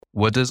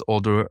What does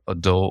older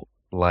adult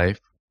life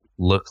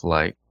look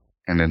like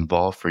and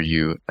involve for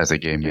you as a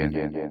gay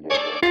man?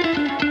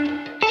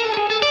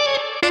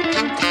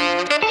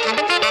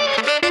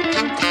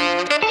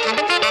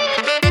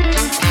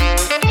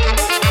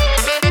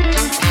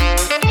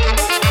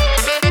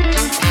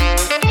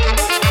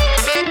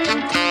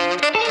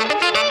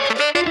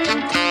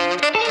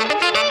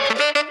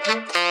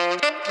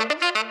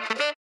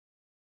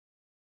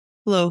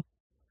 Hello.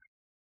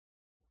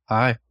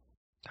 Hi,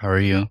 how are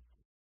you?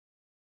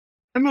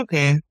 I'm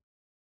okay.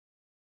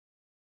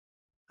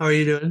 How are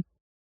you doing?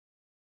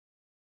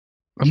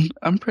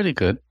 I'm pretty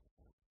good.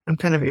 I'm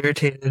kind of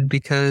irritated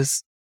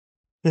because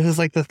this is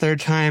like the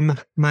third time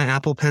my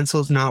Apple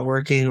Pencil's not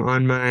working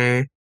on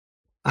my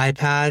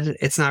iPad.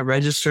 It's not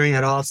registering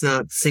at all. It's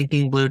not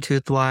syncing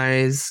Bluetooth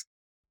wise.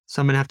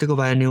 So I'm gonna have to go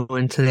buy a new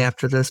one today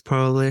after this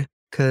probably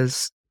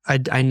because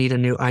I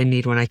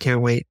need one. I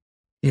can't wait.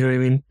 You know what I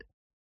mean?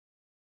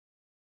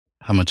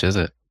 How much is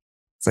it?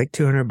 It's like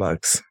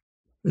 $200.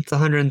 It's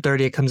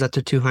 130. It comes out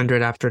to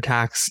 200 after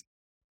tax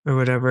or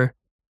whatever.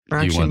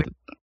 Or Do you actually,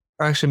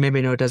 want?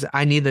 maybe no, it doesn't.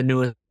 I need the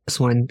newest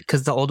one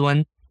because the old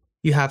one,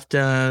 you have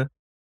to.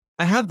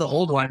 I have the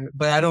old one,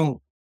 but I don't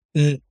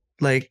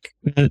like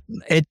it.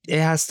 It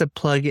has to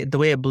plug it. The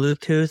way it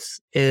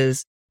Bluetooth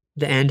is,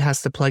 the end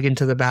has to plug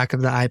into the back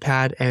of the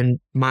iPad, and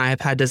my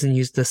iPad doesn't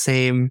use the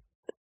same.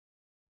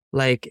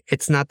 Like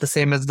it's not the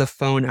same as the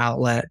phone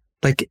outlet.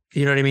 Like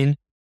you know what I mean?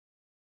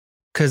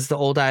 Because the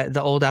old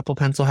Apple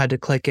Pencil had to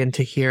click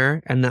into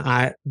here, and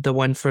the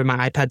one for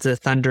my iPad's a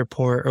Thunder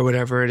port or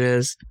whatever it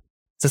is.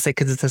 It's the same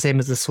because it's the same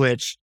as the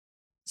Switch,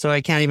 so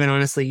I can't even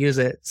honestly use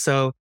it.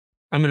 So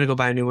I'm gonna go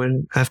buy a new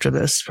one after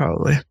this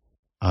probably.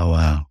 Oh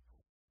wow.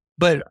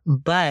 But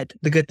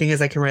the good thing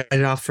is I can write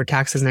it off for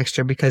taxes next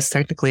year because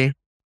technically,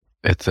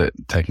 It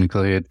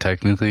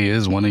technically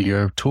is one of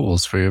your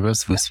tools for your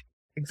business.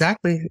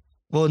 exactly.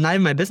 Well, not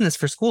in my business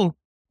for school.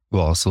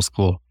 Well, also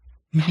school.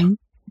 Mm-hmm.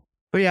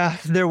 But yeah,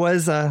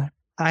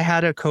 I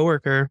had a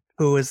coworker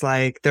who was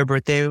like, their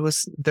birthday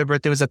was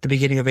at the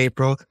beginning of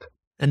April.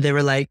 And they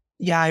were like,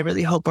 yeah, I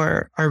really hope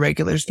our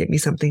regulars get me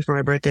something for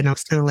my birthday. And I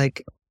was kind of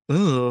like,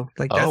 ooh,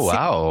 like that's, Oh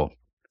wow.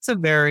 it's a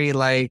very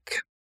like,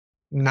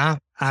 nah,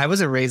 I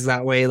wasn't raised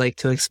that way, like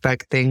to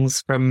expect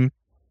things from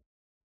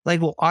like,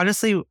 well,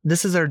 honestly,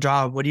 this is our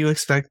job. What do you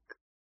expect?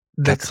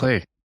 That's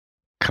like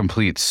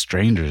complete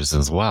strangers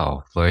as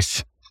well. Like,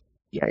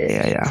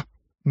 Yeah.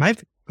 My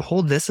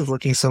whole this is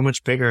looking so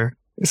much bigger.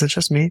 Is it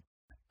just me?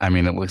 I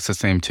mean, it looks the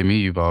same to me.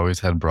 You've always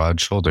had broad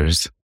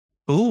shoulders.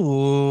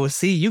 Ooh,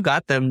 see, you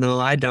got them though.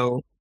 I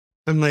don't.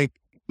 I'm like,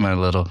 My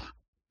little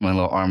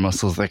arm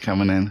muscles are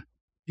coming in.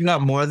 you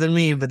got more than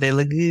me, but they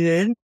look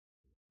good.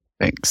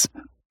 Thanks.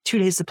 2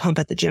 days to pump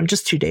at the gym,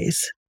 just 2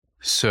 days.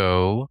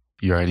 So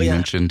you already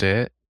mentioned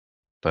it,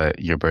 but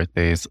your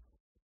birthday's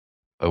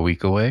a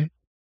week away.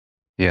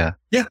 Yeah.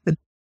 Yeah,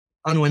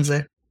 on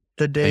Wednesday,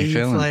 the day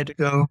you fly to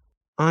go.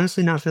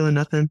 Honestly, not feeling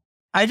nothing.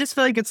 I just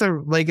feel like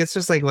it's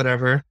just like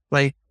whatever.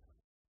 Like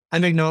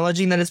I'm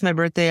acknowledging that it's my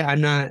birthday. I'm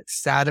not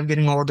sad of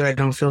getting older. I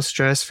don't feel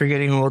stressed for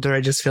getting older.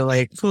 I just feel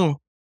like,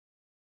 cool.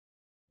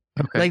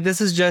 Okay. Like this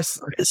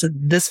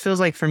feels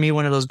like for me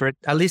one of those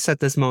at least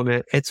at this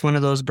moment, it's one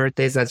of those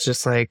birthdays that's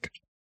just like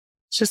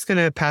it's just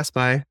gonna pass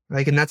by.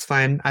 Like, and that's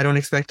fine. I don't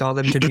expect all of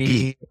them to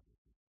be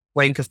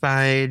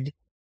wankified,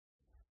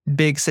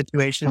 big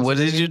situations. What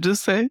did you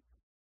just say?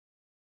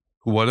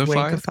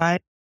 Wankified?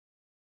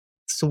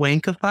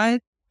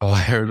 Swankified? Oh,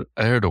 I heard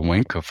a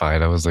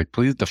wankified. I was like,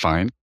 please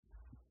define.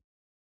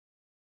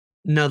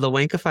 No, the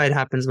wankified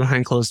happens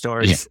behind closed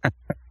doors. Yeah.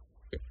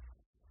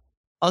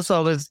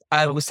 Also,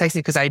 I was texting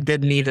because I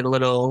did need I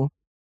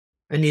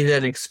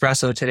needed an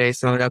espresso today,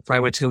 so that's why I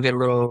went to go get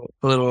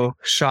little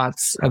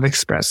shots of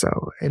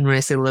espresso. And when I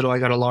say little, I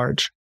got a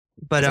large.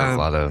 But is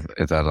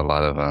that a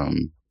lot of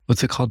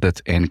what's it called?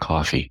 That's in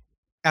coffee.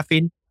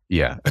 Caffeine?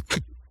 Yeah.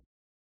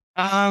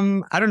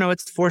 I don't know.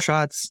 It's 4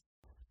 shots.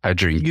 I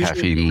drink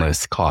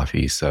caffeine-less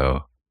coffee,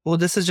 so. Well,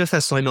 this is just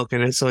has soy milk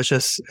in it, so it's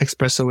just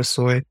espresso with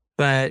soy.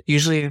 But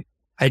usually,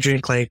 I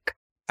drink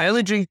I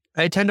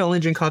tend to only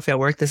drink coffee at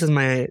work. This is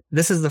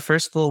the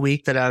first full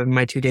week that out of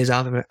my 2 days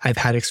off, I've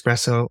had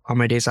espresso on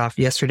my days off.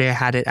 Yesterday, I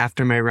had it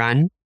after my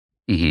run.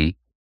 Mm-hmm.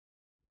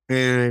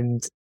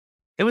 And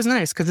it was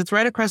nice because it's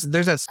right across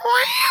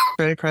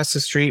the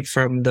street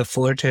from the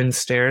Fullerton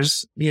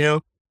stairs, you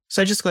know?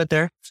 So I just go out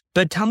there.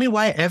 But tell me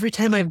why every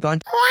time I've gone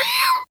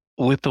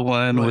with the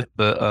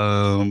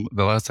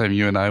last time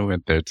you and I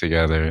went there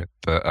together,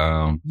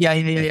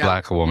 the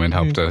Black woman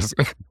helped us.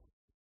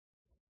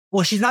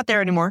 Well, she's not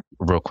there anymore.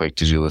 Real quick,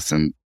 did you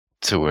listen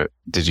to it?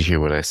 Did you hear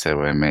what I said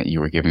when I meant you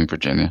were giving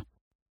Virginia?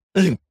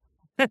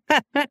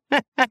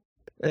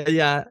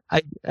 Yeah,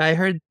 I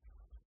heard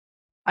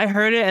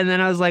it, and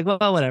then I was like, well,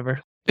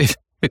 whatever. It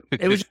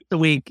was just a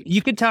week.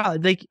 You could tell.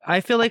 Like,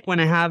 I feel like when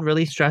I have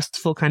really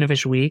stressful kind of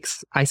ish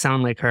weeks, I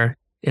sound like her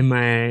in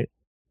my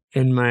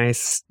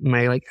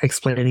like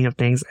explaining of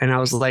things, and I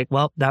was like,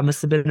 well, I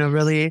must have been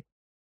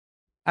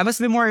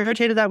more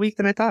irritated that week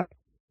than I thought.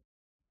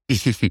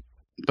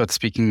 But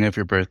speaking of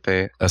your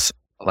birthday,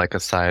 like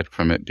aside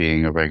from it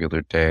being a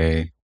regular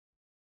day,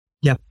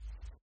 Yeah.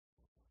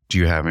 do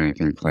you have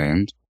anything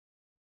planned?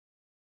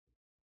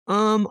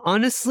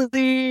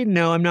 Honestly,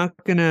 no, I'm not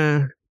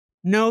gonna.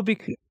 No,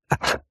 because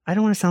I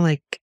don't want to sound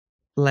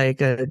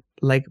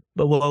like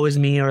woe is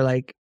me or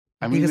like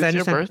I mean, because I it's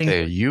your understand things.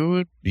 birthday.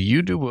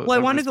 You do Well, I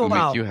want to whatever's go gonna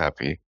make out. you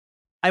happy.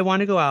 I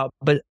want to go out,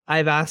 but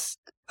I've asked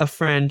a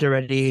friend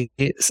already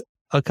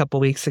a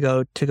couple weeks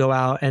ago to go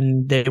out,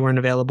 and they weren't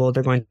available.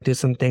 They're going to do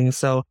some things,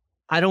 so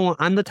I don't want.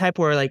 I'm the type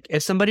where like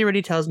if somebody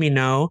already tells me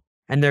no,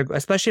 and they're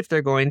especially if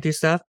they're going through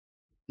stuff.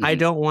 I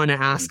don't want to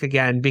ask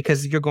again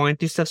because you're going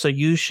through stuff. So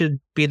you should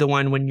be the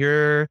one when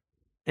you're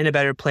in a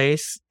better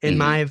place.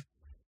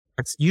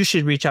 You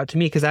should reach out to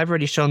me because I've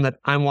already shown that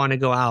I want to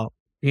go out.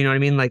 You know what I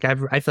mean? Like I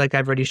feel like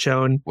I've already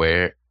shown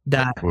Where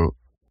that.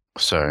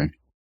 Sorry.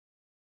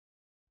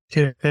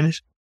 Did I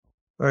finish?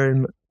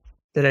 Or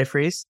did I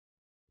freeze?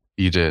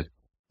 You did.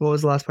 What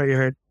was the last part you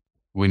heard?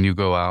 When you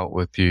go out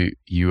with you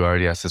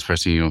already asked this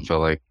person, you don't feel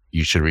like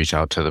you should reach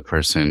out to the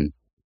person.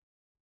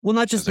 Well,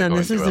 not just them.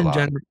 This is in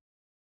general.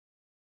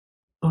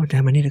 Oh,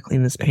 damn, I need to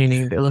clean this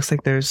painting. It looks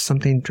like there's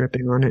something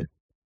dripping on it.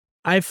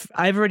 I've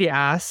already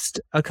asked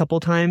a couple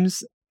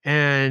times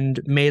and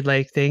made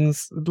like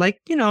things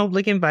like,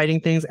 like inviting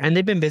things, and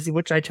they've been busy,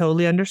 which I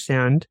totally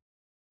understand.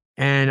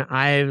 And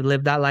I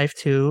live that life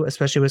too,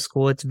 especially with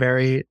school. It's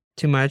very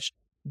too much.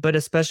 But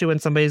especially when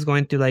somebody's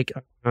going through like,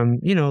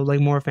 like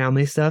more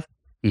family stuff,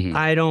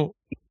 I don't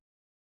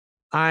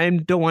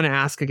want to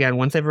ask again.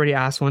 Once I've already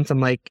asked once,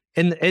 I'm like,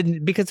 and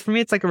because for me,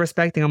 it's like a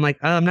respect thing. I'm like,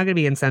 oh, I'm not going to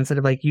be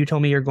insensitive. Like you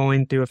told me you're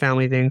going through a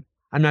family thing.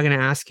 I'm not going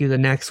to ask you the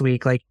next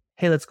week, like,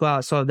 hey, let's go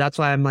out. So that's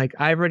why I'm like,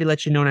 I've already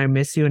let you know and I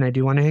miss you and I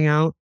do want to hang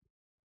out.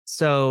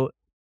 So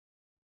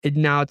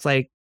now it's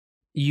like,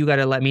 you got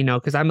to let me know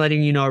because I'm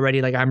letting you know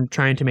already. Like I'm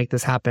trying to make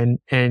this happen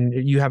and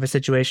you have a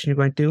situation you're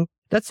going through.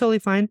 That's totally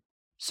fine.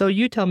 So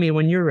you tell me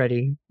when you're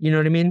ready. You know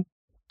what I mean?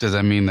 Does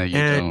that mean that you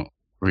don't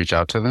reach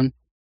out to them?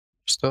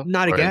 Still?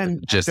 Not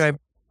again. Just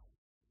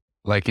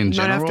like in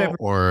general,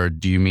 or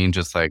do you mean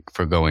just like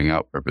for going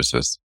out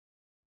purposes?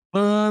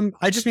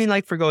 I just mean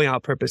like for going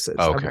out purposes.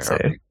 Okay. I would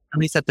say.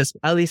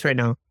 At least right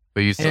now.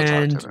 But you still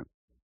talk to them.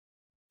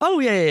 Oh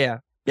yeah.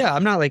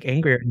 I'm not like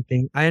angry or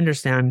anything. I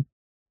understand,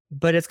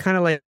 but it's kind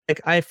of like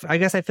I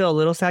guess I feel a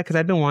little sad because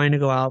I've been wanting to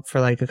go out for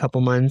like a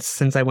couple months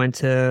since I went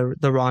to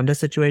the Rhonda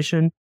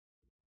situation.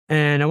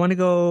 And I want to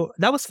go,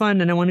 that was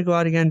fun. And I want to go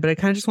out again, but I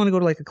kind of just want to go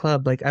to like a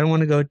club. Like, I don't want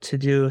to go to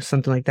do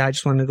something like that. I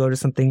just want to go to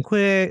something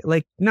quick,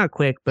 like not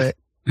quick, but,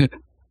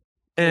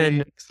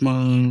 and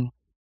small,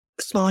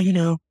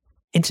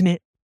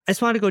 intimate. I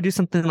just want to go do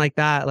something like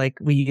that. Like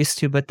we used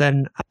to, but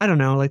then I don't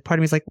know, like part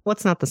of me is like, well,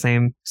 it's not the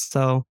same.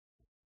 So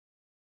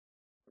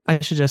I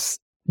should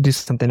just do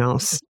something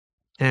else.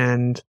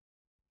 And,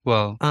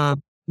 well,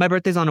 my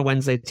birthday's on a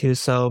Wednesday too.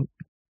 So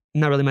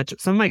not really much.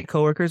 Some of my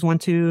coworkers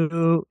they've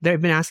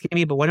been asking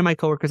me, but one of my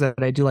coworkers that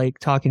I do like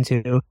talking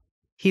to,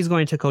 he's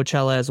going to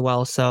Coachella as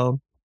well. So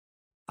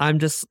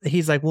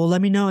he's like, well,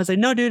 let me know. I was like,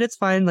 no, dude, it's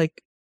fine.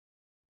 Like,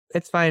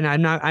 it's fine.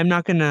 I'm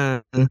not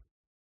gonna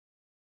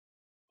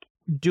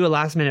do a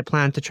last minute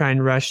plan to try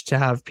and rush to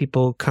have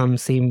people come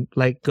see,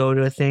 like go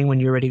to a thing when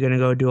you're already going to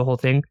go do a whole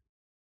thing.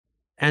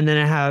 And then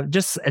I have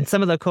and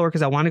some of the coworkers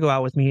that want to go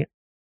out with me,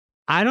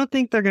 I don't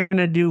think they're going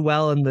to do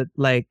well in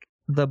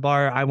the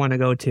bar I want to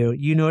go to.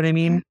 You know what I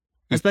mean?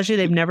 Especially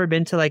they've never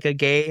been to like a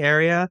gay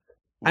area.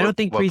 I don't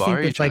think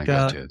Precinct is like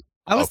I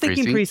was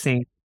thinking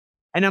Precinct.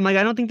 And I'm like,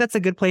 I don't think that's a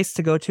good place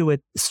to go to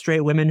with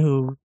straight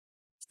women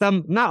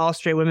not all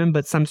straight women,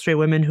 but some straight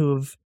women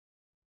who've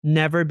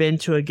never been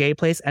to a gay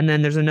place. And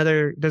then there's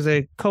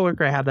a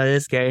coworker I have that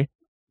is gay.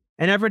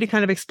 And I've already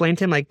kind of explained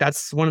to him, like,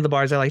 that's one of the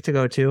bars I like to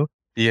go to.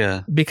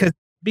 Yeah.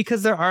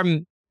 Because there are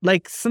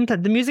like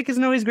sometimes the music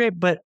isn't always great,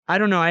 but I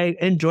don't know. I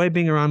enjoy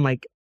being around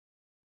like,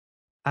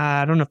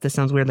 I don't know if this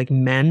sounds weird, like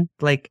men,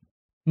 like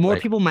more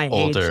like people my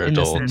age in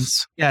a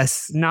sense.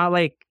 Yes, not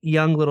like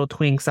young little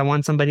twinks. I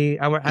want somebody.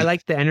 I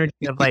like the energy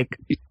of like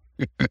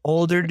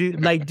older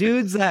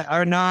dudes that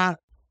are not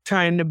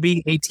trying to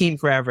be 18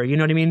 forever. You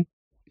know what I mean?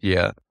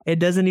 Yeah. It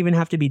doesn't even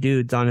have to be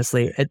dudes,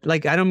 honestly.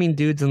 Like I don't mean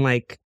dudes in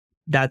like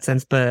that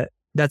sense, but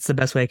that's the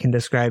best way I can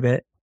describe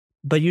it.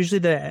 But usually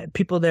the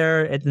people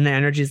there and the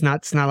energy is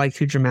it's not like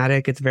too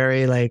dramatic. It's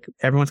very like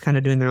everyone's kind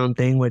of doing their own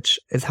thing, which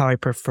is how I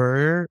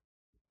prefer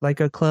like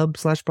a club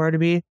 / bar to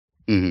be.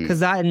 Because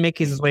that and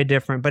Mickey's is way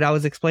different. But I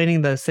was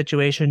explaining the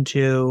situation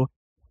to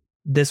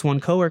this one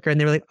coworker and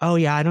they were like, oh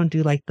yeah, I don't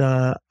do like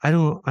I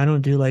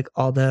don't do like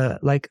all the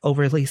like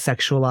overly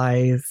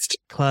sexualized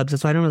clubs.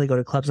 That's why I don't really go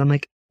to clubs. I'm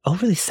like,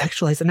 overly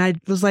sexualized. And I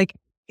was like,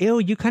 ew,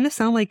 you kind of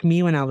sound like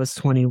me when I was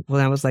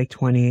like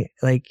 20.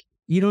 Like,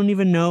 you don't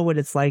even know what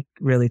it's like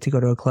really to go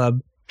to a club.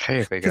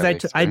 Hey, they got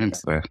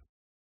experience there.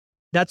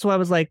 That's why I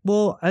was like,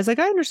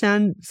 I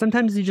understand.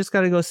 Sometimes you just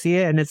got to go see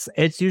it. And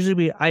it's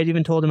usually, I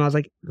even told him, I was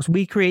like,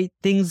 we create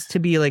things to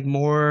be like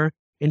more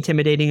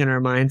intimidating in our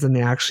minds than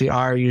they actually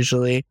are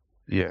usually.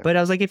 Yeah. But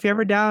I was like, if you're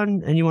ever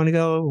down and you want to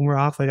go and we're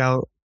off, like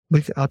I'll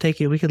take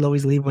you. We could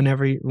always leave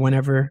whenever, you know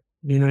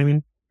what I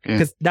mean?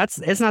 Because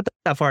it's not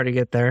that far to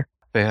get there.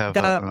 They have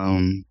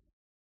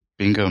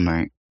bingo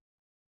night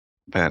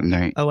that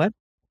night. Oh, what?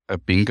 A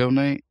bingo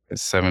night at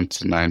 7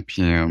 to 9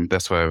 p.m.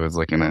 That's what I was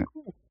looking at.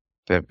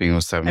 They have bingo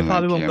 7 to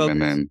 9 p.m.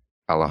 And then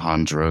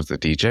Alejandro's the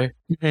DJ.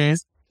 Mm-hmm.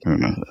 I don't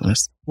know who that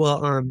is.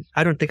 Well,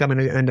 I don't think I'm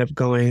going to end up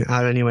going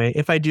out anyway.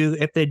 If they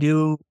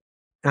do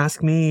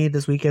ask me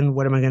this weekend,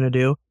 what am I going to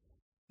do?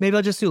 Maybe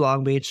I'll just do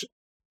Long Beach.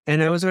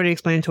 And I was already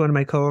explaining to one of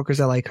my coworkers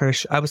that like her,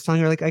 I was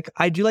telling her like,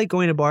 I do like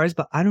going to bars,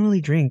 but I don't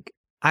really drink.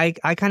 I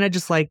kind of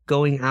just like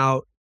going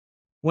out.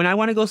 When I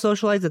want to go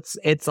socialize,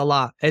 it's a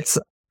lot. It's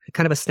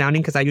kind of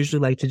astounding because I usually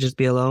like to just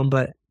be alone,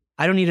 but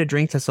I don't need a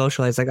drink to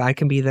socialize. Like I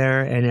can be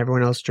there and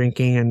everyone else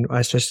drinking and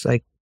us just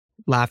like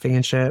laughing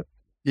and shit.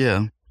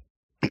 Yeah.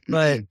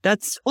 But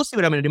we'll see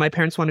what I'm going to do. My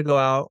parents want to go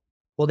out.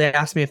 Well, they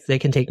asked me if they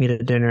can take me to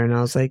dinner and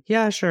I was like,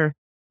 yeah, sure.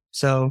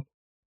 So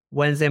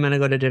Wednesday, I'm going to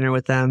go to dinner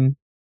with them.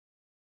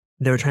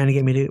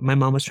 My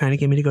mom was trying to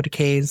get me to go to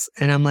K's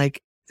and I'm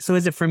like, so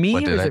is it for me?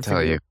 What did I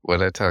tell you? What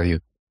did I tell you?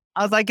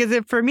 I was like, is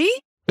it for me?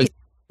 I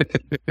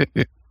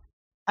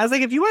was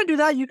like, if you want to do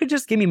that, you could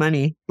just give me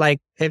money.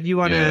 Like, if you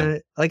want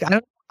to, like,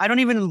 I don't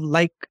even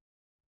like,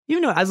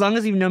 as long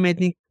as you've known me, I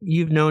think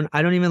you've known,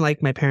 I don't even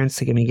like my parents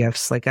to give me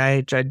gifts. Like,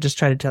 I just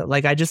try to tell,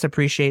 like, I just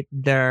appreciate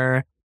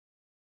them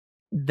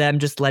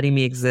just letting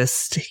me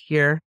exist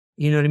here.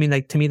 You know what I mean?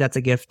 Like, to me, that's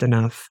a gift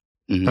enough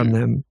from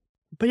them.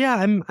 But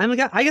yeah,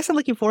 I guess I'm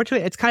looking forward to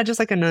it. It's kind of just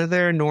like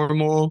another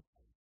normal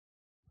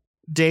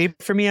day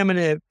for me.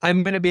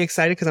 I'm gonna be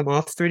excited because I'm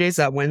off 3 days,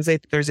 that Wednesday,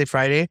 Thursday,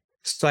 Friday.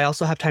 So I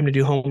also have time to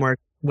do homework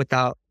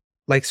without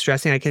like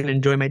stressing. I can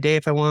enjoy my day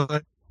if I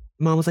want.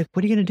 Mom was like,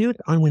 what are you gonna do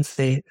on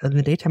Wednesday in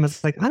the daytime? I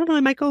was like, I don't know,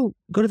 I might go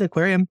to the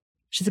aquarium.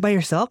 She said, by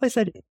yourself? I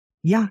said,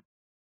 yeah.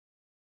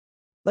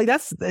 Like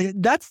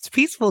that's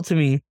peaceful to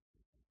me.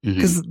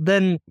 Because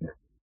then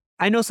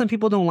I know some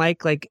people don't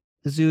like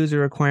zoos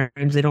or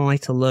aquariums. They don't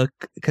like to look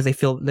because I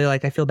feel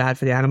bad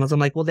for the animals. I'm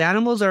like, well, the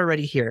animals are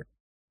already here.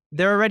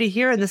 They're already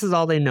here and this is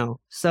all they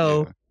know.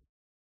 So,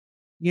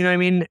 you know what I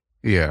mean?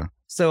 Yeah.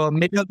 So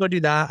maybe I'll go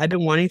do that. I've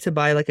been wanting to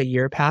buy like a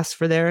year pass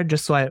for there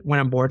just so when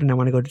I'm bored and I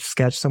want to go to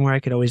sketch somewhere, I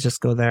could always just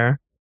go there.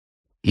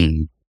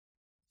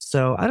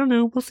 So I don't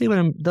know. We'll see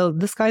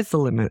the sky's the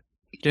limit.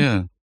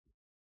 Yeah.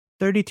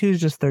 32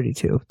 is just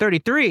 32.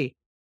 33.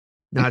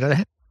 No,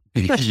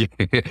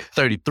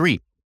 33.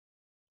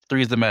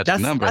 3 is the magic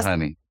number,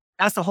 honey.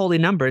 That's the holy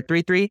number.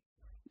 3.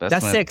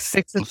 That's 6.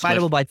 6 is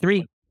divisible by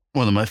 3.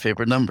 One of my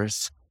favorite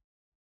numbers.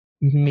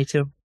 Me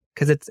too.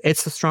 Because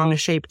it's the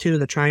strongest shape too.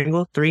 The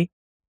triangle 3.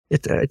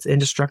 It's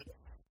indestructible.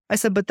 I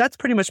said, but that's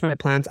pretty much my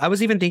plans. I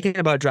was even thinking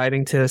about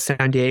driving to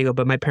San Diego,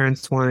 but my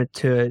parents wanted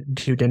to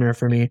do dinner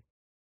for me.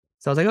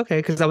 So I was like, okay,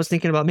 because I was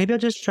thinking about maybe I'll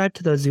just drive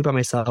to the zoo by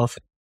myself.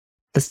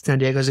 The San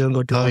Diego Zoo and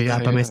go do all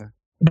that by myself.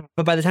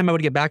 But by the time I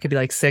would get back, it'd be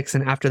like 6.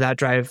 And after that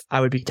drive, I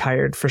would be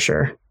tired for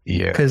sure.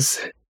 Yeah. Because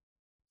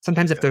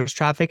sometimes if there's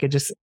traffic,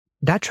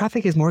 that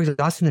traffic is more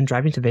exhausting than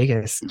driving to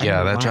Vegas.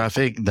 Yeah,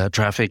 that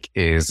traffic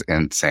is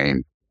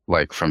insane.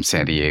 Like from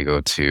San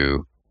Diego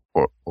to,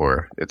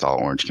 or it's all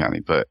Orange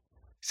County, but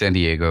San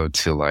Diego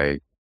to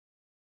like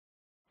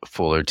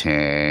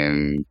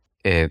Fullerton,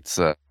 it's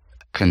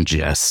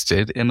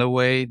congested in a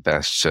way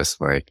that's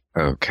just like,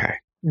 okay.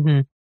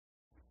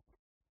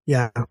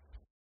 Yeah.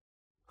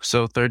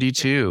 So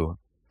 32.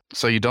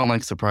 So you don't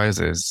like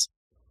surprises.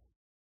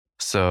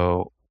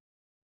 So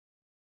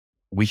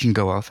we can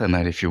go out that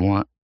night if you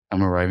want.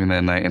 I'm arriving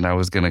that night and I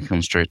was going to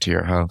come straight to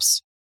your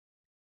house.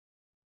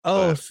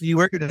 Oh, so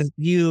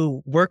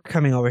you work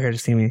coming over here to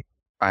see me?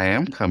 I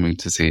am coming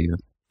to see you.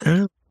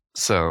 Oh,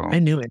 so I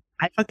knew it.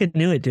 I fucking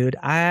knew it, dude.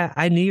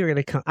 I knew you were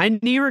going to come. I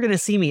knew you were going to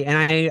see me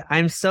and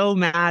I'm so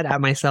mad at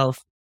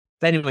myself.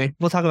 But anyway,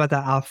 we'll talk about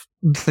that off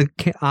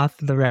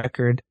the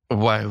record.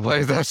 Why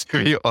is that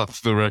to be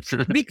off the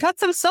record? Because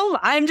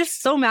I'm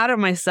just so mad at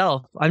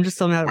myself. I'm just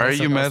so mad at myself. Why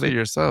are you mad at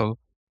yourself?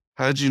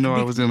 How did you know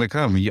I was going to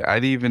come? I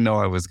didn't even know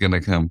I was going to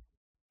come.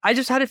 I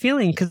just had a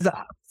feeling because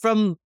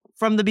from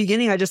the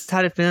beginning, I just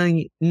had a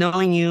feeling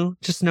knowing you.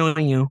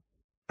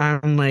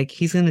 I'm like,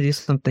 he's going to do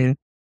something.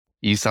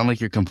 You sound like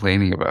you're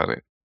complaining about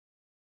it.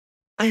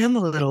 I am a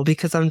little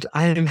because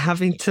I'm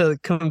having to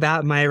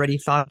combat my already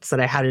thoughts that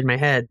I had in my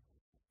head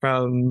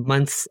from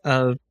months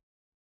of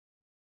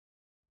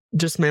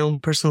just my own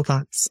personal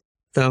thoughts.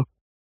 So.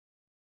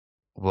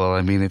 Well,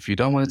 I mean, if you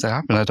don't want it to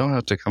happen, I don't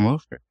have to come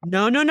over.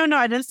 No.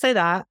 I didn't say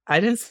that.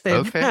 I didn't say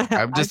okay. that.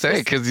 I'm just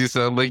saying because you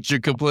sound like you're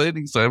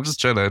complaining. So I'm just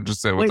trying to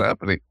understand what's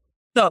happening.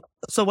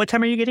 So what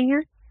time are you getting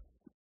here?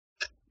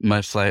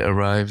 My flight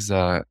arrives.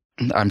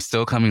 I'm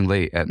still coming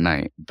late at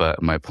night,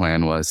 but my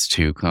plan was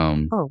to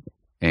come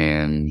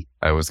and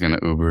I was going to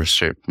Uber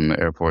straight from the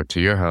airport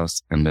to your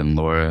house. And then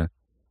Laura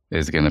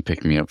is going to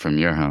pick me up from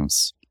your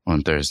house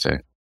on Thursday.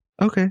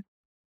 Okay.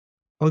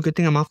 Well, good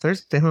thing I'm off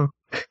Thursday, huh?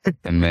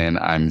 And then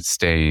I'm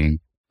staying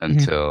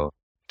until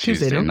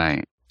Tuesday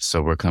night.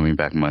 So we're coming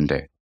back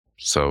Monday.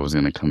 So I was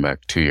going to come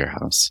back to your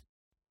house.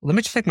 Let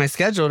me check my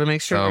schedule to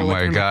make sure. Oh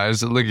my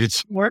gosh, look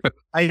at you. Work.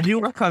 I do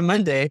work on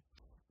Monday.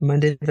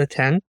 Monday the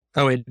 10th.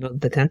 Oh wait,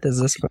 the 10th is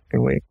this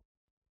fucking week.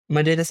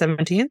 Monday the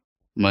 17th?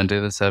 Monday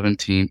the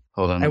 17th.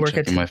 Hold on, I I'm work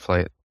checking my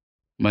flight.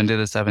 Monday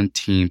the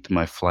 17th,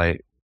 my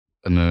flight.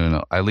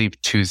 No. I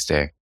leave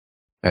Tuesday.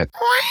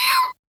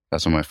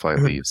 That's when my flight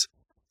leaves.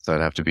 So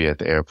I'd have to be at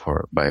the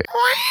airport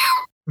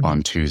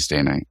on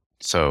Tuesday night.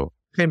 So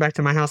came back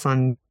to my house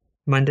on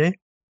Monday.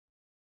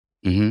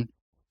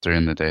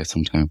 During the day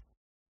sometime.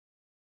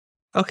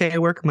 Okay, I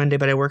work Monday,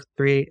 but I work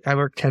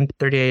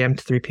 10:30 a.m.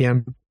 to 3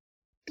 p.m.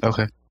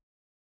 Okay.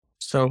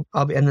 So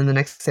I'll be, and then the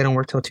next day I don't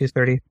work till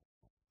 2:30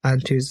 on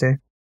Tuesday.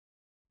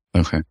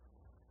 Okay.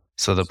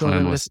 So the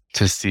plan was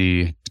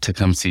to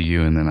come see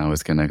you, and then I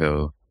was gonna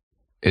go.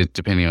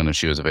 Depending on if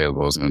she was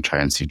available, I was gonna try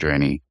and see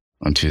Dranny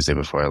on Tuesday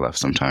before I left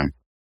sometime.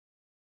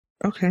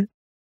 Okay.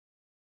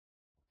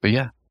 But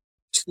yeah.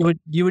 So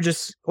you would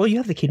just, well, you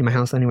have the key to my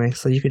house anyway,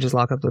 so you could just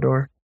lock up the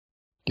door.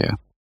 Yeah.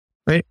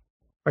 Right?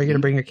 Are you going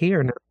to bring your key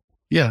or no?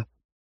 Yeah.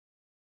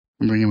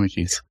 I'm bringing my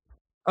keys.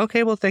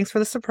 Okay, well, thanks for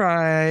the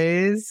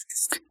surprise.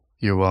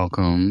 You're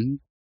welcome.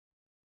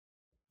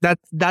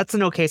 That's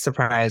an okay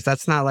surprise.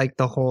 That's not like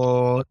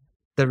the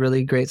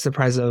really great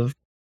surprise of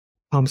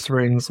Palm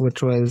Springs,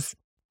 which was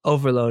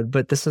overload,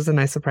 but this was a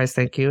nice surprise.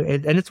 Thank you.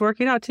 And it's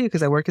working out too,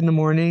 because I work in the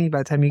morning. By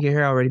the time you get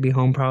here, I'll already be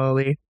home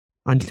probably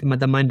on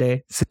the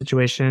Monday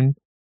situation.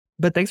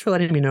 But thanks for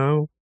letting me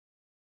know.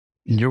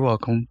 You're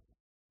welcome.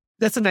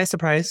 That's a nice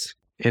surprise.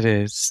 It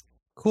is.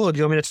 Cool. Do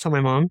you want me to tell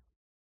my mom?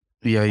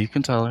 Yeah, you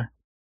can tell her.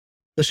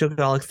 So she'll get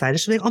all excited.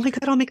 She'll be like, oh my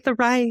God, I'll make the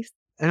rice.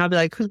 And I'll be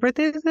like, whose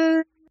birthday is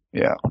it?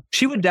 Yeah.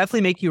 She would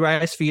definitely make you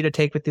rice for you to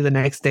take with you the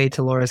next day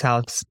to Laura's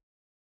house.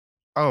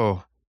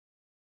 Oh,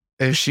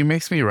 if she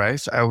makes me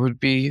rice, I would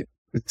be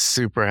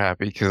super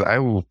happy because I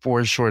will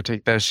for sure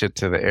take that shit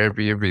to the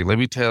Airbnb. Let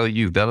me tell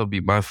you, that'll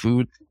be my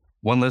food.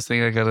 One less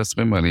thing I gotta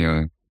spend money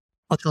on.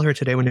 I'll tell her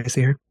today when I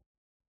see her.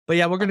 But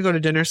yeah, we're gonna go to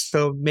dinner.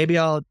 So maybe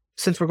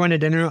since we're going to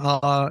dinner,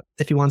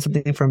 if you want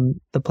something from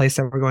the place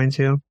that we're going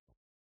to,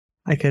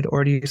 I could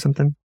order you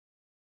something.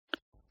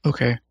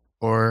 Okay.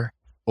 Or.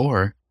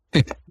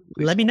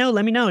 Let me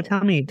know.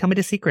 Tell me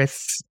the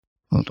secrets.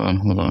 Hold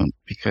on.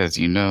 Because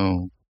you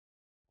know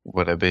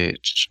what a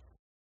bitch.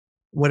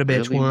 What a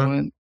bitch really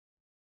want.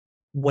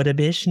 What a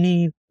bitch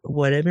needs.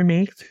 Whatever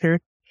makes her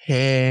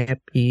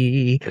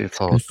happy. It's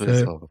all.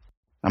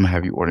 I'm gonna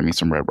have you order me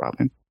some Red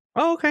Robin.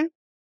 Oh, okay.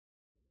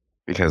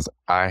 Because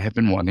I have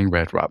been wanting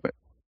Red Robin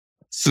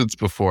since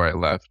before I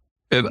left.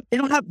 And they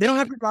don't have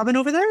Red Robin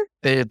over there?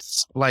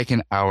 It's like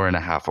an hour and a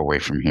half away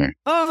from here.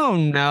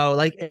 Oh no.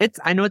 Like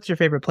I know it's your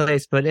favorite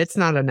place, but it's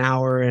not an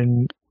hour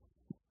and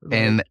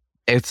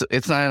it's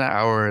not an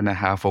hour and a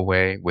half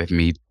away with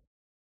me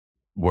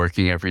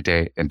working every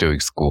day and doing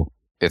school.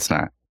 It's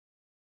not.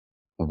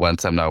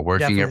 Once I'm not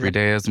working every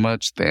day as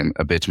much, then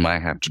a bitch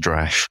might have to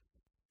drive.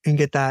 And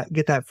get that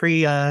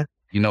free you'll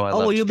be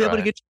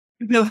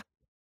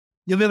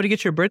able to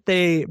get your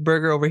birthday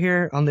burger over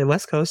here on the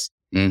West Coast.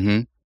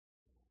 Mm-hmm.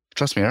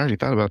 Trust me, I already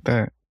thought about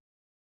that.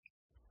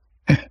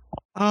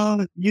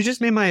 You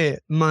just made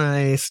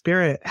my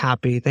spirit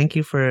happy. Thank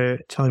you for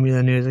telling me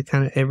the news.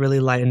 It really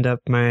lightened up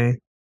my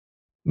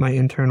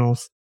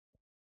internals.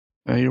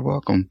 You're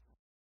welcome.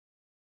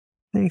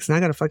 Thanks. Now I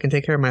gotta fucking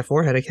take care of my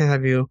forehead. I can't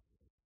have you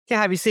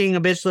seeing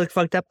a bitch look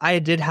fucked up. I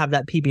did have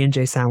that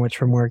PB&J sandwich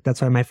from work.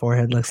 That's why my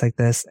forehead looks like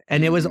this.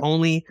 And it was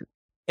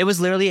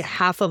literally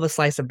half of a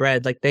slice of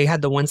bread. Like they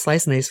had the one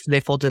slice and they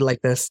folded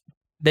like this.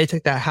 They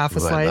took that half a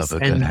slice. I love a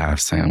good half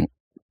sandwich.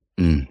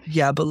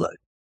 Yeah, but look,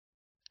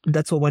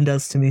 that's what one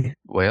does to me.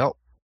 Well,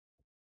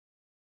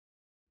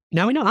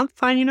 now we know I'm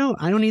fine.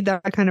 I don't need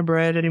that kind of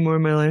bread anymore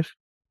in my life.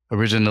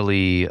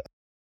 Originally,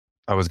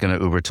 I was going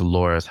to Uber to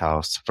Laura's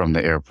house from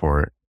the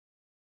airport.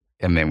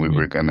 And then we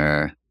were going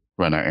to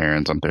run our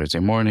errands on Thursday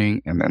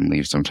morning and then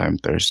leave sometime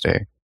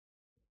Thursday.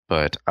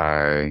 But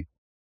I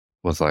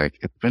was like,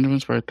 it's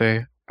Benjamin's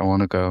birthday. I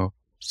want to go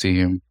see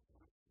him,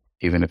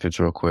 even if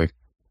it's real quick.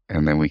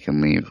 And then we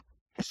can leave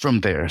from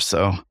there.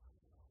 So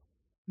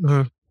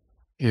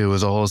it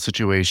was a whole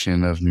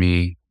situation of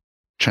me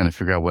trying to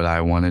figure out what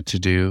I wanted to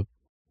do.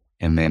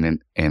 And then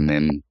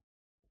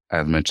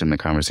as mentioned, the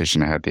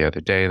conversation I had the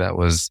other day, that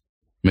was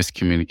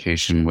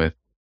miscommunication with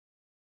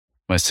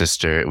my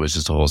sister. It was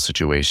just a whole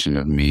situation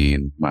of me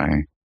and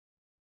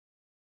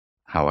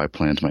how I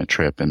planned my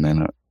trip. And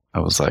then I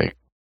was like,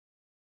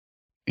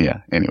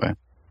 yeah, anyway.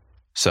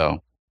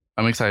 So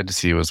I'm excited to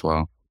see you as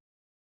well.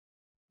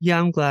 Yeah,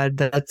 I'm glad.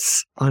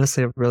 That's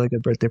honestly a really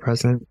good birthday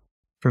present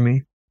for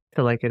me. I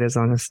feel like it is,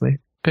 honestly.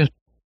 Good.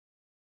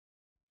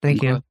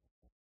 Thank you.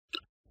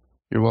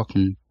 You're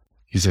welcome.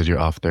 You said you're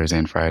off Thursday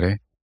and Friday?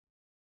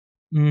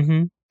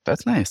 Mm-hmm.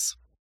 That's nice.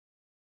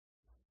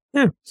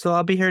 Yeah, so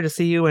I'll be here to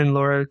see you when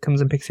Laura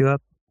comes and picks you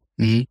up.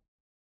 Mm-hmm.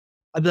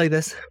 I'll be like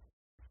this.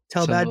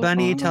 Tell Bad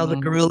Bunny, tell the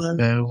Gorilla,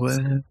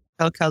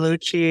 tell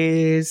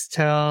Caluchis,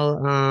 tell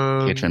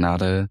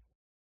Catronata,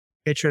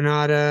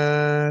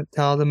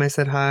 tell them I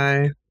said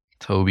hi.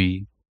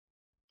 Toby.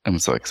 I'm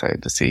so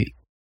excited to see.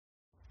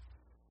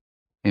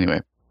 Anyway.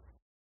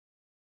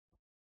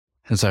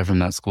 Aside from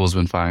that, school's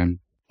been fine.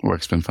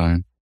 Work's been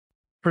fine.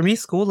 For me,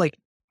 school, like,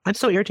 I'm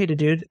so irritated,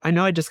 dude. I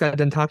know I just got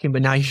done talking,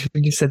 but now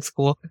you said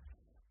school.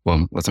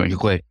 Well, let's make it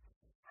quick.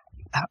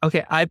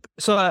 Okay,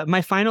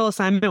 my final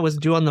assignment was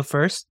due on the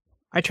 1st.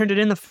 I turned it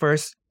in the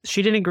 1st.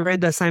 She didn't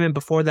grade the assignment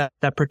before that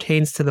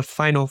pertains to the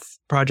final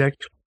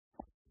project.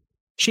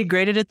 She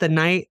graded it the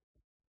night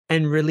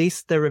and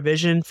released the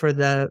revision for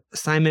the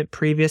assignment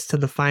previous to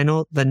the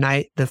final the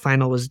night the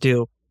final was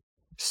due.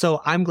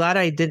 So I'm glad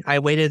I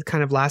waited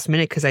kind of last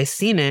minute because I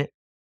seen it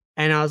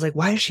and I was like,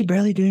 why is she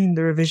barely doing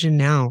the revision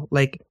now?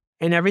 Like,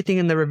 and everything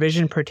in the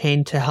revision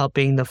pertained to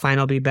helping the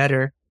final be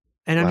better.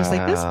 And I'm just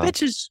like, this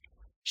bitch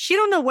she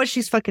don't know what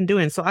she's fucking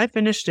doing. So I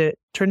finished it,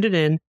 turned it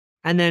in,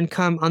 and then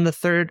come on the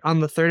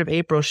 3rd of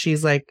April,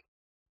 she's like,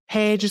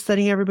 hey, just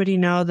letting everybody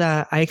know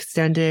that I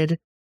extended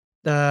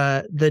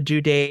the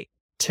due date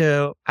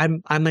to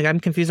I'm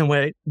confused on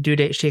what due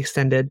date she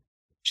extended.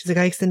 She's like,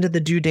 I extended the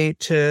due date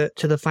to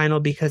the final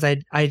because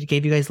I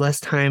gave you guys less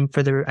time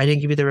I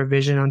didn't give you the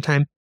revision on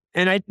time.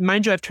 And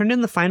mind you, I've turned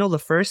in the final the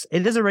 1st.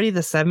 It is already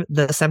the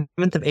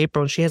 7th of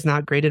April, and she has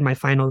not graded my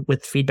final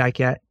with feedback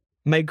yet.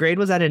 My grade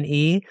was at an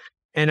E,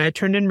 and I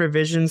turned in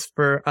revisions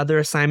for other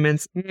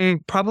assignments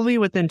probably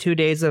within 2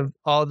 days of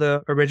all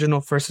the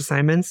original first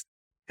assignments.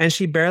 And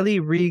she barely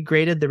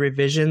regraded the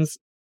revisions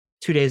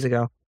 2 days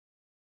ago.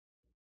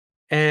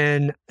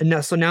 And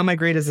so now my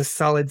grade is a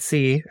solid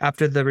C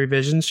after the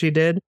revisions she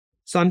did.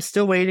 So I'm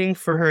still waiting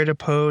for her to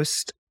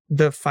post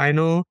the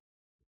final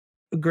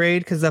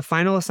grade because the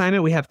final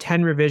assignment, we have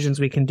 10 revisions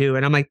we can do.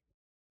 And I'm like,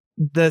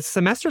 the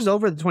semester's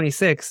over the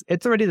 26th.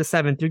 It's already the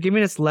 7th. You're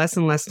giving us less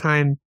and less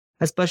time,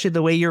 especially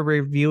the way you're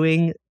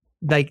reviewing,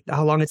 like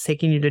how long it's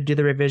taking you to do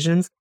the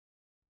revisions.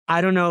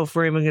 I don't know if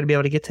we're even going to be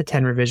able to get to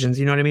 10 revisions.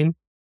 You know what I mean?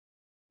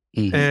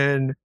 Mm-hmm.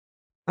 And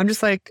I'm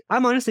just like,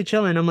 I'm honestly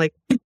chilling. I'm like,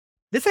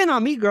 this ain't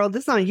on me, girl.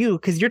 This is on you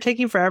because you're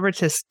taking forever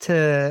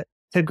to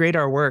grade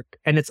our work.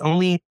 And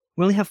we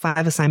only have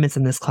 5 assignments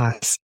in this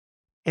class.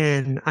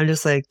 And I'm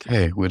just like,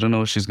 hey, we don't know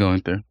what she's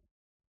going through.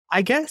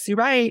 I guess you're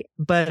right.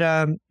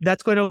 But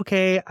that's going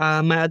okay.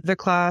 My other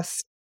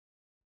class,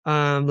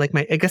 I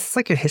guess it's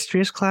like a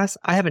history-ish class.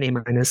 I have an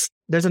A-.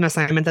 There's an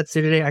assignment that's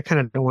due today. I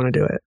kind of don't want to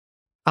do it.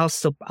 I'll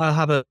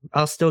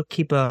still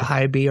keep a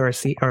high B or a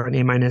C or an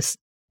A-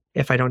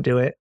 if I don't do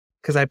it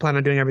because I plan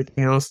on doing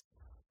everything else.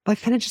 But I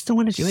kind of just don't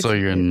want to do it. So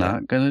you're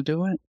not going to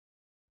do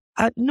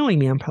it? Knowing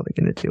me, I'm probably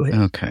going to do it.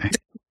 Okay.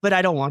 But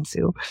I don't want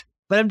to.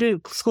 But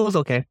school's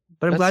okay.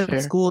 But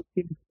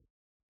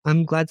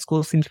I'm glad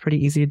school seems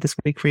pretty easy this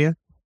week for you.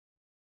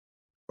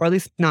 Or at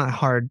least not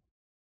hard.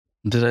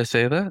 Did I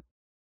say that?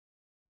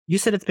 You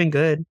said it's been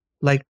good.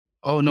 Like,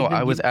 oh no,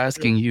 I was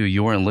asking you.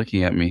 You weren't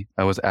looking at me.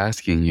 I was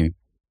asking you.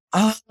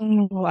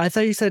 Oh, I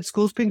thought you said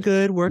school's been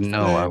good. Work's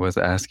no, good. I was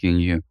asking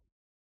you.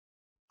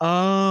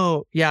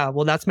 Oh, yeah.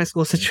 Well, that's my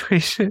school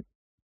situation.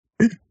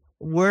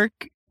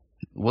 Work.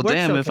 Well,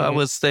 damn, okay. If I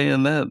was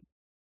saying that.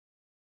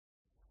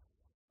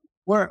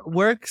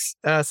 Works.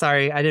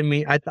 Sorry, I didn't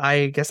mean.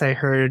 I guess I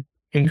heard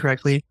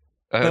incorrectly.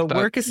 But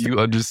work is. You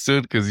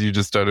understood because you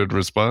just started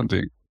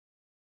responding.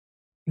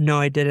 No,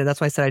 I didn't.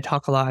 That's why I said I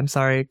talk a lot. I'm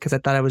sorry because I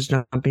thought I was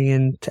jumping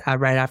in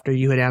right after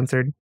you had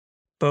answered.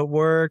 But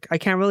work, I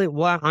can't really.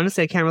 Well,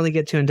 honestly, I can't really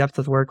get too in depth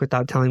with work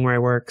without telling where I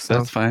work. So.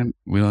 That's fine.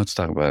 We don't have to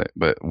talk about it.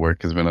 But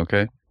work has been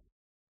okay.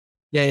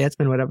 Yeah, it's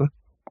been whatever.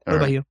 What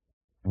about you?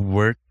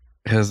 Work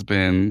has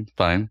been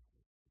fine.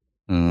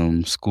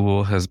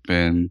 School has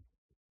been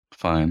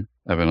fine.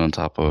 I've been on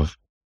top of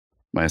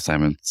my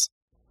assignments.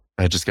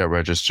 I just got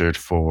registered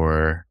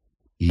for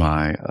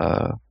my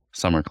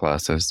summer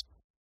classes.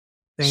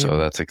 Same. So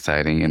that's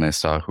exciting. And I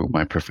saw who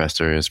my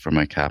professor is for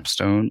my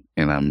capstone.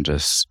 And I'm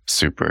just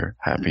super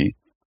happy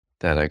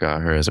that I got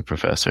her as a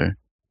professor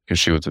because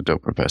she was a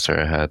dope professor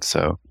I had.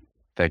 So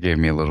that gave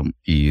me a little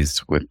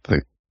ease with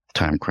the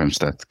time crunch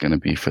that's going to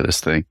be for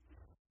this thing.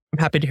 I'm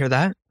happy to hear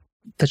that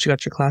you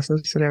got your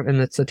classes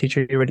and it's a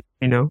teacher you already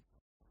know.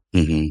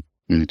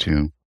 Mm-hmm. Me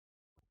too.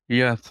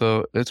 Yeah,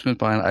 so it's been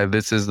fine.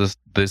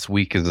 This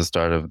week is the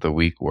start of the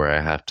week where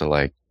I have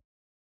to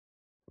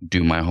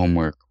do my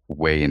homework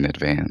way in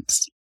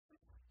advance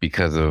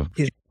because of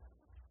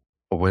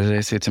what did I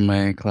say to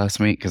my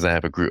classmate? Because I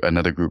have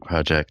another group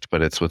project,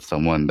 but it's with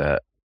someone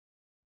that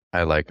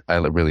I like. I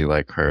really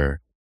like her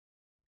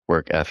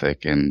work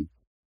ethic, and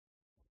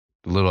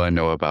the little I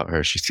know about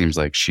her, she seems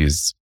like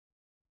she's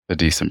a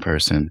decent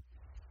person,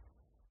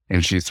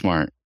 and she's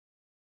smart.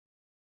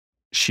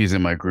 She's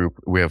in my group.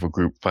 We have a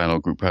final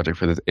group project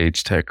for this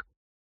age tech.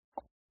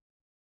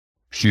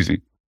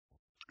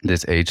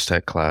 This age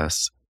tech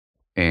class,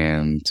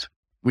 and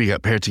we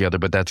got paired together.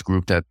 But that's a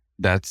group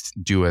that's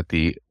due at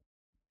the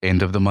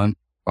end of the month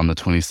on the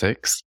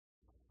 26th,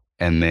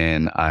 and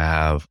then I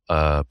have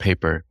a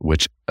paper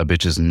which a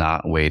bitch is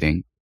not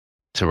waiting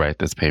to write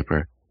this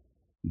paper,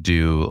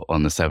 due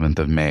on the 7th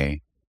of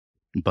May.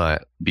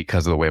 But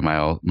because of the way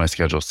my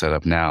schedule's set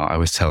up now, I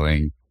was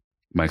telling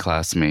my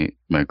classmate,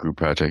 my group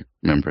project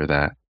member,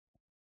 that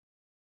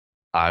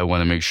I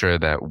want to make sure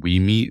that we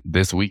meet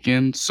this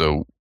weekend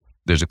so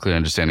there's a clear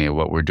understanding of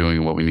what we're doing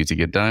and what we need to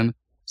get done.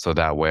 So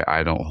that way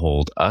I don't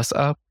hold us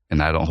up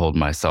and I don't hold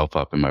myself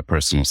up in my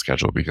personal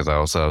schedule, because I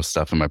also have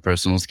stuff in my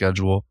personal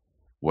schedule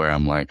where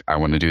I'm like, I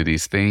want to do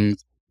these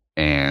things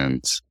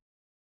and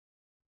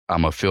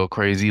I'm going to feel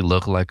crazy,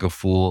 look like a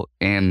fool,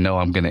 and know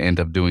I'm going to end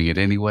up doing it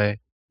anyway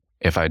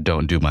if I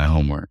don't do my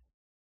homework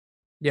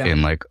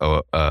in like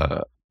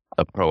a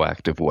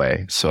proactive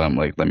way. So I'm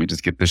like, let me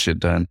just get this shit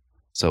done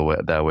so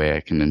that way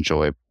I can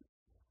enjoy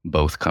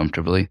both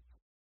comfortably.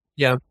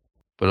 Yeah.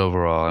 But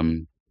overall,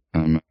 I'm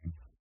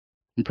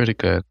pretty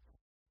good.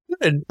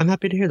 Good. I'm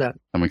happy to hear that.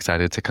 I'm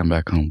excited to come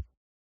back home.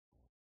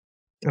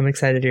 I'm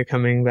excited you're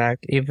coming back,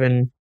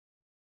 even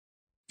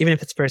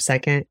if it's for a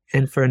second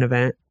and for an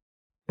event.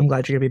 I'm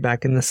glad you're gonna be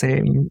back in the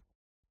same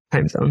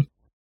time zone.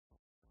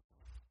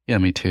 Yeah,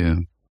 me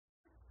too.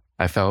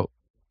 I felt,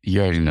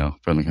 you already know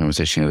from the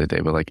conversation the other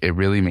day, but like it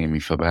really made me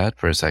feel bad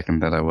for a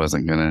second that I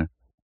wasn't gonna,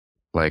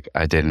 like,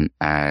 I didn't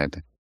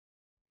add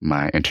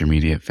my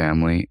intermediate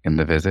family in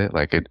the visit.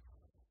 Like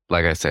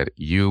I said,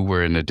 you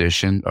were an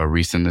addition, a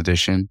recent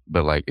addition,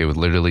 but like it was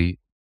literally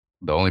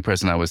the only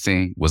person I was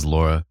seeing was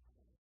Laura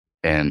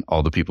and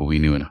all the people we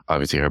knew, and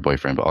obviously her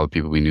boyfriend, but all the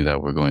people we knew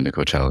that were going to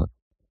Coachella.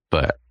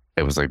 But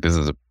it was like, this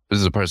is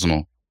a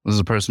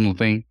personal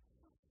thing.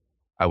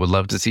 I would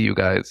love to see you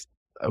guys.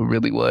 I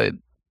really would.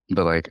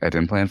 But like, I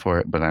didn't plan for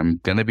it, but I'm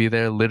going to be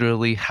there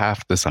literally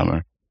half the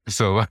summer.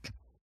 So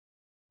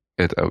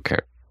it's okay.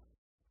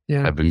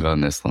 Yeah. I've been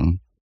gone this long,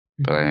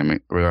 but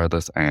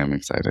regardless, I am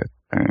excited.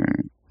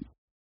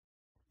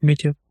 Me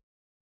too.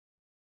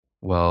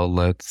 Well,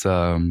 let's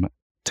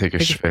take a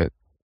shit.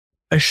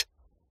 A shit.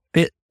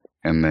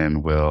 And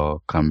then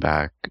we'll come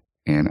back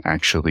and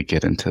actually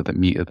get into the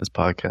meat of this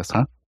podcast,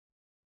 huh?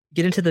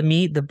 Get into the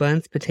meat, the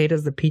buns,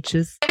 potatoes, the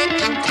peaches.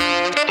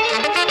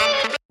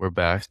 We're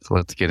back.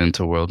 Let's get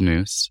into world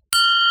news.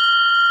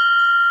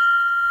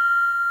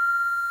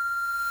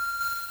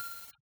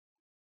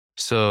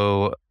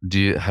 So, do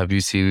you have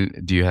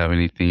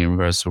anything in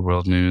regards to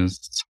world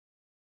news?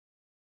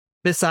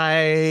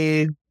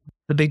 Besides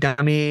the big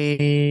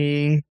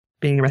dummy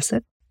being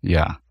arrested?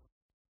 Yeah.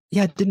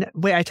 Yeah,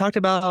 I talked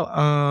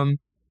about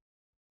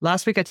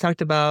last week I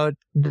talked about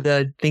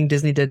the thing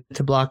Disney did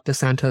to block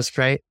DeSantis,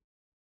 right?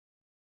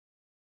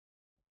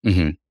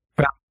 Mm-hmm.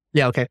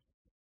 Yeah, okay.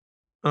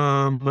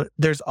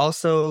 There's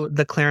also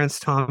the Clarence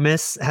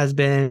Thomas has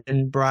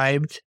been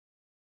bribed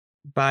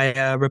by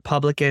a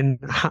Republican,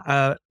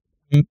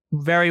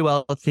 very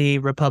wealthy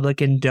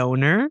Republican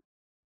donor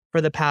for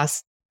the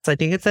past, I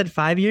think it said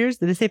 5 years.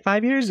 Did it say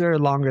 5 years or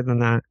longer than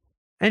that?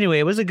 Anyway,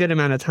 it was a good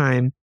amount of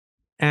time.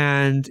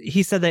 And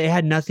he said that it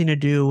had nothing to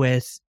do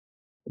with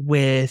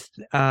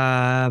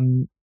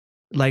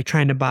like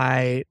trying to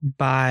buy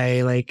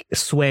like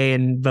sway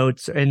and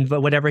votes and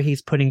whatever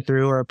he's putting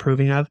through or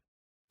approving of.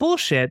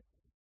 Bullshit.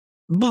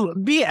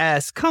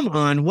 BS. Come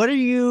on. What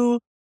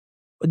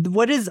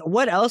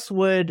else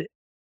would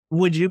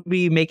you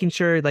be making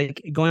sure,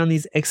 like going on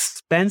these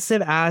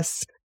expensive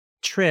ass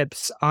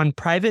trips on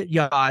private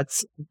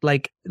yachts,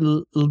 like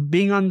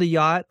being on the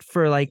yacht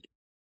for like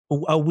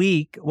a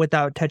week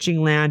without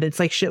touching land? It's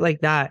like shit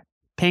like that.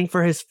 Paying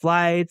for his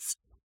flights.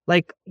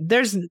 Like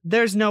there's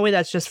no way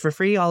that's just for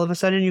free. All of a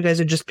sudden you guys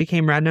just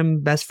became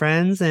random best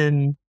friends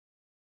and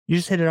you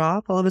just hit it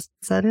off all of a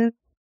sudden.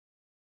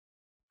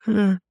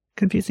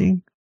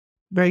 Confusing.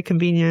 Very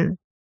convenient.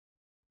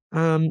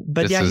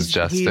 But this is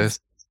justice.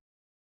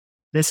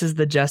 This is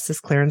the Justice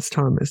Clarence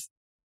Thomas.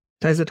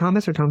 Is it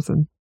Thomas or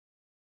Thompson?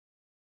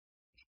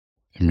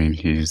 I mean,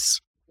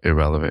 he's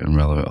irrelevant and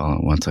relevant all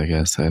at once, I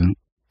guess. I'm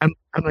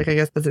like, I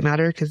guess, does it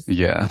matter? Because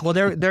yeah. Well,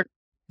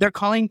 they're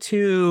calling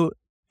to,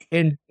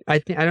 I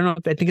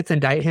think it's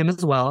indict him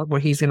as well, where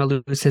he's going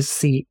to lose his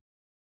seat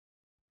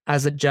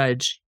as a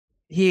judge.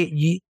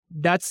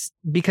 That's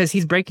because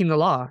he's breaking the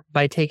law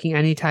by taking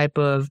any type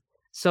of.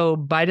 So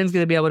Biden's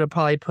going to be able to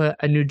probably put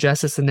a new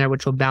justice in there,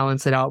 which will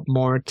balance it out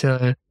more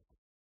to.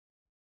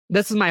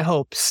 This is my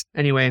hopes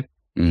anyway.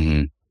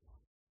 Mm-hmm.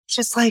 It's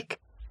just like,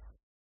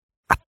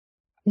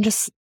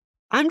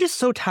 I'm just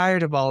so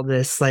tired of all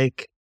this,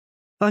 like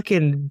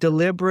fucking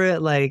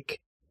deliberate, like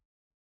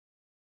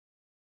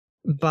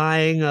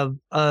buying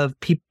of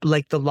people,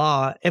 like the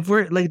law. If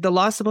we're like, the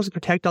law is supposed to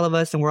protect all of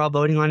us and we're all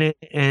voting on it.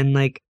 And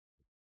like,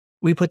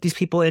 we put these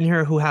people in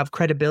here who have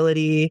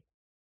credibility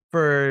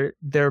for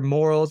their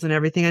morals and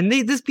everything. And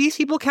these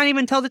people can't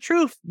even tell the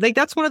truth. Like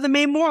that's one of the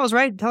main morals,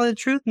 right? Telling the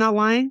truth, not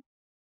lying.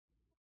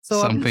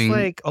 So I'm just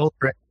like, over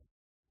it.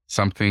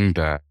 Something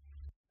that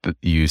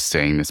you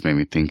saying this made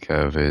me think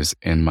of is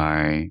in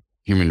my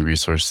human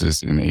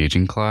resources and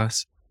aging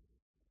class,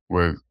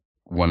 where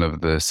one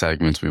of the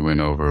segments we went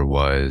over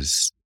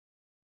was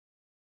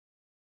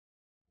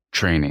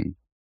training,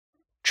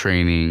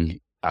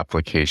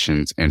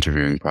 applications,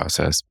 interviewing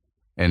process.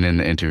 And in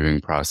the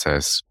interviewing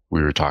process,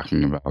 we were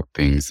talking about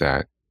things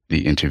that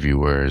the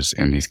interviewers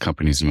and these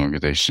companies and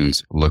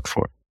organizations look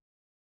for.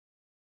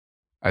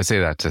 I say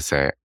that to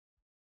say,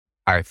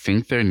 I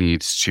think there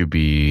needs to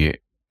be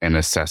an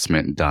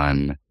assessment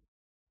done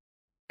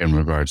in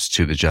regards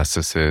to the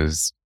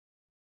justices,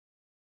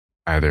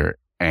 either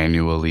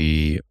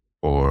annually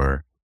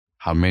or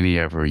how many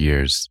ever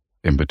years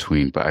in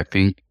between. But I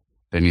think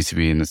there needs to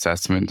be an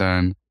assessment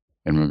done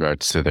in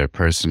regards to their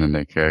person and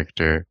their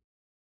character,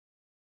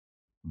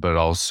 but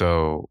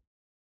also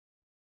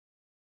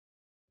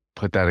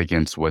put that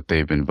against what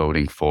they've been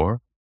voting for.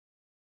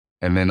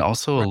 And then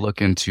also look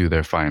into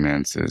their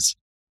finances.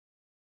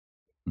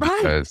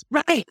 Because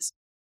right.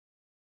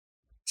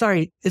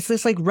 Sorry, it's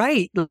just like,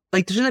 right.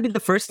 Like, shouldn't that be the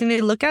first thing they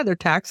look at? Their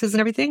taxes and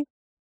everything?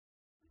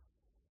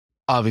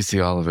 Obviously,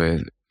 all of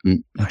it,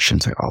 I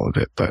shouldn't say all of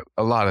it, but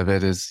a lot of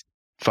it is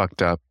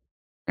fucked up.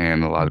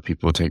 And a lot of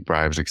people take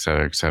bribes, et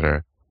cetera, et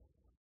cetera.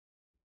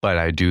 But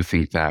I do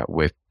think that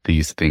with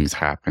these things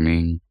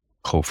happening,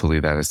 hopefully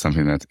that is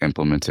something that's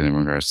implemented in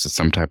regards to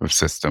some type of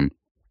system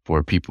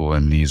for people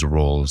in these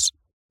roles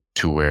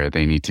to where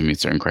they need to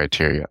meet certain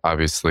criteria.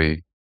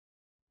 Obviously,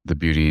 the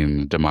beauty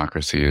in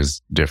democracy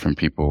is different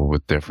people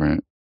with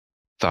different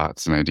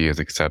thoughts and ideas,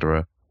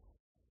 etc.,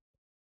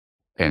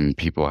 and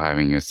people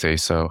having a say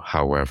so.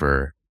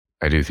 However,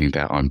 I do think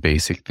that on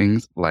basic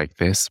things like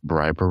this,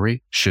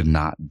 bribery should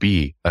not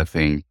be a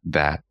thing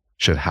that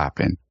should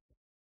happen.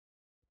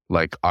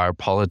 Like, our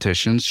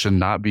politicians should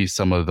not be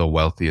some of the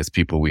wealthiest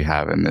people we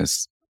have in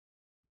this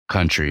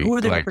country. Who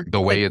are they like the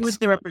way who is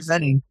they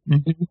representing?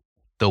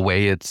 The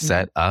way it's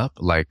set up,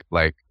 like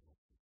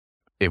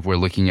if we're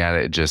looking at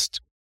it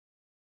just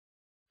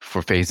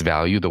for face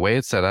value, the way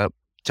it's set up,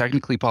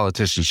 technically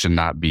politicians should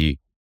not be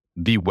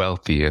the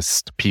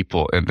wealthiest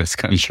people in this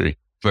country,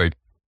 like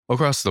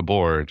across the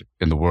board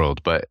in the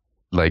world. But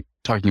like,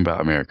 talking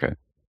about America,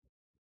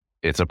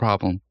 it's a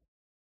problem.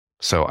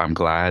 So I'm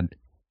glad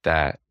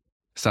that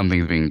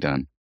something's being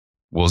done.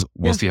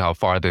 We'll see how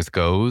far this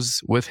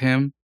goes with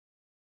him,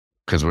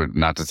 because we're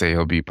not to say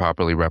he'll be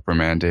properly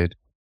reprimanded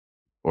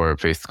or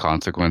face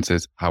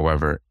consequences.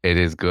 However, it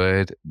is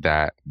good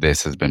that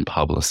this has been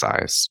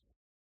publicized.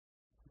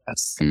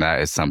 Yes. And that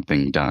is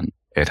something done.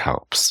 It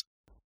helps.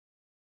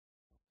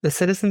 The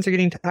citizens are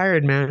getting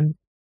tired, man.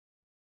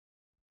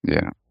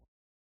 Yeah.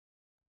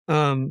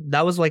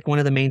 That was like one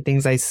of the main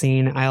things I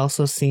seen. I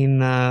also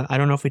seen I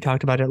don't know if we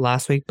talked about it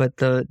last week, but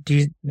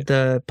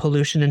the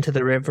pollution into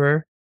the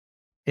river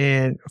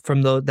and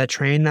from that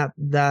train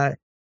that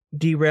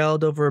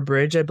derailed over a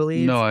bridge, I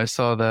believe. No, I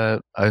saw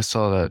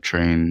that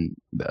train,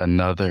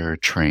 another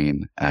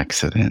train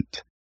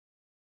accident,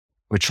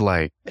 which,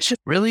 like,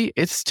 really,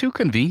 it's too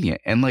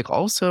convenient. And like,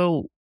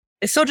 also,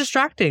 it's so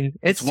distracting.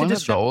 It's one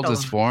of the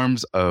oldest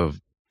forms of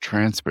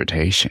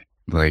transportation.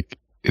 Like,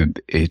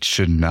 it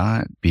should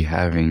not be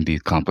having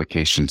these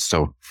complications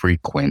so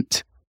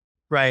frequent.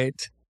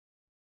 Right.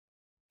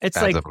 It's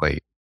as like, of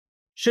late.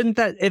 Shouldn't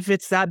that, if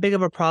it's that big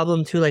of a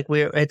problem too, like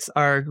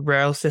our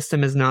rail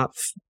system is not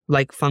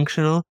like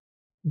functional,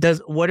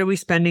 what are we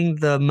spending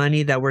the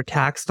money that we're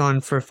taxed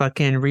on for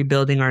fucking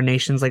rebuilding our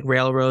nations, like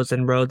railroads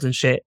and roads and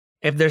shit?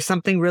 If there's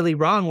something really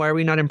wrong, why are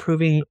we not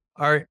improving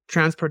our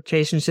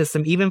transportation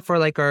system, even for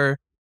like our,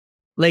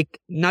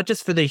 like, not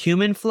just for the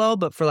human flow,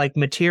 but for like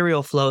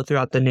material flow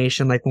throughout the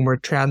nation? Like when we're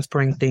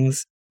transporting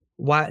things,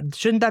 why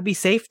shouldn't that be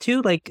safe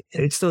too? Like,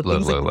 it's still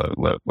things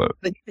look.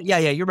 like, yeah,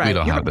 you're right. We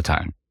don't have the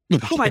time.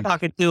 Who am I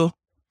talking to?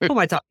 Who am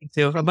I talking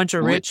to? A bunch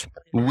of rich.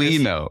 We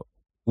know.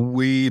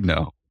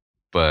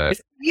 But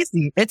it's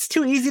easy. It's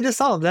too easy to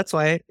solve. That's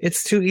why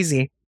it's too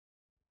easy.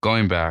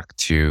 Going back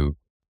to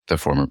the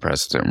former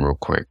president real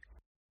quick,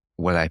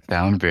 what I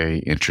found very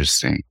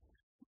interesting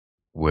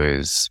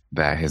was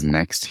that his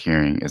next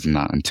hearing is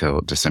not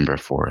until December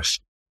 4th.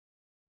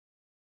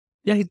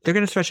 Yeah, they're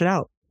going to stretch it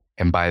out.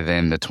 And by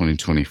then, the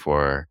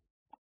 2024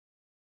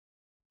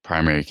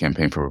 primary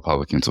campaign for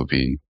Republicans will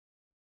be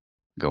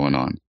going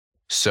on.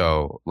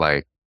 So,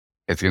 like,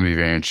 it's going to be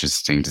very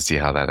interesting to see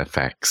how that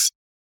affects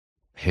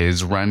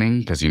his running,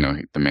 because, you know,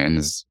 the man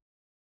is,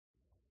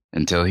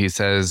 until he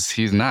says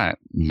he's not,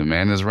 the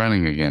man is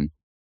running again.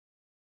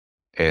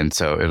 And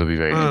so it'll be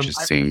very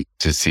interesting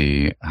to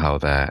see how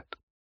that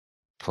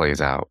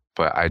plays out.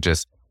 But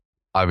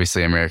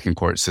obviously, American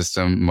court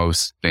system,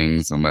 most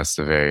things, unless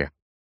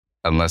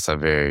a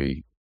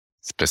very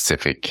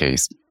specific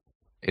case,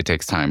 it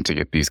takes time to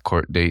get these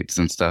court dates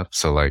and stuff.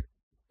 So, like,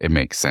 it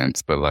makes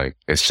sense, but like,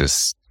 it's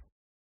just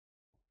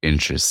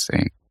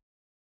interesting.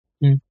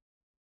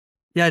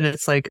 Yeah, and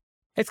it's like,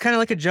 it's kind of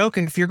like a joke.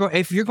 And if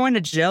you're going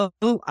to jail,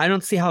 I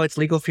don't see how it's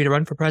legal for you to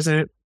run for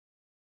president.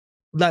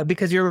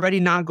 Because you're already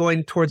not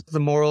going towards the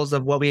morals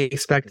of what we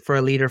expect for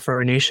a leader for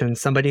our nation.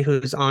 Somebody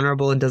who's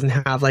honorable and doesn't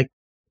have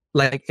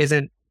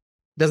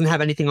doesn't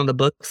have anything on the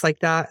books like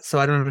that. So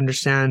I don't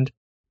understand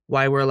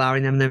why we're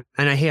allowing them.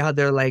 And I hate how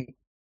they're like,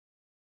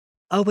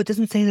 oh, but it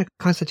doesn't say in the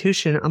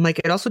Constitution. I'm like,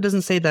 it also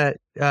doesn't say that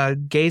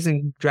gays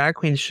and drag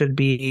queens should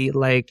be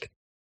like,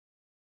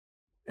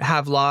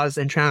 have laws,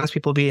 and trans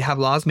people have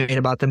laws made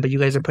about them, but you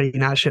guys are putting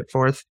that shit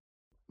forth.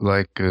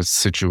 Like a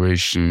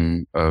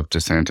situation of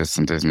DeSantis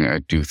and Disney, I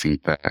do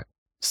think that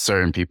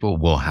certain people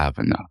will have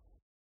enough.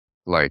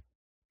 Like,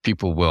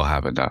 people will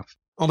have enough.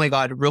 Oh my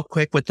God, real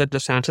quick with the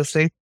DeSantis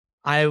thing,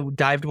 I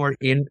dived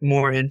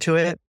more into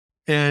it,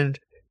 and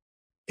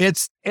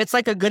it's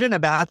like a good and a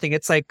bad thing.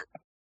 It's like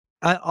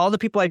all the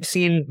people I've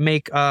seen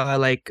make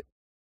like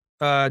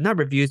not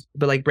reviews,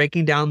 but like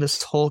breaking down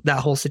that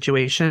whole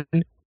situation.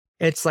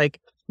 It's like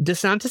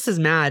DeSantis is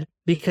mad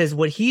because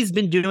what he's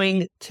been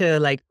doing to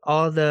like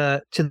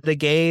to the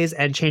gays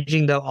and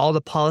changing all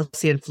the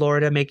policy in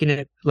Florida, making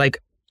it like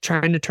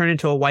trying to turn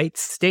into a white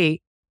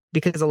state,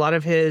 because a lot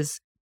of his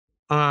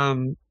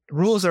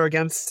rules are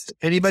against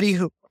anybody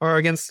who are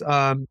against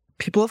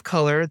people of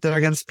color, they're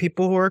against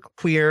people who are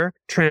queer,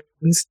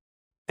 trans,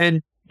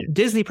 and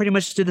Disney pretty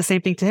much did the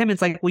same thing to him.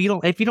 It's like,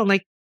 well, if you don't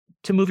like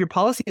to move your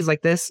policies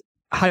like this,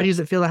 how does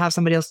it feel to have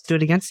somebody else do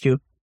it against you?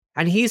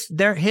 And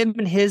him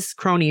and his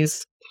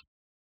cronies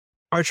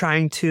are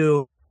trying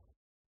to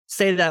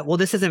say that, well,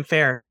 this isn't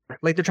fair.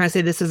 Like they're trying to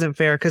say this isn't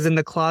fair because in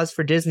the clause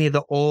for Disney,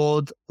 the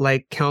old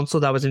like council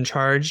that was in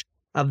charge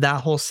of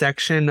that whole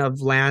section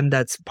of land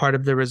that's part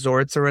of the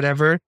resorts or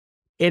whatever,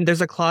 and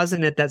there's a clause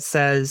in it that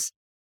says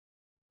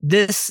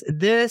this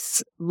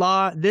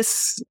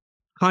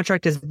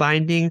contract is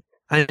binding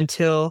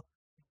until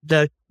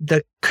the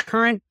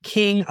current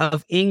king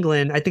of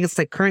England, I think it's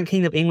like current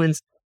king of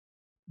England's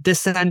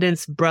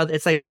descendants, brother,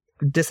 it's like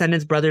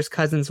descendants, brothers,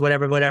 cousins,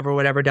 whatever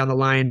down the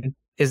line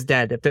is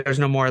dead. If there's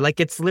no more, like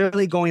it's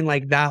literally going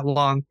like that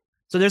long.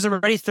 So there's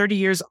already 30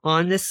 years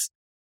on this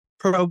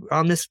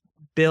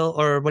bill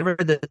or whatever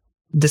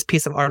this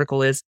piece of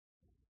article is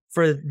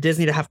for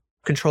Disney to have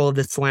control of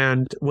this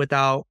land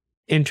without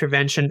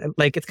intervention.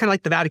 Like it's kind of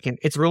like the Vatican.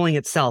 It's ruling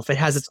itself. It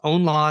has its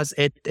own laws.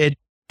 It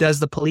does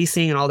the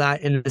policing and all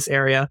that in this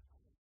area.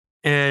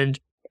 And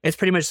it's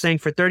pretty much saying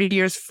for 30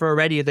 years for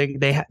already,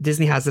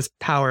 Disney has this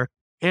power.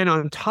 And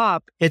on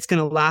top, it's going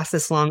to last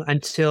this long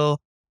until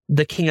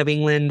the King of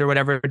England or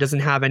whatever doesn't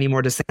have any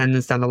more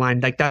descendants down the line.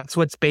 Like that's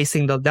what's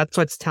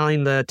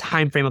telling the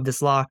time frame of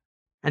this law.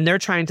 And they're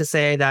trying to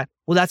say that,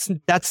 well,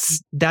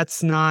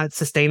 that's not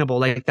sustainable.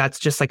 Like that's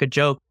just like a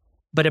joke.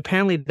 But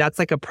apparently that's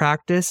like a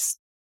practice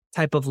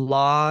type of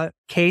law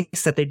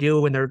case that they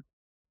do when they're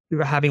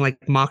having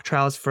like mock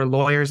trials for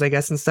lawyers, I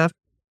guess, and stuff.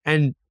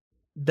 And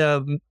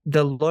the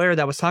lawyer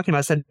that was talking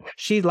about said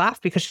she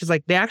laughed because she's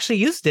like, they actually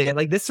used it.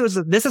 Like this is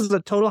a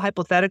total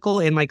hypothetical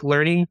in like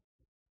learning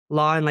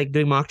law and like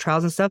doing mock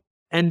trials and stuff.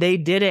 And they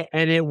did it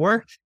and it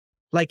worked.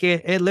 Like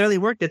it literally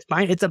worked.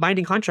 It's a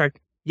binding contract.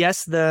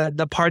 Yes,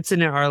 the parts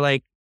in it are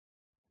like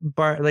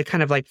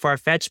kind of like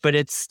far-fetched, but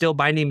it's still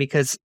binding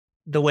because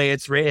the way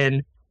it's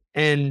written.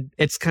 And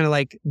it's kind of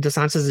like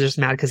DeSantis is just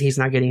mad because he's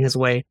not getting his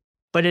way.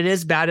 But it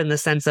is bad in the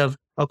sense of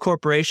a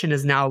corporation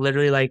is now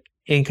literally like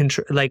in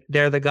control, like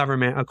they're the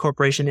government. A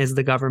corporation is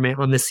the government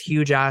on this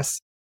huge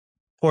ass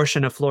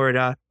portion of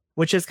Florida,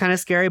 which is kind of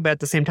scary. But at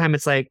the same time,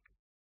 it's like,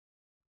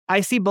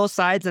 I see both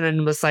sides and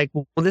I'm just like,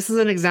 well, this is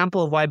an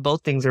example of why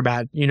both things are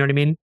bad. You know what I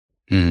mean?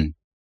 Mm.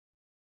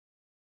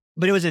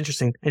 But it was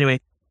interesting. Anyway,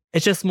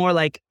 it's just more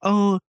like,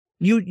 oh,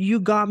 you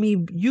got me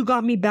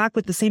back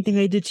with the same thing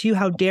I did to you.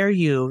 How dare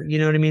you? You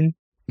know what I mean?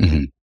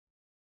 Mm-hmm.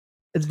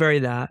 It's very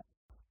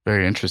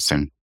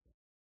interesting.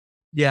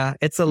 Yeah,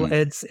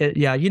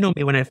 yeah. You know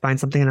me when I find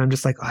something and I'm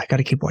just like, oh, I got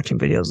to keep watching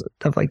videos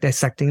of like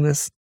dissecting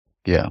this.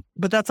 Yeah.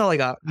 But that's all I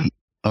got.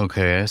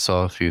 Okay, I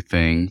saw a few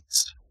things.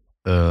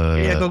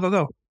 Yeah,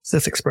 go. It's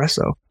this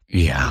espresso.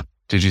 Yeah.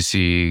 Did you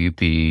see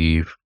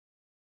the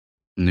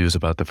news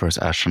about the first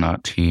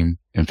astronaut team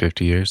in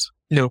 50 years?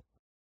 No.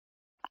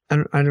 I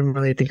don't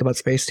really think about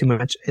space too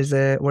much.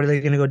 What are they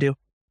going to go do?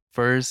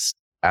 First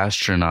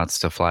astronauts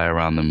to fly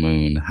around the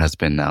moon has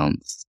been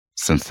announced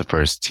since the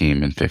first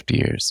team in 50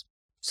 years.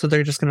 So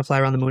they're just going to fly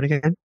around the moon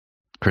again?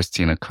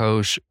 Christina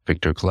Koch,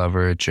 Victor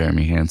Glover,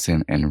 Jeremy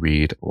Hansen, and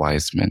Reed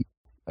Wiseman.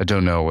 I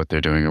don't know what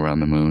they're doing around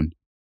the moon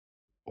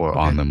or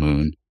on the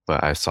moon,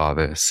 but I saw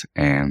this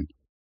and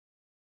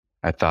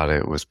I thought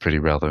it was pretty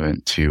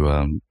relevant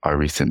to our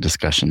recent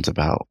discussions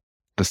about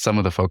some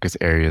of the focus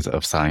areas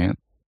of science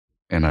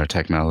and our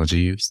technology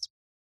use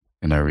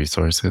and our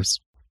resources.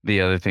 The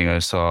other thing I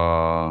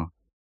saw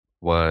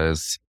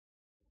was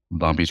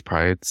Long Beach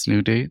Pride's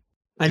new date.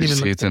 Did you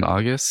see it's in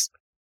August?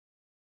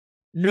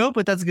 No,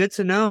 but that's good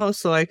to know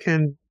so I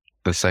can...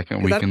 The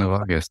second weekend of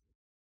August.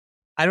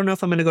 I don't know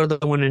if I'm going to go to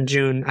the one in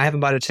June. I haven't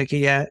bought a ticket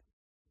yet.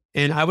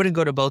 And I wouldn't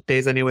go to both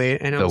days anyway.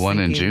 And the one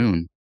in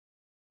June?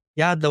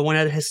 Yeah, the one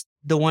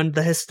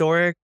the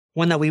historic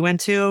one that we went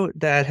to,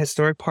 that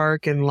historic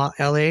park in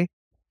LA.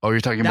 Oh, you're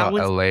talking about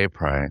LA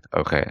Pride.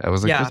 Okay. I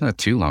was like, there's not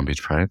two Long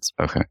Beach Prides.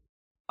 Okay.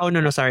 Oh,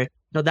 no, sorry.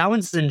 No, that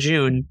one's in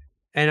June.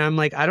 And I'm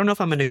like, I don't know if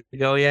I'm going to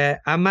go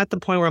yet. I'm at the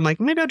point where I'm like,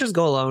 maybe I'll just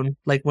go alone.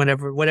 Like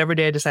whatever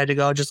day I decide to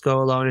go, I'll just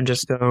go alone and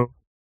just go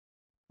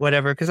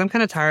whatever. Cause I'm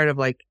kind of tired of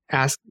like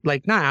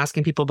not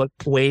asking people, but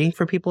waiting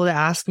for people to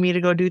ask me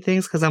to go do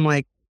things. Cause I'm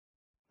like,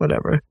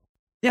 whatever.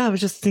 Yeah, I was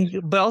just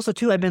thinking, but also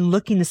too, I've been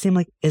looking to see, I'm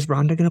like, is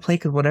Rhonda going to play?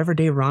 Cause whatever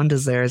day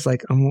Rhonda's there is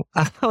like,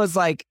 I was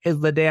like,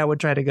 is the day I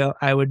would try to go.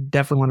 I would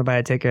definitely want to buy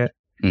a ticket.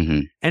 Mm-hmm.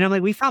 And I'm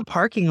like, we found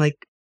parking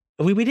like,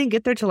 we didn't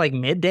get there till like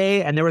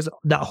midday, and there was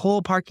that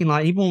whole parking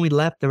lot. Even when we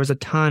left, there was a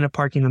ton of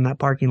parking on that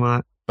parking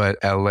lot. But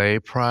LA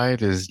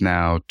Pride is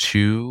now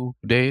 2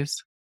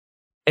 days?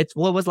 It's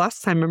what was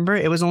last time, remember?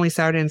 It was only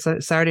Saturday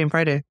and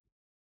Friday.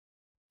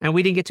 And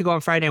we didn't get to go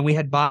on Friday, and we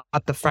had bought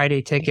the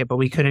Friday ticket, but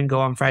we couldn't go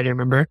on Friday,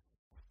 remember?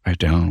 I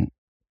don't.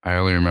 I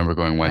only remember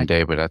going one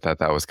day, but I thought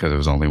that was because it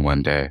was only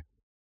one day.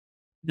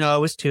 No, it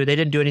was 2. They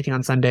didn't do anything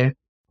on Sunday.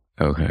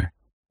 Okay.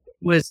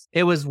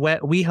 It was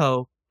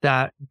WeHo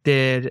that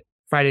did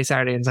Friday,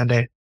 Saturday, and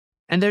Sunday.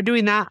 And they're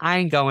doing that. I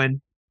ain't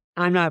going.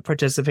 I'm not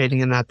participating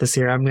in that this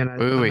year.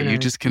 Wait, you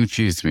just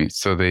confused me.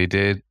 So they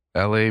did,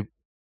 LA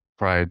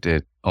Pride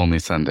did only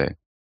Sunday.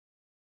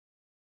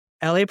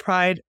 LA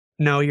Pride,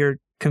 no, you're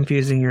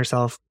confusing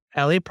yourself.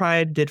 LA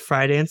Pride did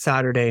Friday and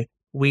Saturday.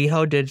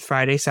 WeHo did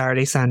Friday,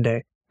 Saturday,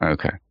 Sunday.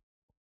 Okay.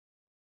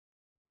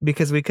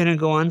 Because we couldn't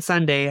go on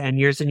Sunday, and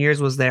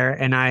Years was there,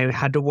 and I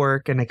had to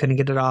work, and I couldn't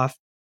get it off.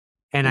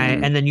 And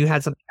and then you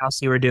had something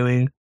else you were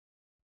doing,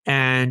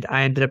 and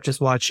I ended up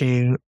just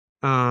watching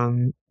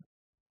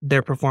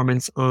their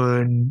performance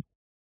on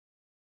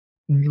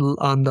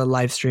the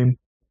live stream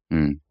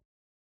in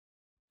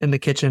the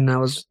kitchen. I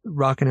was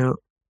rocking out.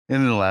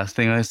 And the last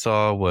thing I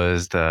saw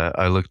was that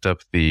I looked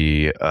up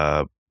the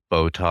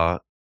Botox.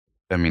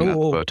 I mean, not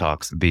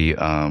Botox, the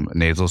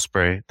nasal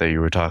spray that you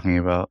were talking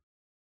about.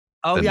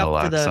 Oh, the yeah,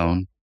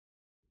 naloxone.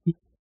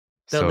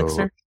 The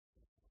elixir?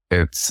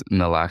 It's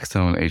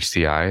naloxone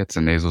HCI. It's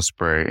a nasal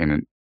spray,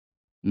 and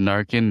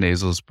Narcan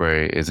nasal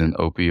spray is an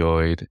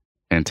opioid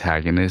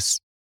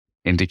antagonist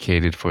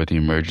indicated for the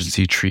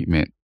emergency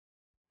treatment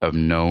of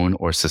known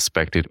or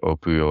suspected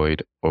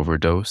opioid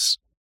overdose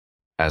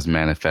as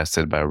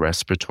manifested by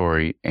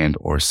respiratory and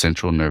or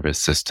central nervous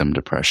system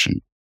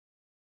depression.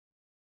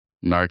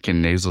 Narcan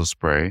nasal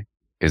spray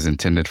is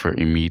intended for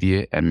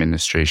immediate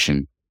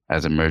administration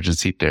as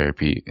emergency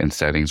therapy in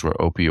settings where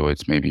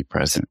opioids may be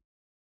present.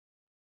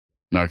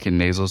 Narcan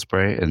nasal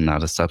spray is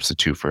not a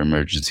substitute for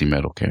emergency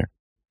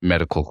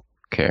medical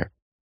care.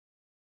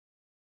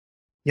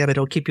 Yeah, but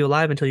it'll keep you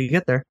alive until you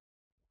get there.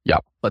 Yeah,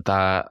 but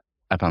I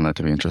found that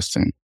to be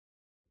interesting.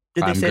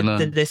 Did they say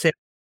on it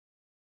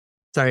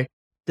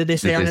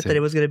that it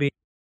was going to be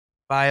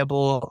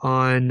viable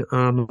on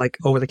like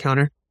over the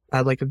counter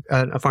at like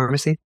a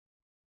pharmacy?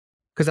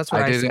 Because that's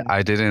what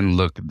I didn't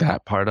look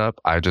that part up.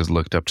 I just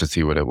looked up to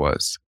see what it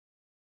was.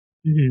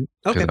 Mm-hmm.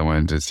 Okay. Because I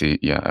wanted to see.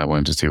 Yeah, I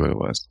wanted to see what it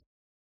was.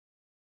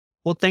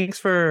 Well, thanks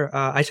for.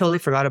 I totally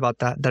forgot about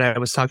that I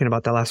was talking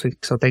about that last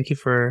week. So thank you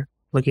for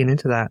looking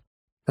into that.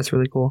 That's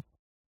really cool.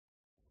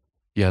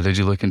 Yeah. Did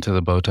you look into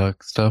the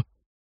Botox stuff?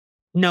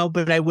 No,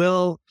 but I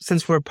will.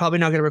 Since we're probably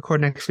not going to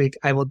record next week,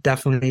 I will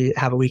definitely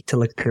have a week to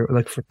look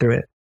through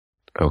it.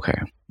 Okay,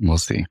 we'll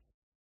see.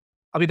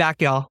 I'll be back,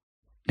 y'all.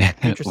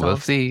 We'll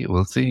see.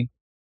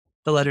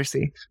 The letter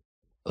C.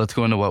 Let's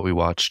go into what we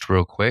watched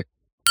real quick.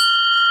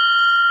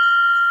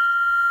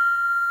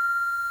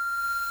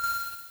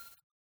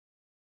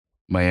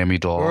 Miami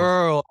Dolls.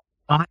 Girl,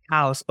 hot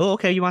house. Oh,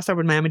 okay. You want to start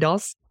with Miami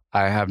Dolls?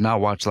 I have not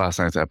watched last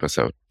night's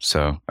episode,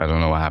 so I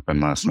don't know what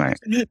happened last night.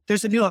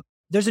 There's a new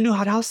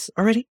hot house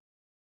already?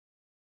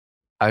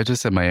 I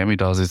just said Miami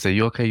Dolls. I said,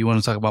 you okay? You want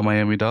to talk about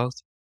Miami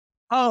Dolls?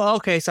 Oh,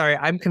 okay. Sorry.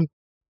 I'm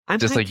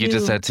just like you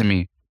just said to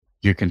me.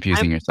 You're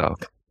confusing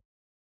yourself.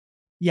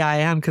 Yeah, I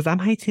am, because I'm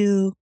high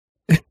too.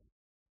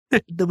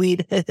 The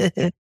weed.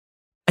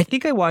 I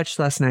think I watched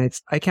last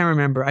night's. I can't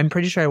remember. I'm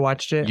pretty sure I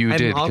watched it. You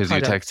did, because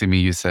you texted me.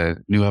 You said,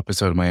 new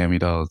episode of Miami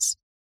Dolls.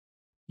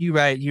 You're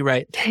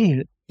right.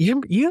 Dang,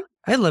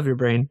 I love your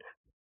brain.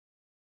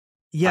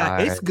 Yeah,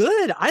 it's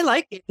good. I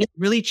like it. It's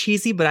really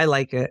cheesy, but I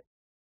like it.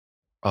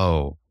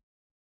 Oh.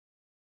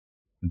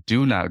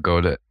 Do not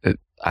go to...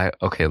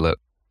 Okay, look.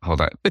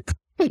 Hold on.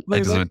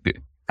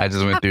 I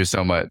just went through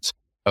so much.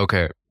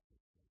 Okay.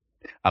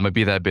 I'm going to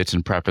be that bitch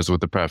and preface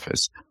with the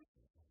preface.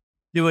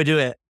 Do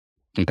it.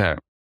 Okay.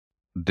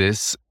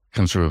 This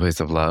comes from a place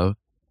of love.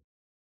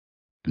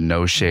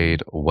 No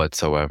shade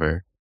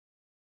whatsoever.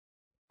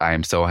 I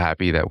am so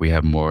happy that we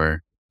have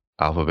more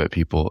Alphabet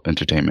People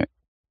entertainment.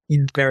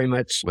 Very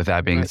much. With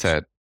that being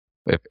said,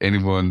 if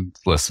anyone's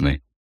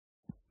listening,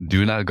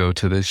 do not go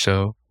to this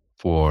show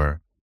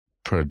for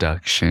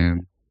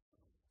production,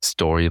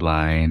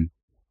 storyline,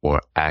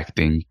 or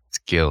acting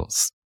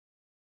skills.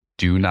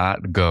 Do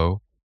not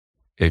go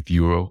if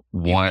you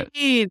want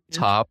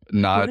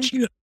top-notch.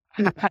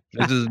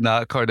 This is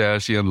not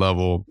Kardashian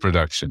level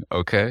production,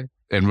 okay?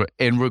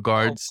 In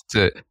regards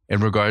to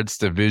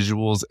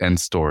visuals and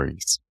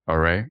stories, all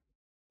right?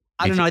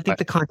 I don't know. I think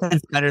the content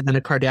is better than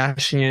a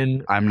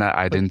Kardashian.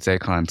 I didn't say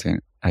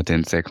content.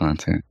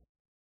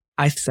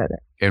 I said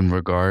it. In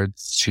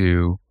regards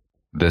to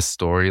the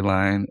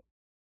storyline,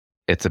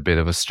 it's a bit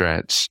of a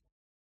stretch.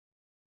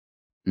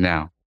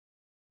 Now,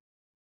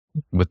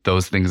 with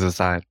those things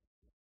aside,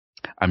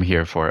 I'm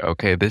here for it.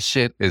 Okay, this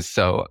shit is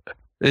so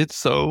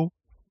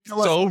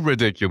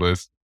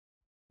ridiculous.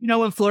 You know,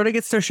 when Florida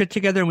gets their shit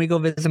together and we go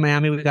visit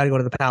Miami, we got to go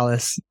to the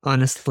Palace.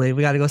 Honestly,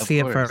 we got to go see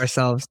it for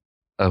ourselves.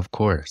 Of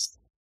course,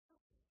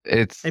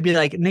 it'd be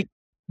like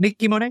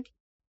Nicki Monet.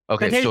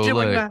 Okay, so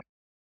look,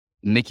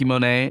 Nicki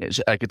Monet,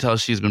 I could tell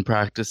she's been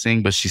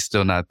practicing, but she's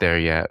still not there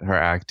yet. Her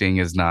acting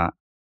is not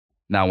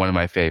one of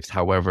my faves.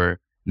 However,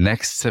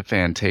 next to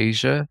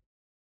Fantasia,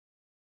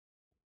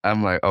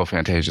 I'm like, oh,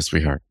 Fantasia,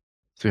 sweetheart.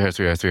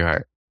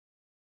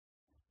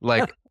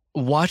 Like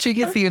watching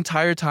it the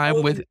entire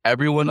time with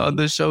everyone on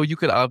the show, you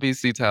could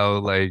obviously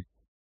tell like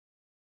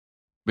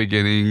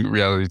beginning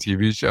reality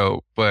TV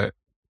show, but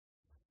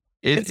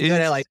It's it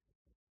good. I is like.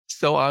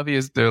 so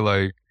obvious they're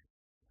like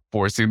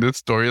forcing the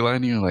storyline.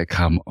 And you're like,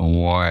 come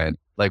on.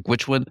 Like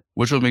which one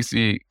makes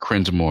me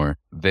cringe more?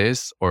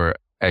 This or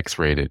X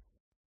rated?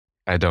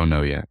 I don't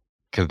know yet.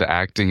 Because the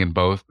acting in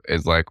both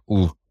is like,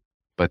 ooh,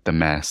 but the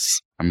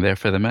mess. I'm there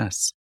for the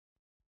mess.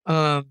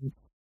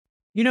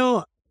 You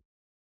know,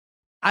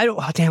 I don't.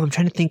 Oh, damn, I'm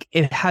trying to think.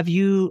 Have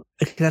you?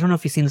 Because I don't know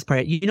if you've seen this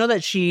part. You know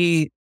that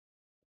you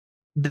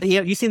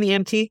seen the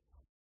EMT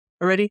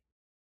already?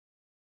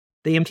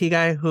 The EMT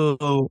guy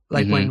who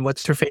like when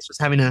what's her face was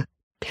having a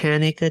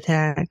panic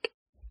attack.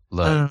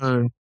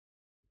 Look,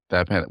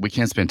 we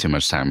can't spend too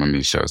much time on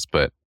these shows,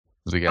 but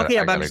we got. Okay,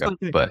 yeah, I but I'm gotta just go. going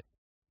through it. But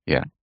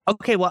yeah.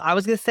 Okay, well, I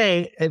was gonna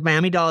say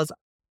Miami Dolls.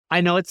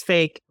 I know it's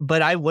fake,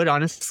 but I would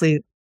honestly,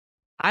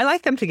 I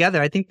like them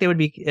together. I think they would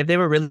be if they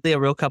were really a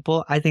real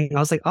couple. I think I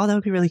was like, oh, that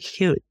would be really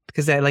cute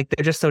because they're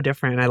just so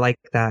different. I like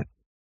that.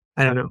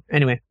 I don't know.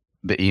 Anyway,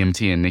 The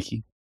EMT and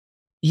Nikki.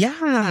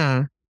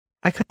 yeah,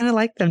 I kind of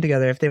like them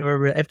together. If they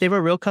were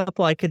a real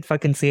couple, I could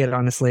fucking see it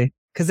honestly.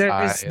 Because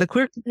the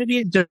queer community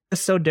is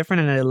just so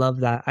different, and I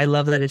love that. I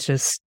love that it's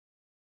just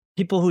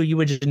people who you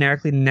would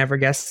generically never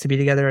guess to be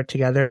together are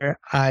together.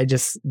 I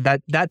just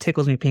that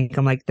tickles me pink.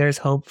 I'm like, there's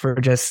hope for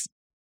just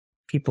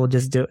people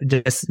just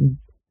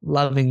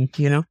loving,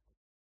 you know.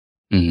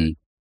 Mm-hmm.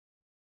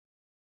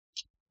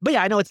 But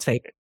yeah, I know it's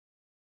fake.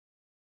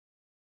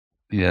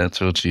 Yeah,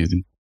 it's real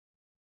cheesy.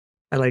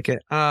 I like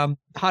it.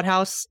 Hot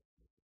House.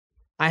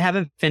 I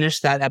haven't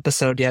finished that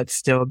episode yet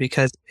still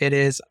because it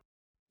is,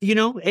 you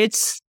know,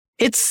 it's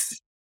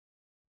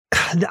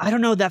I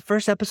don't know, that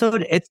first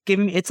episode,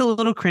 it's a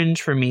little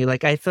cringe for me.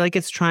 Like I feel like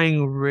it's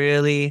trying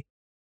really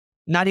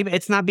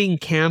it's not being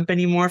camp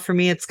anymore for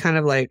me. It's kind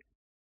of like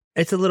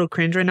it's a little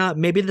cringe right now.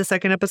 Maybe the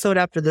second episode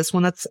after this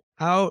one that's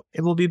out,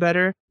 it will be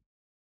better.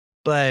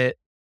 But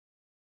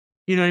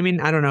you know what I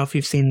mean? I don't know if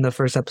you've seen the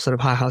first episode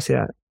of Hot House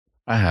yet.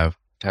 I have.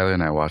 Tyler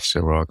and I watched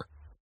it, Rock.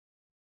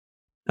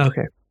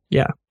 Okay.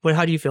 Yeah. But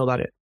how do you feel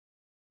about it?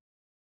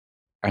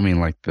 I mean,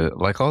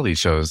 like all these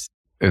shows,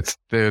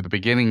 they're the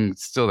beginning,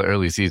 still the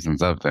early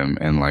seasons of them,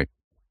 and like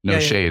no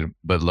shade,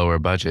 but lower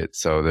budget.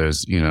 So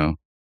there's, you know,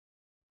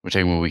 we're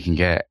taking what we can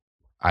get.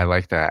 I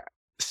like that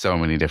so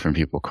many different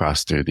people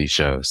cross through these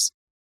shows.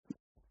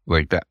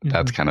 Like that,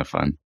 that's kind of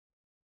fun.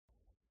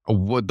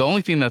 The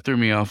only thing that threw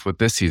me off with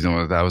this season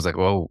was I was like,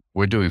 well,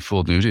 we're doing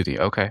full nudity.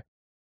 Okay.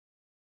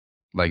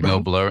 Like no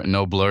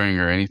blurring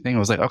or anything. I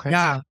was like, okay,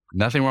 yeah,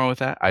 nothing wrong with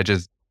that. I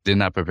just did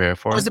not prepare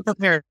for it. I wasn't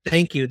prepared.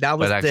 Thank you. That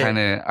was. But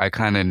I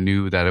kind of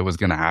knew that it was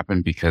going to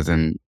happen because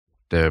in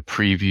the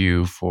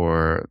preview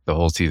for the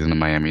whole season of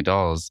Miami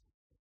Dolls,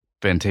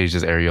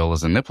 Fantasia's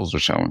areolas and nipples were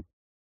showing.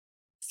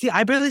 See,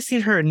 I barely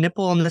seen her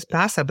nipple in this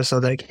past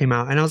episode that came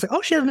out, and I was like,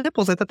 oh, she has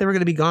nipples. I thought they were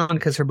going to be gone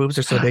because her boobs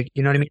are so big.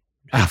 You know what I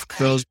mean?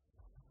 Girls.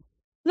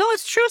 No,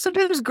 it's true.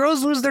 Sometimes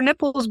girls lose their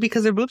nipples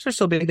because their boobs are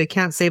so big they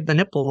can't save the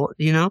nipple.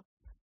 You know.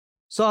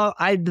 So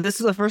this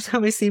is the first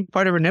time I see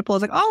part of her nipple. I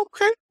was like, oh,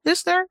 okay,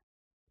 it's there.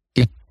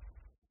 I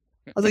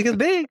was like, it's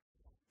big.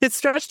 It's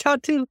stretched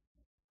out too.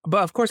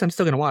 But of course, I'm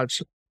still gonna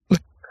watch.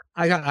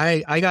 I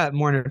got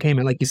more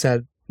entertainment, like you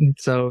said.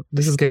 So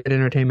this is good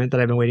entertainment that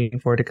I've been waiting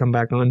for to come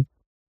back on.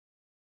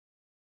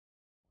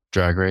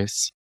 Drag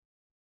Race.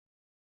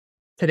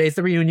 Today's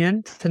the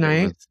reunion.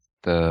 Tonight.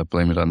 The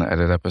Blame It on the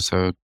Edit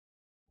episode.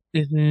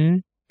 Mm-hmm.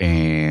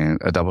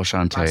 And a double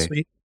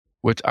Shantae,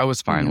 which I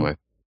was fine with.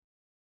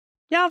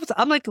 Yeah,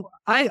 I'm like,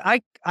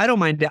 I don't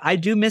mind it. I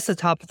do miss the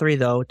top 3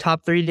 though.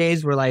 Top 3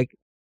 days were like,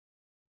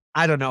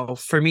 I don't know.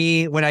 For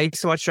me, when I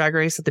used to watch Drag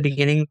Race at the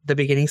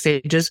beginning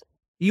stages,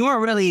 you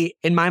weren't really,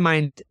 in my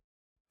mind,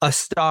 a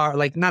star.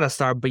 Like not a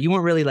star, but you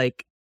weren't really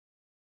like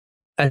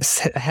a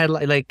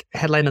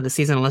headline of the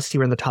season unless you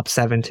were in the top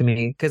 7 to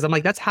me. Because I'm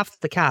like, that's half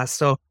the cast.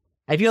 So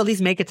if you at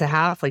least make it to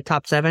half, like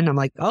top 7, I'm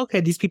like, okay,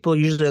 these people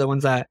usually are the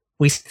ones that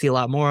we see a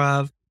lot more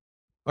of,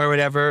 or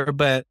whatever.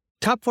 But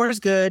top 4 is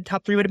good.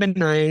 Top 3 would have been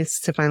nice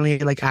to finally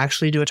like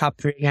actually do a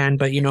top 3 again.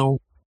 But you know,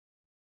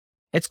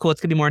 it's cool. It's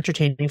gonna be more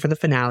entertaining for the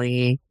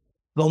finale.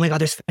 Oh my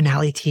god, there's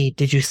finale tea.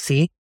 Did you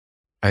see?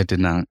 I did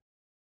not.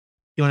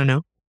 You want to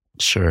know?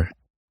 Sure.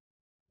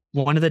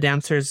 One of the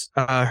dancers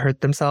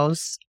hurt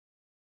themselves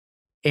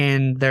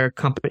in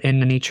in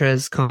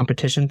Anitra's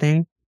competition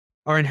thing,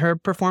 or in her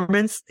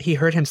performance. He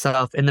hurt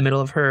himself in the middle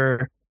of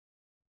her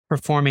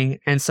performing,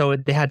 and so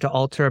they had to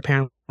alter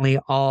apparently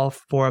all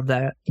 4 of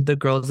the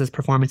girls'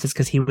 performances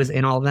because he was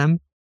in all of them.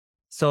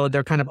 So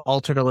they're kind of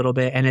altered a little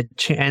bit,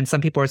 and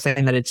some people are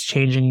saying that it's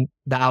changing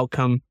the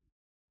outcome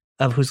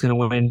of who's going to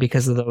win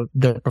because of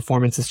the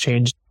performances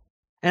changed.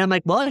 And I'm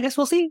like, well, I guess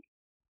we'll see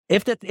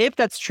if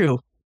that's true.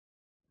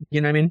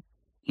 You know what I mean?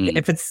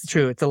 If it's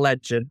true, it's a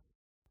legend.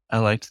 I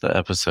liked the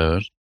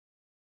episode.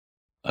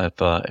 I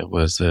thought it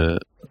was a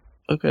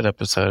good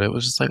episode. It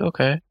was just like,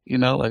 okay, you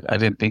know, like I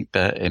didn't think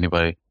that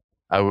anybody.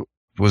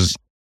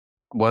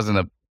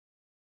 Wasn't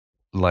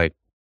like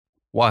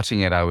watching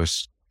it. I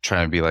was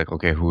trying to be like,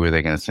 okay, who are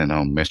they going to send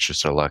home,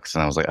 Mistress or Lux?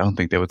 And I was like, I don't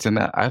think they would send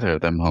either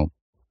of them home,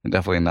 and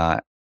definitely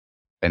not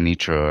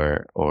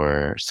Anitra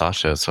or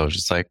Sasha. So I was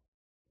just like,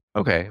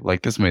 okay,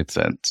 like this made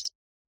sense.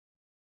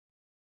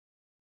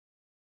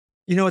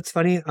 You know what's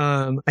funny?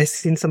 I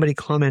seen somebody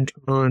comment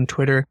on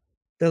Twitter.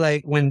 They're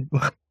like, when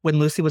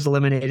Lucy was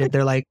eliminated,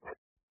 they're like,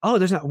 oh,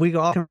 there's not. We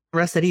all can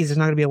rest at ease. There's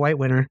not going to be a white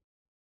winner.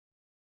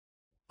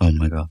 Oh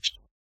my gosh.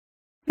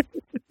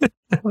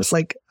 I was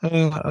like,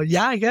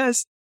 yeah, I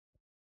guess.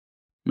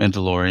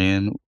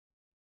 Mandalorian.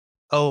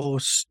 Oh,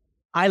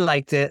 I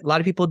liked it. A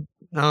lot of people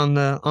on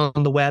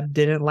the web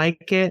didn't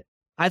like it.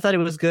 I thought it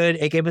was good.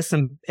 It gave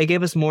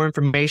us more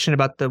information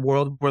about the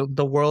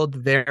world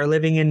they're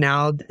living in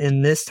now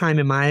in this time,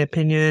 in my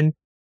opinion.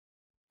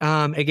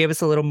 It gave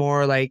us a little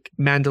more like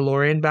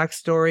Mandalorian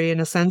backstory in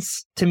a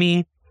sense to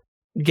me.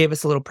 It gave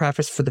us a little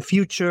preface for the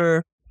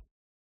future.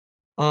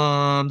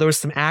 There was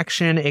some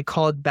action. It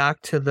called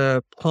back to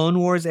the Clone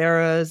Wars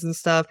eras and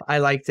stuff. I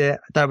liked it.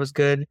 I thought it was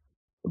good.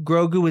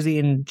 Grogu was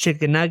eating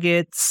chicken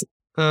nuggets.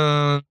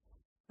 It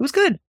was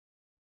good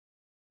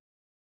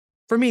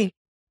for me.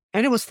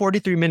 And it was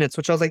 43 minutes,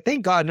 which I was like,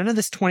 thank God, none of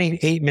this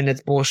 28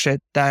 minutes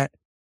bullshit that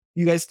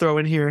you guys throw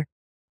in here.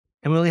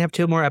 And we only have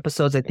 2 more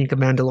episodes, I think, of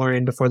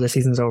Mandalorian before the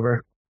season's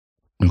over.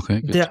 Okay.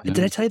 Did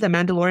I tell you that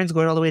Mandalorian's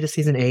going all the way to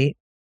season 8?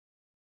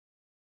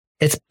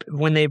 It's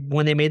when they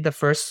made the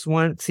first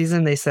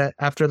season, they said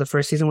after the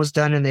first season was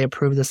done and they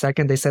approved the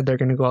second, they said they're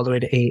going to go all the way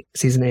to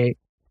season 8.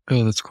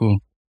 Oh, that's cool.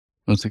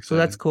 That's exciting. So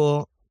that's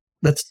cool.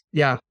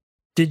 Yeah.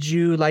 Did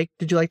you like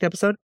the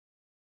episode?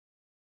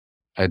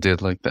 I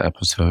did like the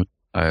episode.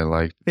 I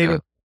liked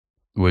favorite.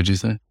 What'd you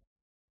say?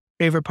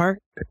 Favorite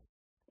part?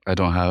 I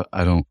don't have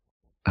a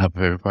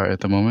favorite part at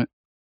the moment,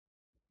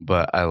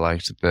 but I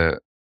liked the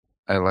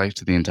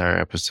entire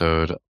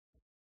episode.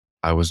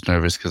 I was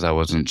nervous because I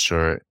wasn't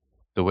sure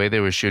the way they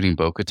were shooting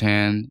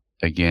Bo-Katan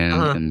again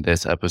in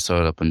this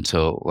episode up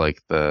until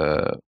like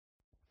the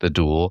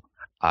duel.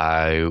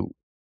 I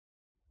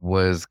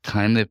was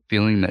kind of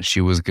feeling that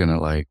she was gonna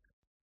like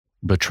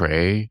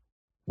betray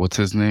what's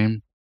his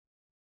name.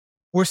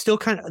 We're still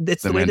kind of.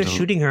 It's the way they're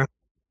shooting her.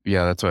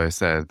 Yeah, that's what I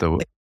said. The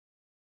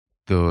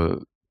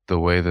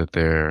way that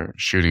they're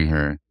shooting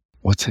her.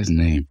 What's his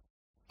name?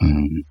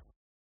 The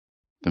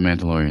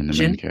Mandalorian,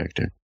 the main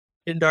character.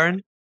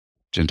 Jindarin,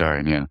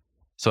 yeah.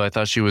 So I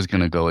thought she was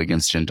gonna go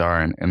against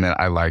Jindarin, and then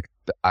I liked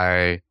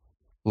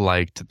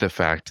the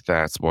fact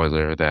that,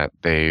 spoiler, that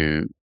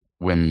they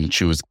when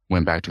she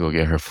went back to go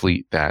get her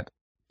fleet, that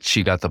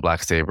she got the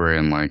Blacksaber,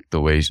 and like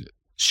the way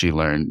she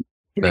learned.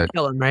 She didn't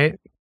kill him, right?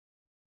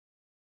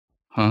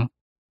 Huh?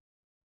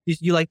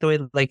 You like the way,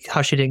 like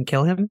how she didn't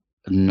kill him?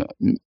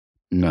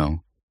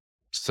 No.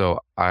 So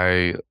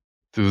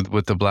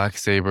with the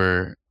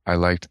Blacksaber, I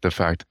liked the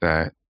fact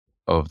that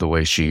of the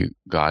way she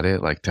got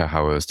it, like to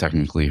how it was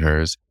technically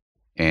hers,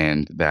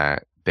 and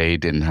that they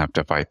didn't have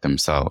to fight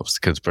themselves.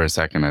 Because for a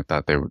second, I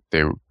thought Din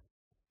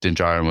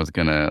Djarin was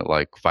gonna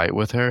like fight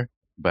with her,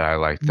 but I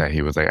liked that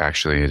he was like,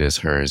 actually, it is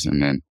hers.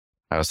 And then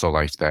I also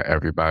liked that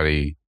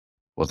everybody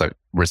was like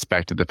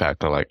respected the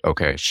fact that like,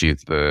 okay,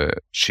 she's the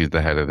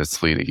head of this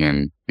fleet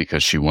again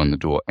because she won the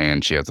duel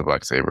and she has a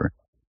Blacksaber.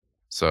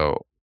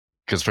 So,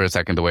 because for a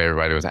second, the way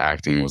everybody was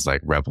acting was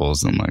like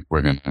rebels and like,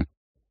 we're gonna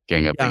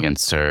gang up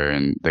against her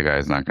and the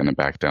guy's not gonna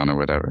back down or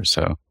whatever.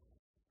 So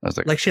I was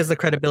like she has the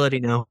credibility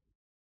now.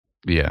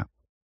 Yeah.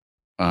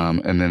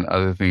 And then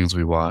other things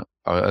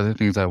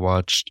I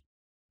watched,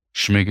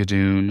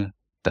 Schmigadoon,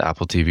 the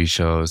Apple TV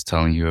show I was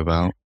telling you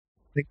about.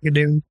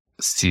 Schmigadoon.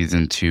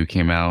 Season 2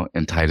 came out,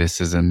 and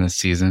Titus is in this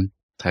season.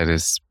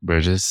 Titus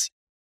Burgess.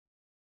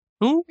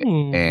 Ooh.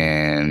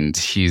 And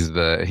he's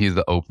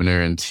the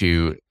opener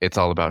into It's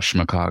All About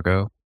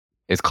Schmicago.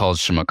 It's called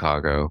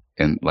Schmicago,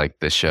 and like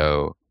the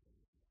show,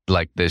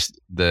 like this,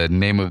 the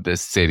name of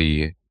this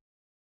city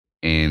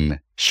in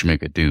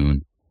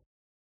Schmigadoon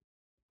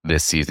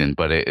this season,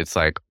 but it's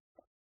like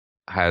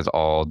has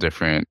all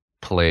different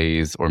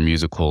plays or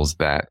musicals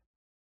that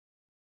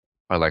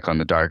are like on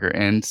the darker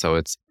end. So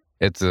it's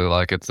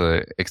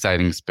a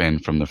exciting spin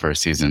from the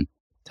first season.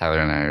 Tyler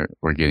and I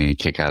were getting a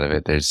kick out of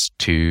it. There's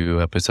 2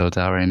 episodes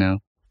out right now,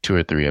 2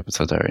 or 3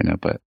 episodes out right now.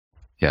 But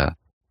yeah,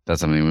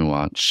 that's something we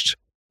watched.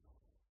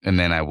 And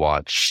then I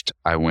watched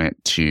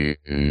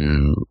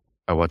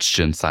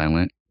Gen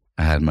Silent.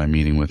 I had my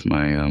meeting with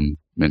my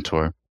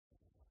mentor.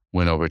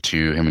 Went over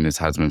to him and his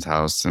husband's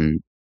house,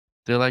 and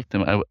they liked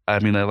him. I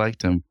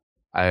liked him.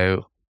 I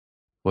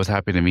was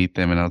happy to meet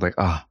them, and I was like,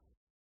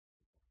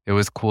 it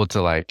was cool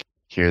to like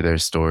hear their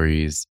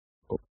stories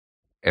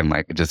and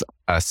like just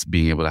us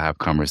being able to have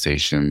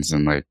conversations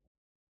and like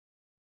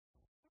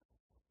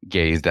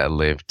gays that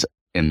lived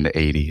in the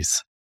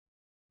 80s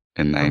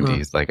and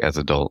 90s, like as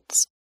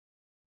adults,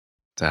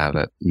 to have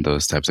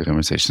those types of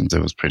conversations.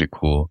 It was pretty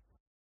cool.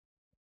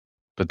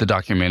 But the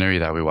documentary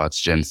that we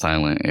watched, Gen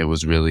Silent, it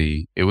was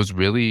really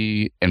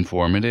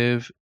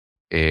informative.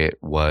 It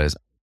was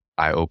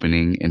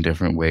eye-opening in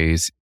different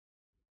ways.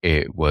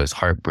 It was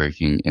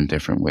heartbreaking in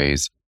different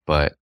ways,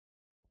 but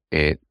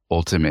it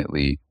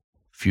ultimately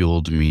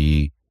fueled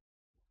me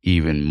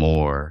even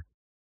more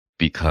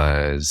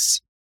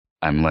because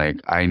I'm like,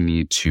 I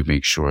need to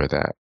make sure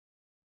that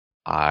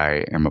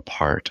I am a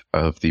part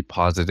of the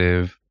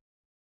positive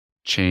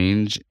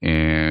change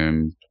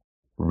and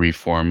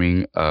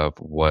reforming of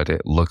what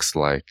it looks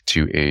like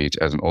to age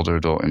as an older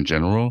adult in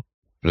general,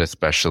 but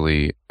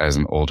especially as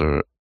an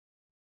older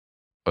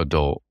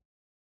adult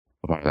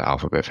part of the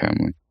alphabet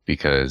family.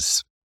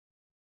 Because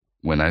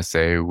when I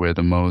say we're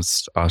the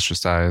most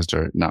ostracized,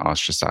 or not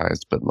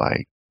ostracized, but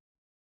like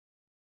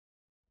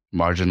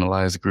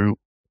marginalized group,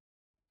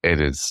 it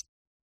is,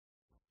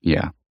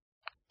 yeah.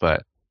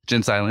 But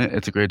Gen Silent,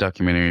 it's a great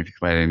documentary. If you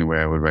can find it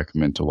anywhere, I would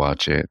recommend to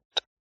watch it.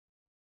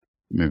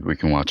 Maybe we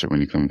can watch it when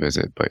you come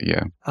visit, but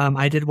yeah.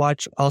 I did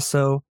watch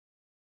also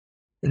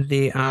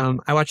I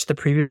watched the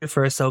preview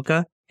for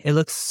Ahsoka. It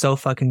looks so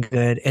fucking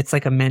good. It's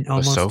like almost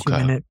Ahsoka.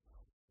 2-minute.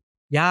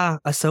 Yeah,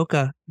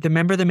 Ahsoka.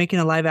 Remember they're making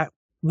a live act.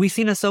 We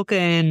seen Ahsoka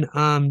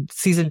in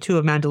season 2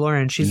 of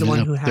Mandalorian. She's the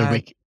one who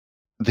had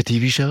the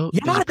TV show.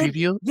 Yeah, the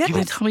preview. Yeah, you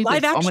didn't tell me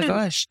live this. action. Oh my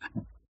gosh,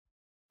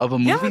 of a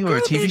movie or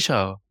a TV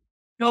show?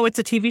 No, it's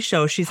a TV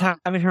show. She's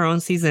having her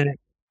own season.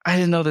 I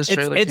didn't know this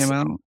trailer came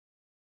out.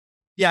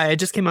 Yeah, it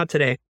just came out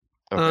today.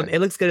 Okay. It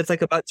looks good. It's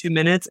like about 2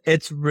 minutes.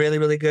 It's really,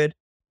 really good.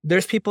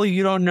 There's people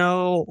you don't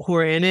know who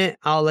are in it.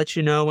 I'll let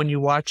you know when you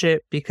watch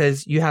it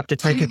because you have to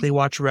technically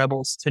watch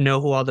Rebels to know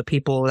who all the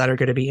people that are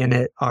going to be in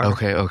it are.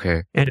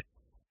 Okay. And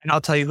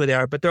I'll tell you who they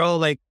are, but they're all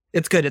like,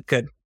 it's good. It's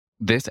good.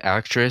 This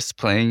actress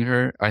playing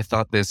her, I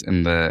thought this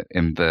in the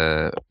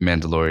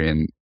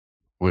Mandalorian.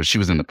 Well, she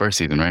was in the first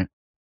season, right?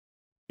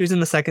 She was in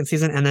the second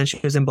season, and then she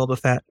was in Boba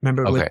Fett.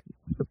 Remember? Okay.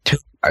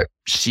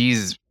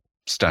 She's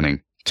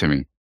stunning to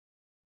me.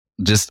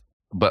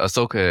 But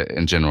Ahsoka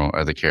in general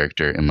as a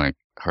character and like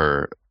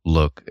her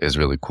look is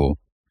really cool.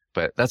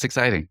 But that's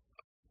exciting.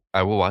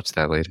 I will watch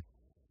that later.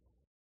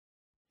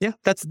 Yeah,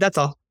 that's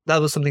all.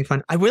 That was something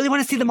fun. I really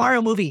want to see the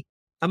Mario movie.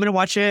 I'm going to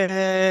watch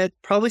it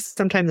probably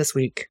sometime this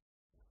week.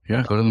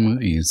 Yeah, go to the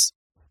movies.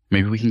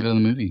 Maybe we can go to the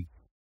movie.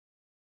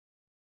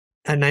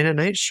 At 9 at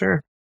night?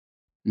 Sure.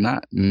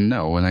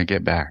 No, when I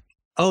get back.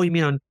 Oh, you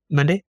mean on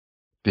Monday?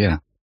 Yeah.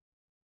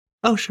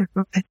 Oh, sure.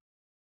 Okay.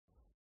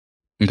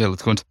 Okay,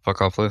 let's go into the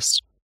fuck off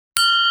list.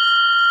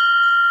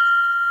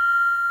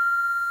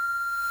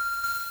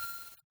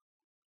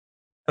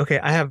 Okay,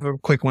 I have a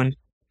quick one.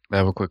 I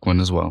have a quick one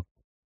as well.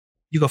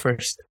 You go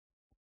first.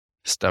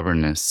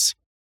 Stubbornness.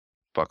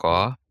 Fuck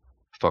off.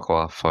 Fuck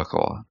off. Fuck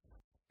off.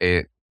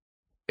 It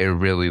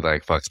really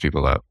like fucks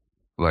people up.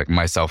 Like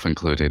myself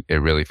included. It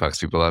really fucks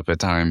people up at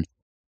times.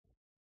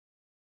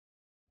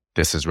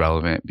 This is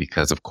relevant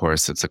because of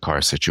course it's a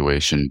car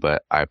situation,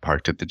 but I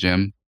parked at the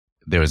gym.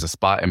 There was a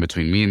spot in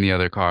between me and the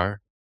other car.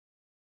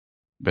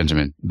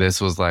 Benjamin,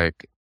 this was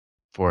like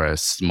for a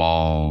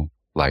small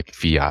like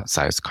Fiat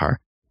sized car.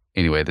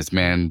 Anyway, this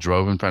man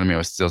drove in front of me. I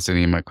was still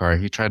sitting in my car.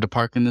 He tried to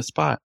park in the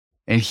spot.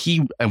 And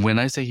when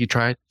I say he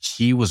tried,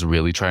 he was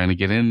really trying to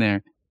get in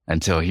there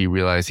until he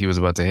realized he was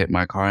about to hit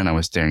my car and I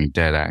was staring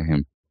dead at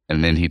him.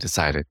 And then he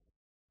decided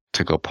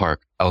to go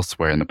park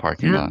elsewhere in the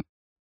parking lot.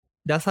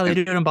 That's how they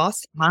do it in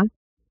Boston, huh?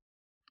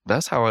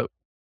 That's how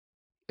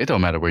it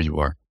don't matter where you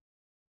are.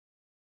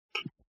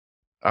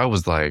 I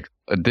was like,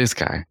 this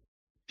guy,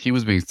 he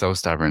was being so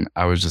stubborn.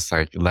 I was just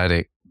like, let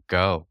it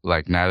go.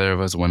 Like neither of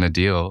us want to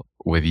deal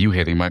with you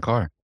hitting my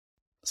car.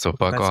 So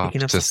fuck off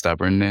to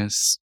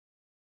stubbornness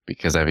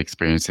because I've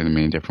experienced it in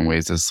many different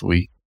ways this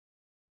week,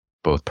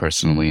 both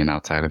personally and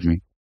outside of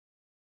me.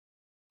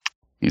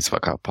 Needs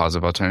fuck off.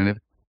 Positive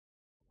alternative.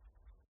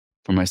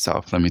 For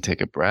myself, let me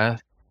take a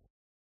breath.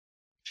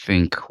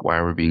 Think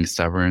why we're being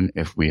stubborn.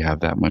 If we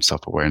have that much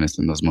self-awareness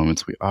in those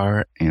moments, we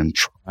are, and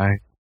try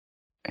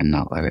and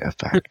not let it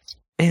affect.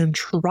 And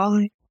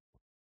try.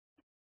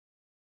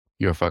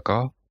 You're a fuck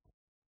off?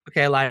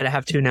 Okay, I lied. I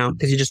have two now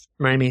because you just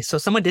reminded me. So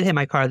someone did hit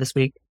my car this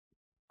week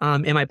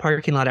in my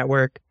parking lot at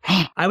work.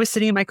 I was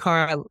sitting in my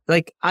car.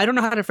 Like, I don't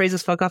know how to phrase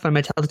this fuck off. I'm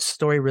going to tell the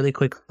story really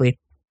quickly.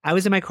 I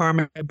was in my car on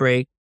my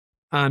break,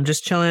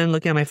 just chilling,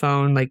 looking at my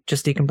phone, like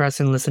just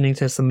decompressing, listening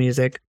to some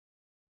music.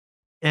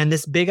 And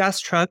this big ass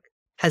truck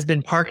has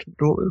been parked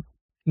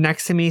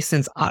next to me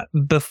since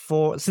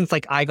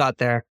like I got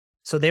there.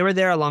 So they were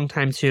there a long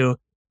time too.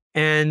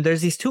 And there's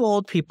these two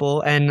old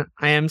people, and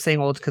I am saying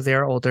old because they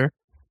are older,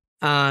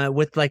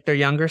 with like their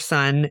younger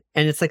son.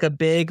 And it's like a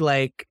big,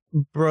 like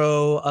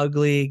bro,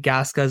 ugly,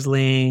 gas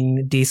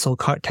guzzling diesel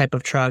car type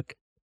of truck.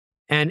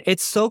 And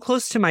it's so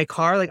close to my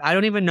car. Like, I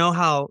don't even know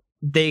how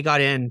they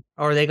got in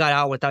or they got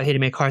out without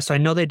hitting my car. So I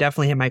know they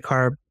definitely hit my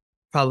car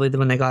probably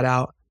when they got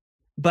out.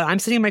 But I'm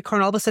sitting in my car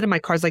and all of a sudden my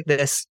car's like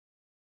this.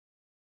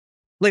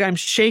 Like I'm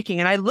shaking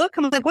and I look,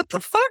 I'm like, what the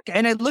fuck?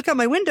 And I look out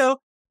my window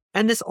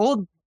and this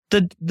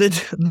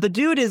the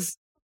dude is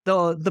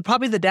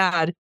probably the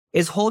dad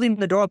is holding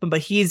the door open, but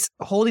he's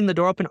holding the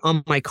door open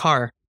on my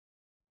car.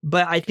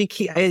 But I think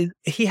he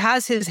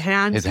has his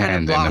hand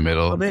in the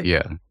middle.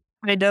 Yeah.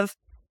 Kind of.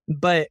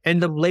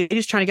 And the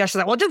lady's trying to get, she's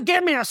like, well, just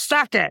give me a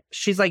second.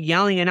 She's like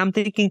yelling and I'm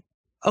thinking,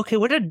 okay,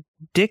 what a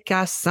dick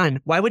ass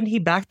son. Why wouldn't he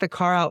back the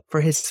car out for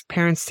his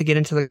parents to get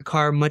into the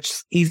car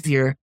much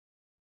easier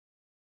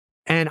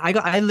And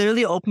I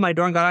literally opened my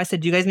door and I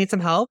said, "Do you guys need some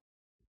help?"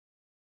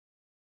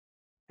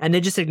 And they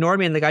just ignored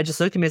me. And the guy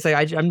just looked at me and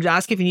said, "I'm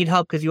asking if you need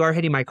help because you are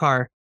hitting my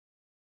car."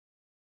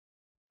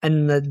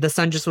 And the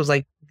son just was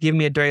like, giving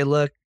me a dirty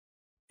look.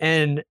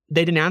 And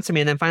they didn't answer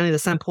me. And then finally the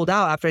son pulled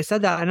out after I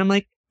said that. And I'm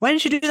like, "Why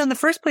didn't you do that in the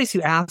first place,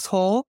 you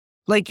asshole?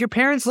 Like, your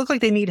parents look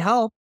like they need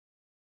help."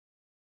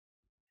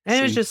 And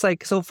it was just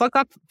like, so fuck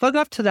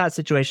off to that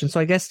situation. So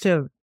I guess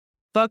to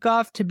fuck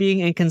off to being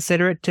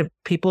inconsiderate to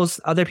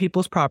other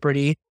people's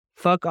property.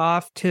 Fuck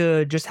off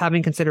to just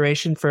having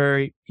consideration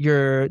for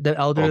the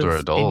elders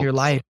in your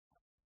life.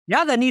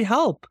 Yeah, that need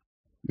help.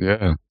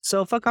 Yeah.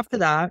 So fuck off to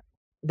that.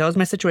 That was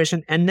my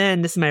situation. And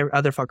then this is my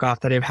other fuck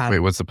off that I've had. Wait,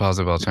 what's the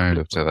positive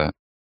alternative to that?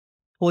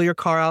 Pull your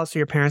car out so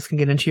your parents can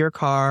get into your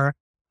car.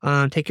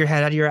 Take your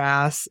head out of your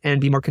ass and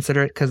be more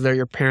considerate because they're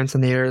your parents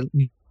and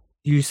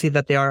you see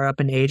that they are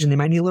up in age and they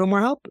might need a little more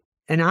help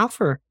and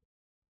offer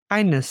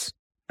kindness.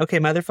 Okay,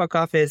 my other fuck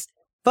off is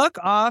fuck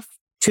off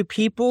to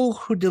people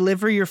who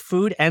deliver your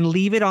food and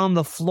leave it on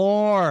the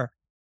floor.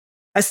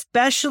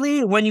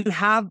 Especially when you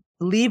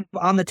leave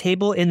on the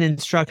table in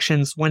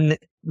instructions when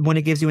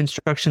it gives you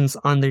instructions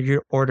on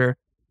your order.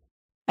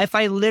 If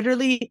I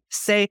literally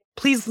say,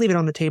 "Please leave it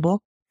on the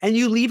table," and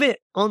you leave it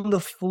on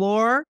the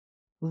floor,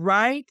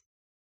 right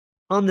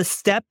on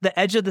the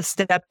edge of the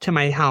step to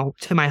my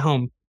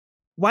home,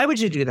 why would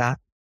you do that?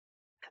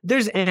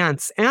 There's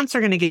ants. Ants are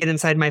going to get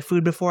inside my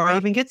food before I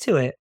even get to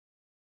it.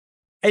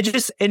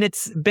 And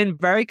it's been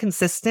very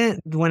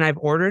consistent when I've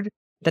ordered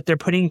that they're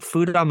putting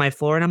food on my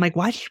floor. And I'm like,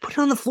 why do you put it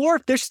on the floor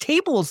if there's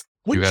tables?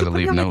 Wouldn't you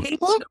put it on the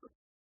table?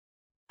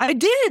 I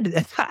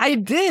did.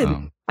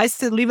 I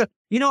said, leave it.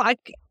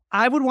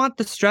 I would want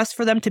the stress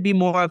for them to be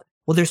more of,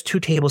 well, there's 2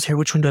 tables here.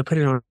 Which one do I put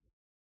it on?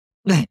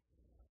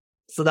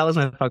 So that was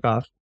my fuck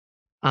off.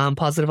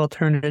 Positive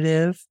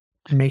alternative.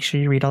 Make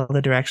sure you read all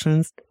the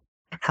directions.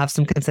 Have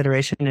some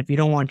consideration. If you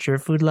don't want your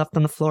food left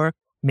on the floor,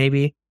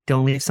 maybe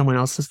don't leave someone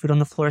else's food on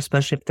the floor,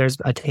 especially if there's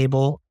a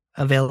table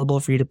available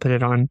for you to put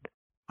it on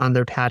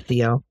their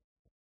patio.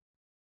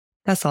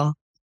 That's all.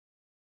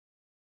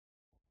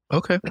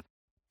 Okay.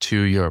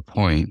 To your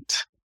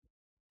point,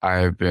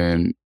 I've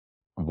been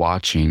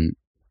watching,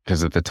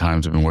 because at the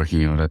times I've been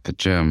working out at the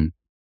gym,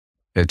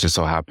 it just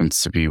so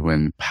happens to be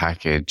when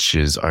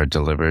packages are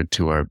delivered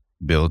to our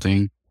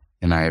building.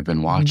 And I have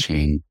been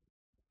watching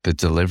the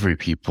delivery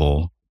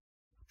people,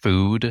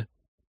 food,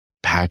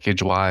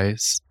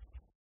 package-wise,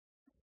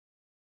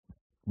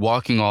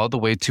 walking all the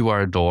way to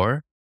our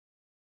door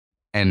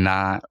and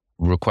not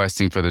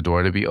requesting for the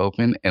door to be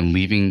open and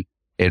leaving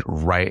it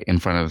right in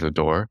front of the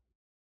door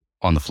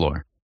on the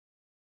floor.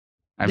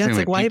 I'm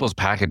saying like people's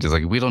packages,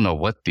 like we don't know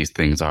what these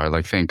things are.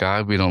 Like, thank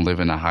God we don't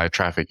live in a high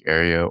traffic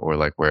area or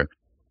like where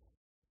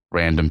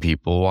random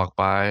people walk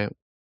by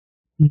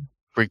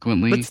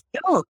frequently. But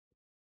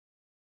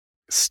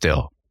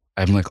still,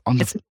 I'm like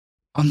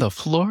on the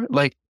floor.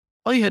 Like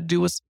all you had to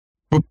do was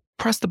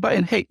press the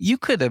button. Hey, you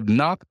could have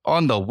knocked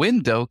on the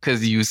window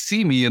because you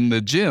see me in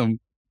the gym.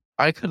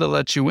 I could have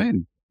let you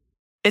in.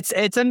 It's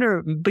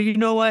but you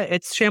know what?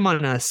 It's shame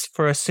on us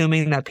for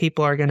assuming that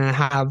people are going to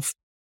have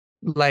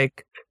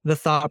like the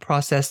thought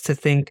process to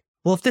think,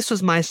 well, if this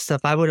was my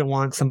stuff, I wouldn't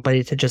want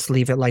somebody to just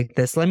leave it like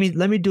this. Let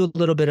me do a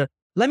little bit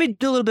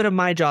of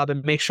my job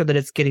and make sure that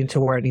it's getting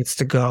to where it needs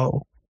to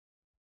go.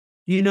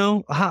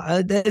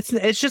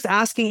 It's just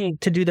asking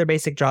to do their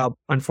basic job,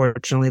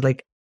 unfortunately.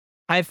 Like,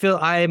 I feel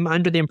I'm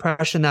under the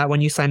impression that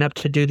when you sign up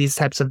to do these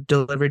types of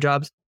delivery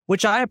jobs,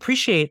 which I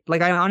appreciate,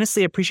 like I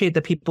honestly appreciate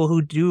the people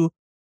who do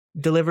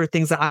deliver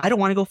things that I don't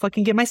want to go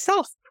fucking get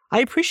myself. I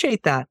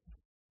appreciate that.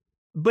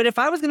 But if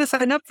I was going to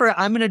sign up for it,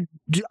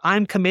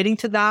 I'm committing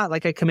to that.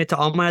 Like I commit to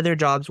all my other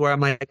jobs where I'm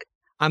like,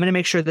 I'm going to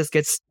make sure this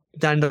gets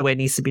done the way it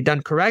needs to be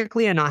done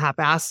correctly and not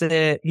half-ass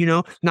it,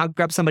 not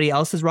grab somebody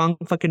else's wrong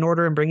fucking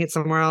order and bring it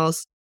somewhere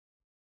else,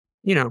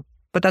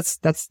 but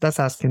that's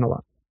asking a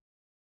lot.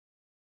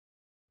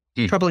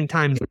 Troubling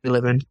times we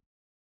live in.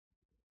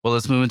 Well,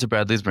 let's move into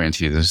Bradley's brain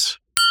teasers.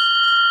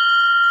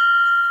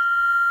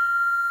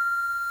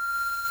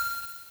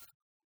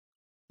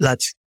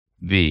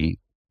 The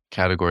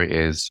category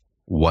is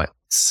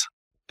what's.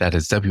 That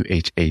is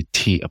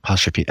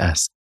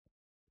WHAT''S.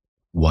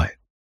 What?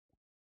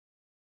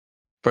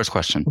 First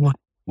question.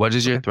 What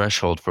is your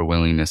threshold for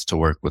willingness to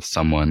work with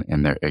someone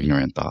and their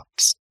ignorant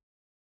thoughts?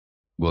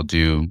 We'll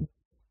do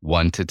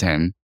 1 to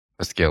 10,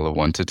 a scale of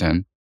 1 to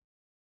 10.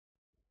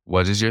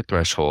 What is your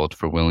threshold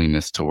for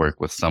willingness to work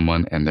with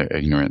someone and their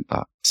ignorant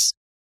thoughts?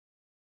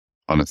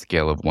 On a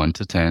scale of 1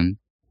 to 10,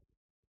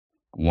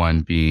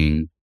 1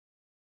 being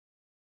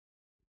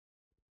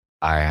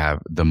I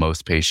have the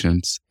most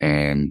patience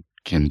and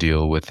can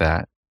deal with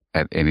that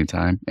at any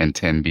time, and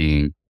 10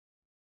 being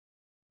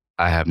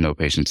I have no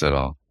patience at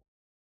all.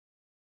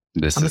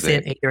 I'm going to say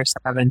an 8 or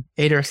 7.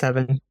 8 or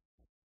 7.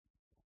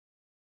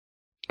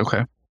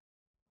 Okay.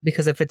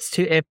 Because if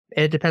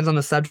it depends on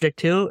the subject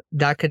too,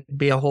 that could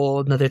be a whole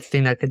another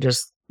thing that could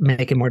just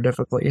make it more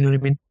difficult. You know what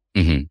I mean?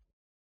 Mm-hmm.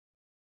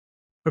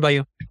 What about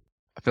you?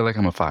 I feel like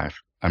I'm a 5.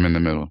 I'm in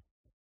the middle.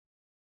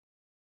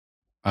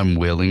 I'm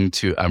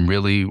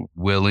really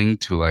willing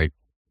to like,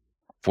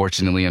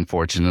 fortunately,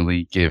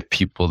 unfortunately, give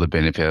people the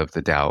benefit of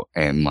the doubt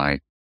and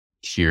like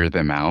hear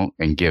them out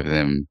and give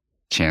them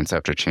chance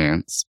after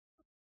chance.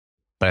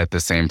 But at the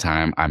same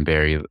time, I'm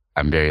very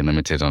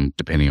limited on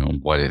depending on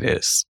what it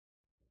is.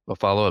 A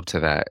follow up to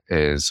that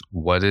is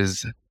what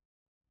is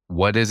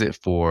it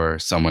for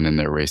someone in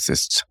their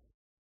racist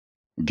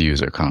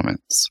views or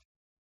comments?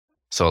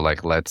 So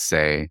like, let's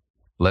say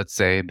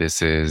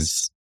this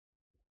is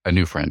a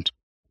new friend.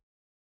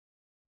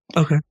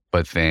 Okay.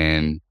 But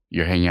then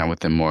you're hanging out with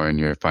them more and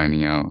you're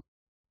finding out,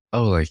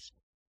 oh, like,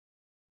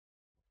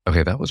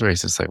 okay, that was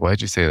racist. Like,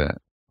 why'd you say that?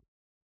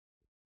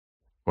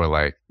 Or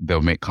like,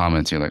 they'll make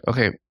comments. And you're like,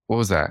 okay, what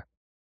was that?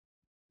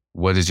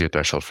 What is your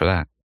threshold for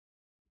that?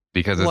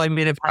 Because well, I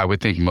mean, if I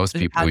would think most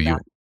people,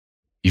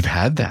 you've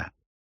had that.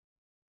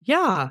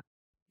 Yeah.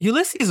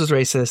 Ulysses was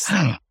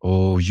racist.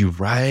 Oh, you're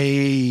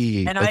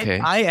right. And okay.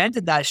 I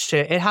ended that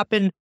shit. It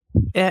happened.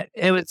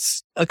 It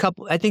was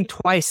I think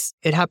twice.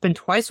 It happened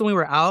twice when we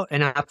were out.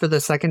 And after the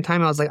second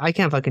time, I was like, I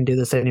can't fucking do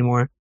this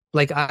anymore.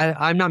 Like,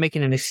 I'm not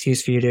making an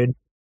excuse for you, dude.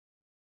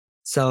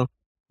 So,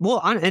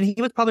 and he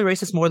was probably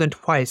racist more than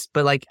twice,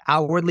 but like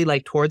outwardly,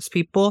 like towards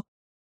people,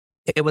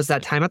 it was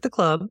that time at the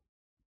club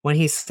when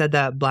he said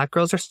that black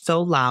girls are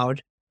so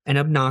loud and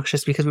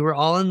obnoxious because we were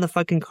all in the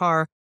fucking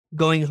car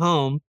going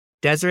home.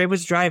 Desiree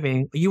was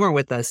driving. You weren't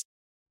with us.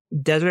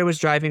 Desiree was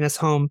driving us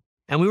home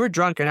and we were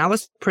drunk and I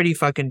was pretty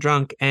fucking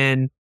drunk.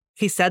 And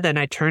he said that and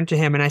I turned to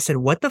him and I said,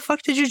 what the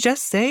fuck did you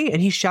just say?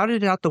 And he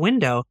shouted it out the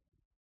window.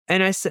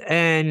 And I said,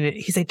 and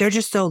he's like, they're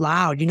just so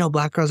loud. You know,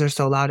 black girls are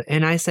so loud.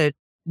 And I said,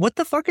 what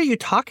the fuck are you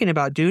talking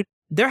about, dude?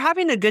 They're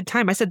having a good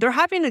time. I said, they're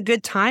having a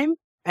good time.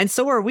 And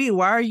so are we.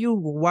 Why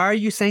are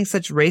you saying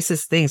such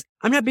racist things?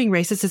 I'm not being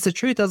racist. It's the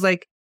truth. I was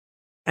like,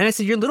 and I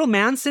said, your little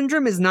man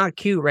syndrome is not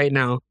cute right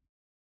now.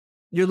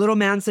 Your little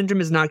man syndrome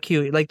is not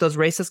cute. Like those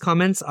racist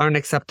comments aren't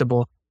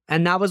acceptable.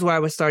 And that was where I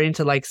was starting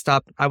to like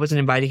stop. I wasn't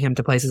inviting him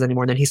to places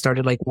anymore. And then he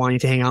started like wanting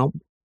to hang out.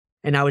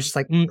 And I was just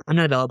like, I'm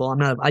not available.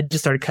 I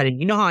just started cutting.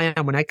 You know how I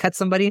am. When I cut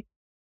somebody,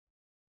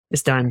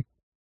 it's done.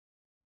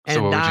 And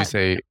so what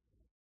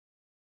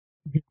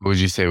would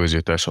you say was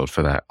your threshold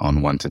for that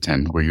on 1 to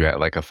 10? Were you at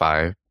like a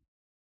 5?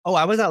 Oh,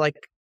 I was at like,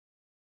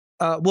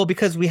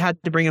 because we had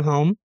to bring him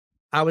home.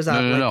 I was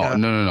at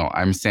no.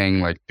 I'm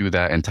saying like through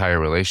that entire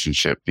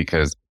relationship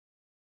because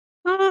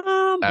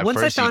at once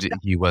first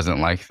he wasn't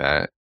like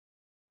that.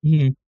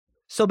 Mm-hmm.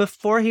 So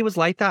before he was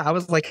like that, I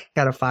was like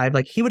at a 5.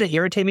 Like he wouldn't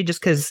irritate me just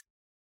because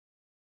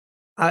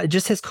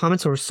just his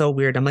comments were so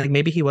weird. I'm like,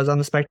 maybe he was on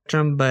the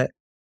spectrum, but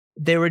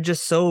they were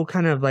just so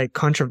kind of like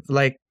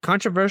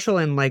controversial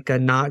in like a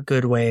not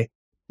good way.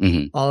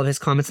 Mm-hmm. All of his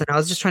comments. And I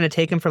was just trying to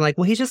take him for like,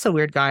 well, he's just a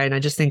weird guy. And I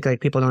just think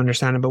like people don't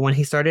understand him. But when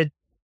he started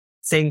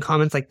saying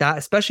comments like that,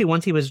 especially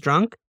once he was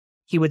drunk,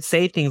 he would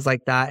say things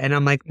like that. And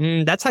I'm like,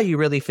 that's how you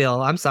really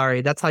feel. I'm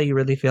sorry. That's how you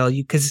really feel.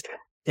 Because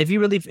if you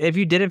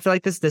didn't feel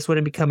like this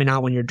wouldn't be coming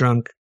out when you're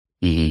drunk.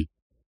 Mm-hmm.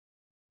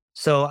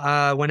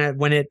 So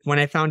when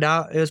I found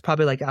out, it was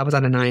probably like I was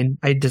at a 9.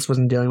 I just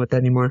wasn't dealing with it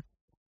anymore.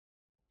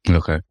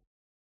 Okay.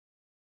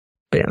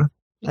 But yeah,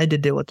 I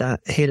did deal with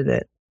that. I hated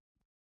it.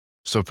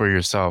 So for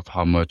yourself,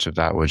 how much of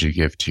that would you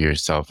give to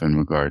yourself in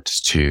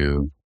regards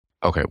to,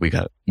 okay, we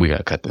got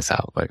to cut this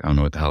out. Like, I don't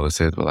know what the hell this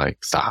is, but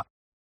like, stop.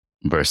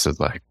 Versus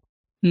like,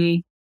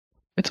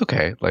 it's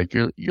okay. Like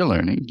you're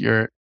learning.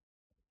 You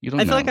don't know.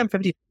 I feel like I'm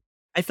 50.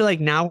 I feel like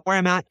now where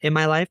I'm at in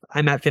my life,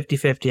 I'm at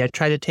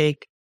 50-50.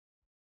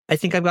 I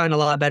think I've gotten a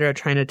lot better at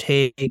trying to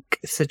take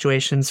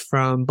situations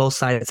from both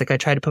sides. Like I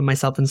try to put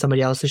myself in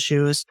somebody else's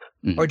shoes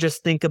or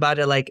just think about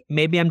it like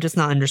maybe I'm just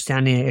not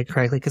understanding it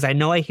correctly because I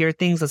know I hear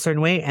things a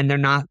certain way and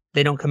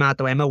they don't come out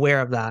the way. I'm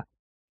aware of that.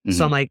 Mm-hmm.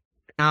 So I'm like,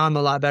 now I'm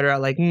a lot better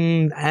at like,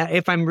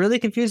 if I'm really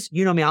confused,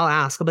 you know me, I'll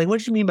ask. I'm like, what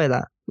did you mean by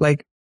that?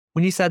 Like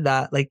when you said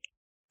that, like,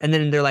 and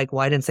then they're like,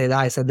 well, I didn't say that.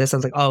 I said this. I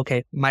was like, oh,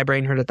 okay. My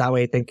brain heard it that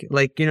way. Think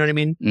like, you know what I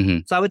mean? Mm-hmm.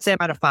 So I would say I'm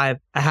at a 5,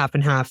 a half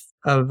and half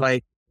of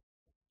like.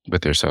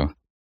 With yourself.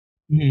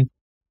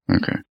 Mm-hmm.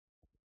 Okay.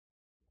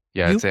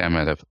 Yeah, I'd say I'm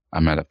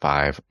at a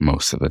 5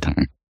 most of the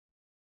time.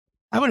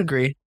 I would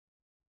agree.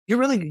 You're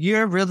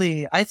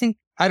really, I think,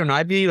 I don't know.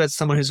 I view you as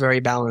someone who's very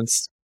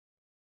balanced.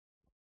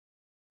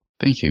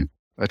 Thank you.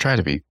 I try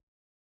to be.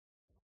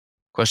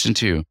 Question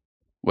 2.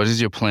 What is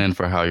your plan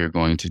for how you're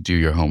going to do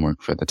your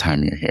homework for the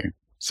time you're here?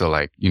 So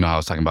like, you know, I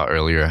was talking about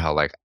earlier how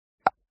like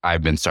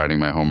I've been starting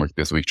my homework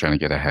this week trying to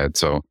get ahead.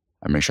 So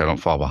I make sure I don't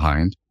fall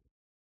behind.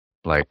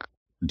 Like,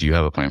 do you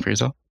have a plan for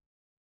yourself?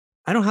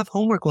 I don't have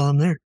homework while I'm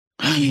there.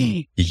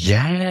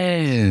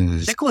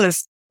 Yes.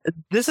 Nicholas,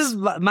 this is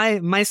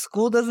my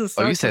school doesn't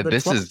start. Oh, you said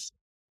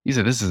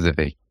this is a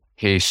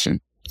vacation.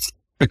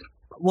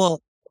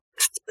 Well,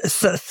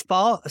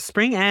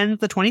 spring ends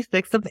the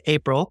 26th of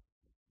April.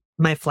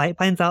 My flight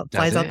flies out the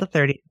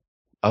 30th.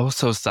 Oh,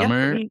 so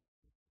summer. Yeah,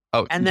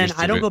 oh, and then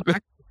I don't go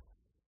back.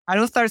 I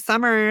don't start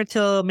summer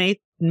till May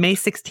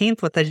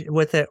 16th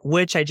with it,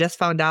 which I just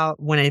found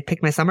out when I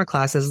picked my summer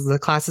classes. The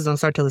classes don't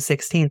start till the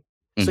 16th.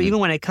 So Mhm. even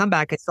when I come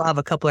back, I still have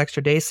a couple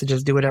extra days to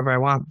just do whatever I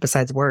want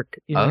besides work.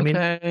 You know what I mean?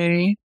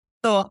 Okay.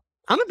 So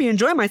I'm gonna be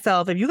enjoying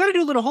myself. If you gotta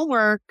do a little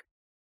homework,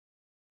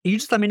 you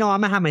just let me know.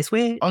 I'm gonna have my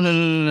switch. Oh, no, no,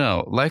 no,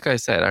 no. Like I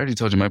said, I already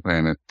told you my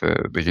plan at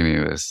the beginning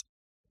of this.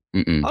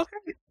 Mm-mm.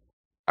 Okay.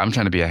 I'm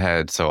trying to be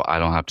ahead so I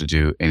don't have to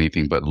do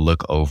anything but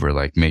look over,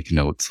 like make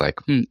notes, like,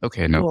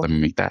 okay, no, Cool. let me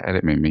make that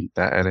edit, maybe make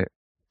that edit.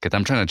 Because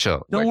I'm trying to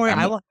chill. Don't Like, worry.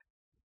 I will.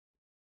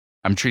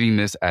 I'm treating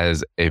this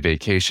as a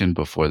vacation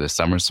before the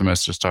summer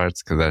semester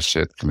starts because that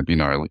shit's going to be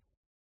gnarly.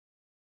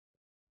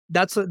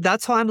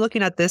 That's how I'm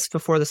looking at this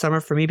before the summer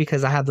for me,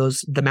 because I have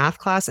the math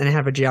class and I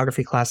have a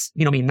geography class.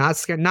 You know me, not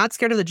scared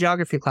of the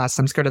geography class.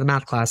 I'm scared of the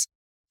math class.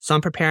 So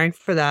I'm preparing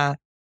for that.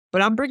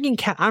 But I'm bringing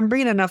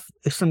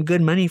some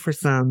good money for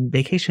some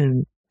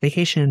vacation.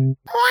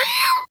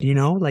 You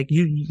know, like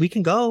we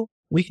can go.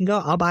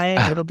 I'll buy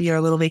it. It'll be our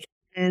little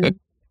vacation.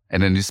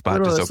 And a new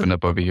spot just opened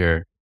up over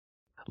here.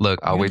 Look,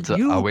 I'll wait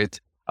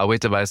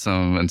to buy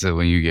some until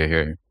when you get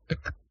here.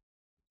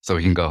 So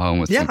we can go home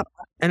with some.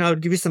 And I'll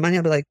give you some money.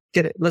 I'll be like,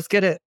 get it. Let's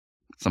get it.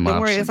 Some Don't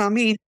options. worry, it's on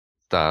me.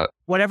 Stop.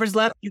 Whatever's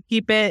left, you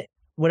keep it.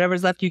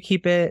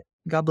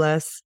 God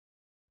bless.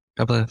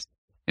 God bless.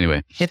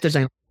 Anyway. If there's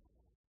any.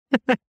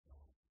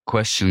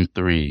 Question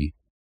 3.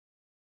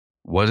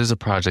 What is a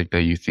project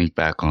that you think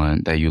back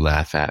on that you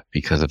laugh at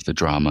because of the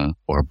drama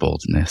or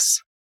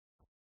boldness?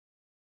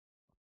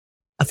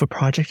 Of a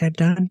project I've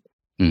done?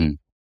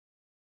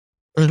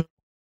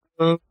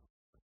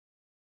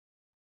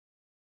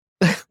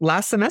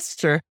 Last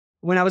semester,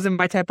 when I was in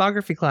my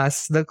typography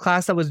class, the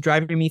class that was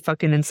driving me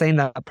fucking insane,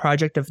 that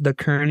project of the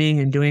kerning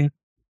and doing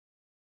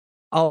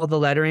all the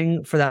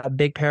lettering for that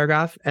big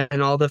paragraph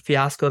and all the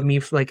fiasco of me,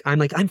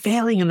 I'm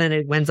failing, and then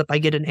it ends up I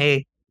get an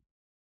A.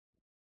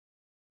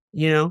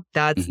 You know,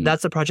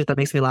 that's a project that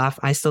makes me laugh.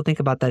 I still think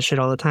about that shit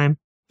all the time.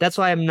 That's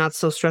why I'm not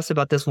so stressed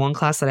about this one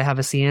class that I have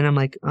a C in. I'm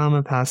like, I'm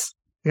gonna pass.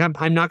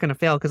 I'm not gonna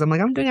fail because I'm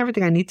like, I'm doing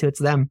everything I need to. It's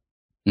them.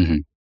 Mm-hmm.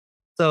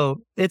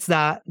 So it's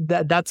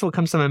that's what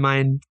comes to my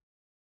mind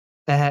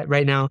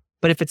right now.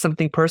 But if it's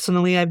something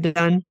personally I've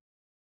done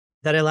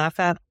that I laugh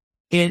at,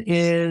 it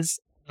is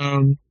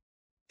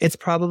it's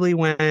probably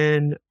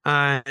when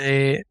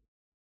I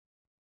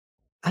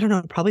don't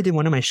know, probably did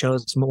one of my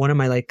shows, one of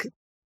my like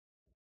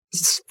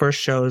first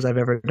shows I've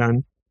ever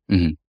done.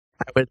 Mm-hmm.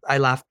 I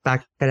laughed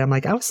back at it. I'm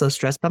like, I was so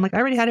stressed, but I'm like, I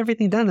already had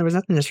everything done. There was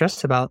nothing to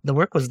stress about. The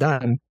work was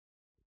done.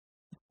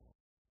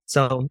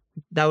 So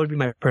that would be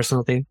my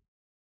personal thing.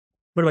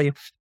 What about you?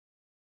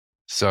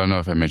 So I don't know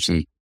if I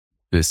mentioned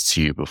this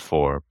to you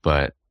before,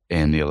 but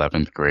in the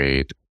 11th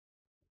grade,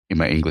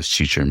 my English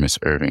teacher, Miss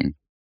Irving,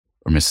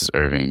 or Mrs.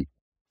 Irving,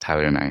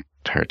 Tyler and I,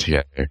 her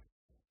together,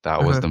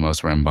 that was the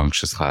most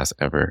rambunctious class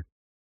ever.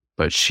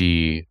 But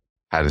she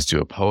had us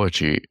do a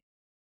poetry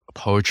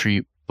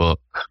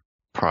book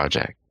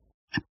project.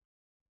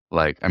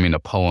 A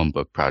poem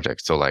book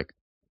project. So like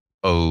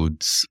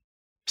odes,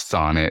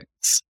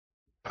 sonnets,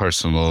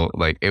 personal,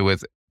 like it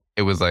was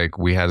like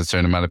we had a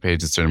certain amount of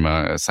pages, a certain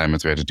amount of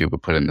assignments we had to do,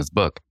 but put in this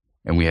book,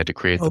 and we had to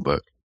create the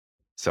book.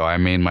 So I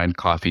made mine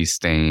coffee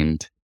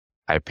stained.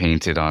 I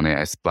painted on it.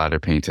 I splatter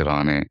painted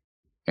on it.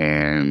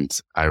 And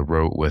I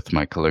wrote with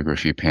my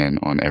calligraphy pen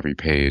on every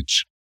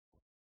page.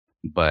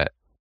 But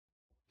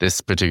this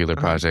particular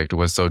project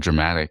was so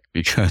dramatic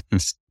because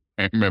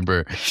I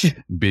remember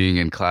being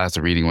in class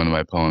reading one of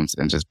my poems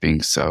and just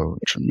being so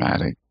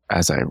dramatic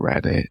as I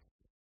read it.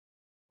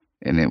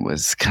 And it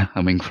was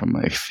coming from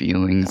my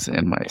feelings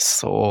and my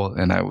soul.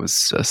 And I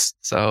was just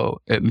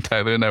and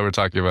Tyler and I were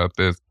talking about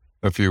this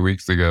a few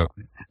weeks ago.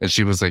 And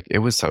she was like, it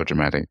was so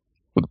dramatic.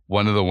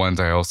 One of the ones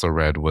I also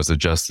read was a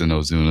Justin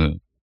Ozuna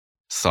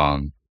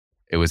song.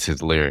 It was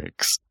his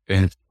lyrics.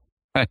 And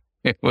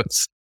when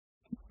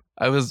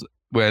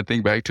I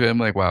think back to it, I'm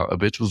like, wow, a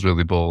bitch was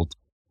really bold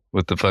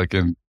with the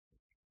fucking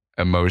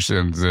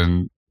emotions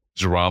and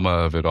drama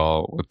of it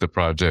all with the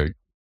project.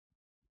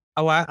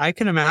 Oh, I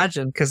can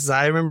imagine, because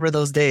I remember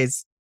those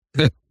days.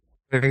 My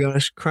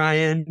gosh,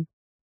 crying.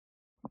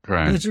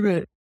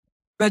 Benjamin,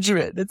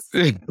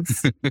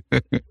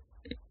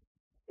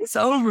 it's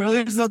over.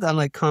 There's nothing. I'm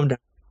like, calm down.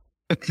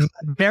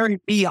 Very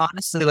me,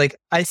 honestly. Like,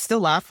 I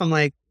still laugh. I'm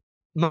like,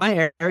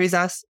 my Aries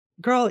asked,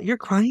 girl, you're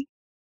crying?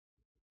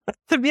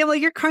 To me, I'm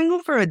like, you're crying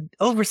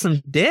over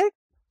some dick?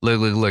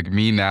 Look,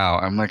 me now.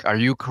 I'm like, are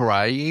you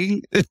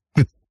crying?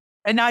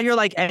 And now you're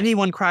like,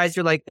 anyone cries,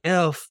 you're like,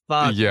 oh,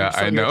 fuck. Yeah,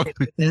 I know.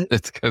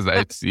 It's because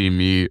I see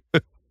me.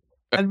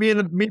 And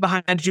me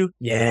behind you.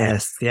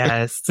 Yes.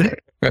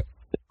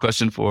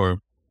 Question 4.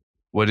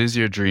 What is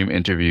your dream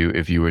interview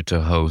if you were to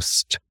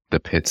host the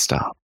pit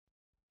stop?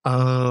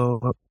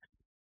 Oh,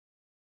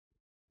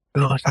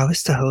 if I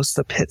was to host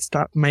the pit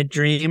stop, my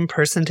dream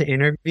person to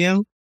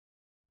interview?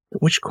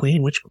 Which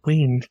queen?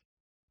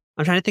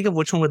 I'm trying to think of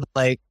which one would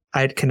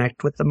I'd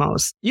connect with the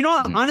most. You know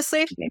what?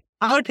 Honestly,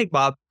 I would pick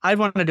Bob. I'd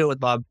want to do it with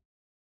Bob.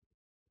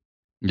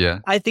 Yeah.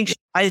 I think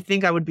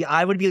I would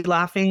be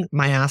laughing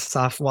my ass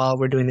off while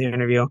we're doing the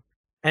interview,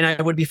 and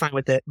I would be fine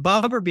with it.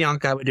 Bob or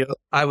Bianca,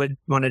 I would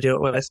want to do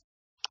it with.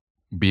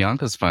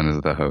 Bianca's fun as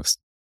the host.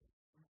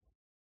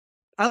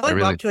 I I like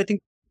really, Rob too. I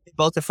think they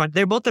both are fun.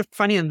 They're both are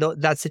funny in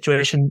that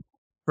situation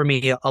for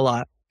me a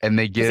lot. and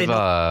they 'Cause they give,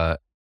 know,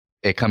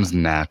 it comes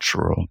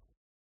natural.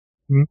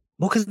 well,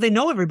 because they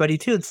know everybody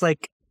too. It's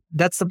like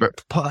that's the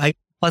But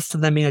plus to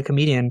them being a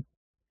comedian.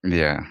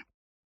 yeah.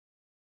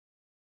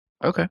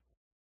 Okay.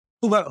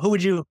 Who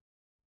would you?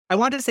 I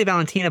wanted to say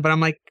Valentina, but I'm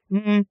like,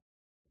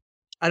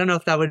 I don't know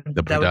if The that would be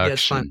as fun.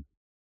 production.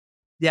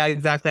 Yeah,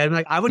 exactly. I'm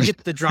like, I would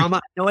get the drama.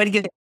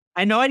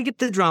 I know I'd get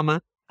the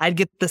drama. I'd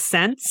get the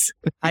sense.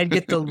 I'd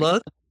get the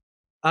look.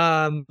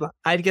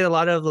 I'd get a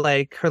lot of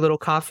like her little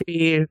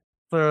coffee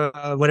for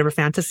whatever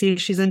fantasy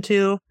she's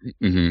into.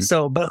 Hmm.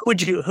 So, but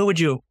who would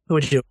you?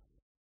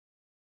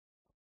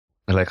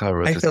 I like how I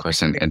wrote I this feel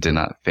question and did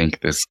not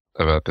think this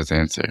about this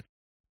answer.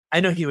 I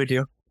know he would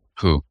do.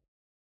 Who?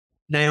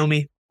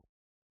 Naomi.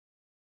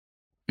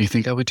 You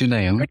think I would do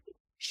Naomi?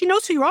 She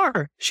knows who you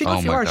are. She knows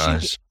Oh who you my are.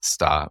 gosh.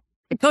 Stop.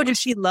 I told you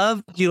she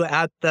loved you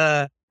at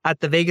the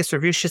Vegas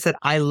review. She said,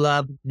 "I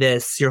love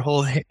this. Your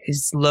whole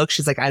his look."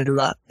 She's like, "I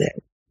love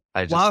it."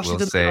 I just Wow, she will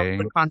doesn't know say,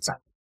 the concept.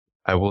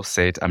 I will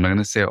say, I'm not going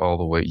to say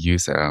all of what you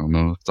said. I don't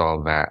know if it's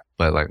all that,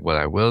 but like what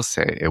I will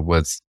say, it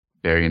was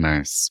very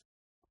nice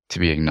to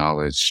be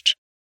acknowledged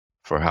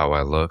for how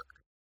I look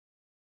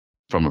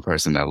from a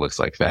person that looks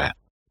like that,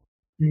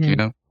 you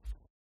know?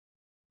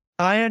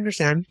 I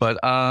understand. But,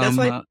 That's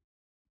why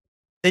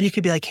then you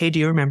could be like, "Hey, do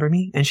you remember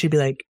me?" And she'd be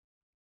like,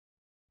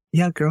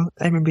 "Yeah, girl,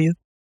 I remember you."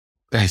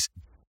 guys,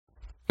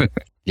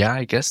 yeah,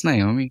 I guess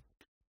Naomi,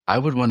 I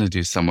would want to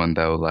do someone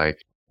though,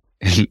 like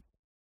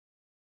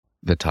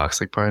the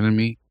toxic part of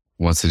me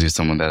wants to do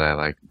someone that I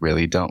like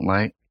really don't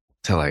like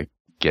to like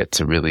get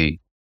to really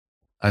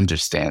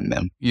understand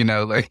them,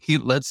 like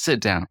let's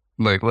sit down,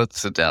 like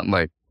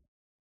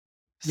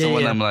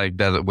someone Yeah. I'm like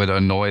that would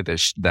annoy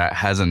that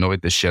has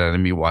annoyed the shit out of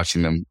me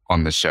watching them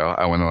on the show.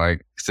 I want to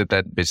like sit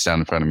that bitch down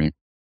in front of me.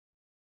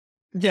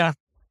 Yeah.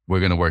 We're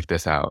gonna work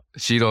this out.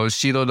 She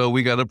don't know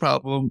we got a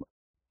problem,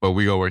 but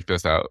we gonna work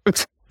this out.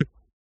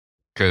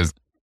 Because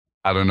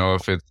I don't know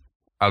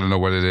I don't know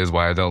what it is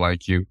why I don't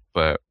like you,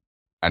 but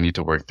I need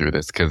to work through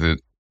this because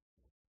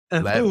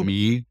let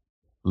me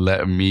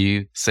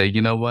say,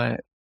 you know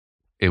what?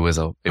 It was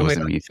a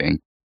me thing.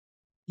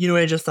 You know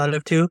what I just thought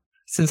of too?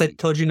 Since I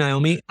told you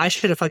Naomi, I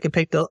should have fucking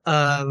picked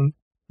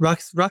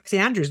Roxy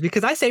Andrews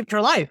because I saved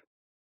her life.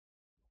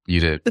 You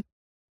did.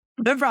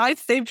 Remember, I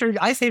saved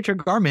her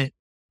garment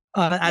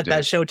at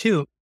that show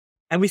too.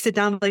 And we sit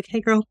down like,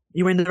 "Hey, girl,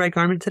 you wearing the right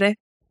garment today?"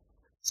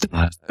 So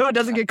it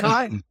doesn't get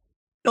caught.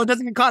 So it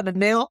doesn't get caught in the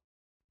nail.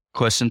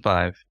 Question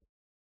 5.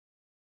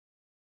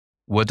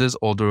 What does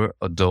older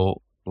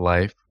adult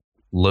life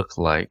look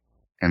like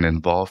and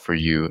involve for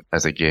you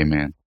as a gay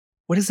man?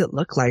 What does it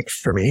look like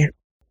for me?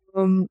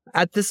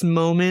 At this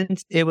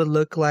moment, it would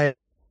look like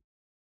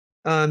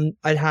I'd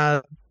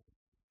have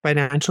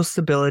financial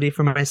stability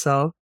for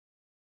myself.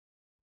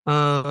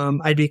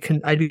 I'd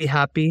be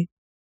happy,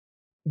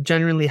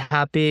 genuinely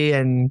happy,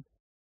 and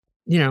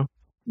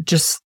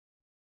just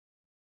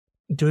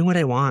doing what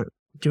I want.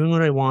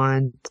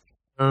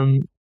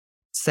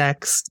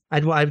 Sex.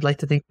 I'd like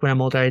to think when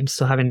I'm older, I'm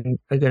still having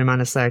a good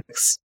amount of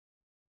sex,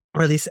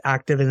 or at least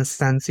active in a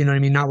sense. You know what I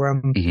mean? Not where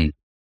I'm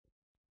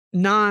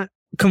not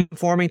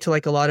conforming to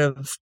like a lot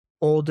of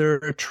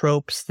older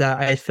tropes that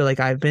I feel like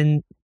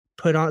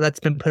that's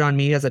been put on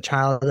me as a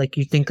child. Like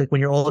you think like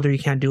when you're older, you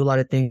can't do a lot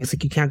of things.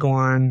 Like you can't go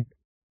on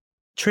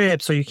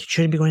trips, or you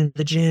shouldn't be going to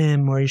the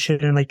gym, or you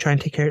shouldn't like try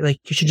and take care. Like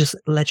you should just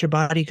let your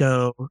body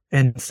go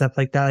and stuff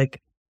like that.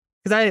 Like,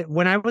 because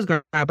when I was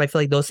growing up, I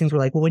feel like those things were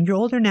like, well, when you're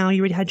older now,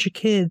 you already had your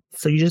kids,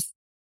 so you just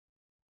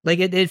like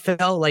it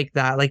felt like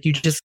that. Like you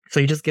just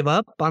give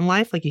up on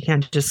life. Like you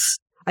can't just.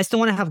 I still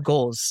want to have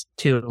goals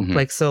too. Mm-hmm.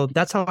 Like so,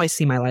 that's how I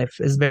see my life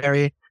is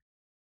very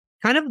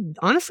kind of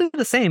honestly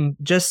the same.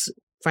 Just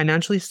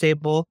financially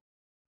stable,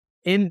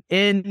 in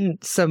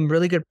some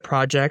really good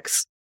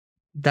projects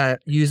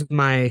that use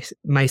my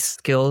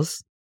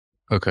skills.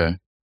 Okay.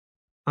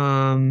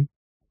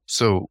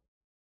 So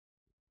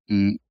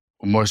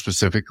more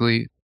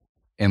specifically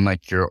in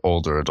like your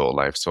older adult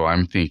life. So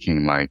I'm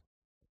thinking like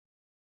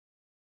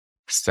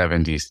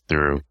 70s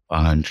through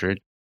 100.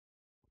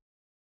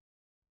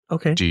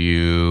 Okay. Do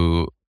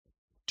you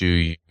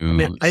I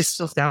mean, I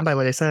still stand by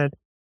what I said.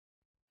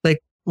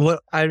 Like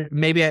what I'm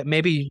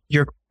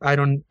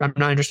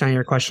not understanding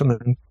your question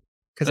then.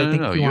 Because I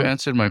think you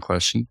answered my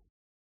question.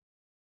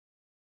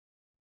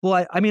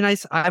 Well, I mean,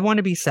 I want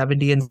to be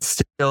 70 and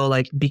still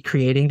like be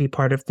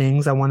part of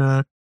things. I want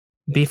to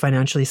be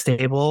financially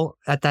stable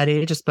at that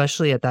age,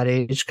 especially at that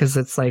age, because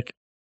it's like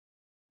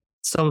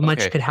so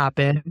much could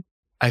happen.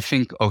 I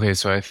think I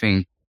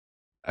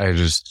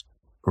just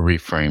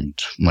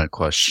reframed my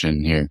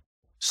question here.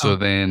 So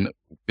then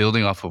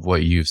building off of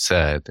what you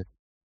said,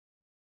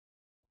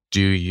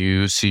 do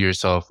you see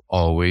yourself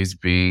always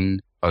being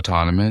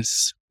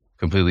autonomous,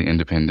 completely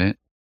independent,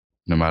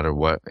 no matter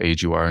what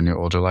age you are in your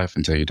older life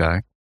until you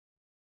die?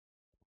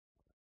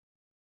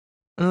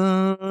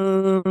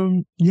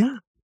 Yeah,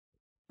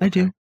 I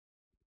do.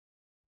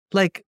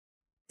 Like,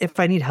 if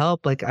I need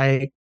help, like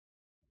I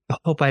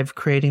hope I've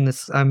creating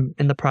this. I'm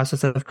in the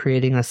process of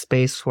creating a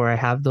space where I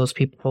have those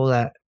people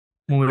that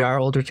when we are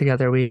older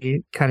together,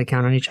 we kind of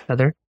count on each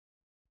other.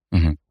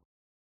 Mm-hmm.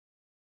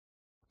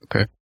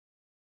 Okay.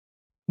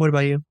 What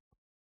about you?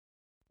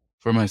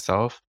 For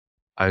myself,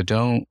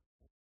 I'm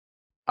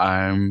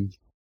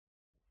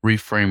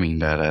reframing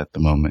that at the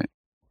moment.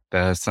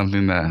 That is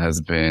something that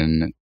has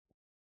been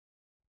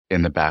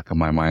in the back of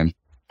my mind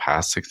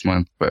past 6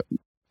 months, but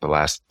the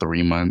last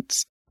 3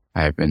 months,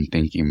 I've been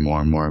thinking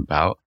more and more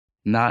about,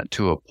 not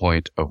to a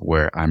point of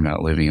where I'm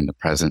not living in the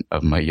present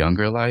of my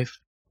younger life,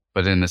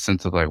 but in the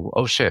sense of like,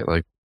 oh shit,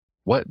 like,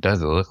 what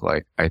does it look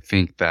like? I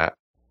think that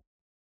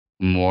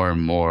more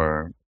and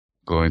more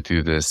going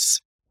through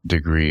this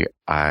degree,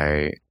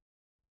 I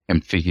am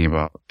thinking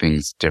about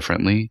things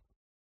differently.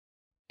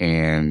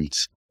 And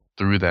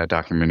through that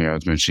documentary I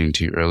was mentioning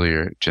to you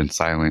earlier, Gen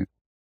Silent,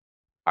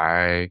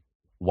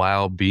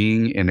 while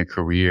being in a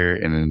career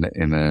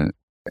in a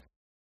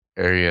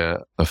area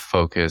of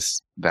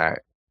focus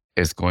that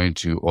is going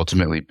to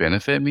ultimately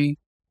benefit me,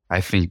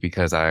 I think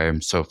because I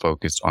am so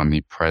focused on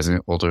the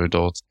present older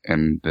adults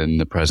and then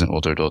the present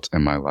older adults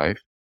in my life,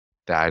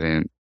 that I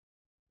didn't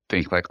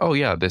think like, oh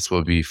yeah, this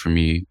will be for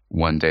me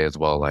one day as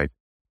well, like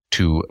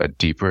to a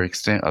deeper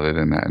extent other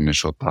than that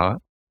initial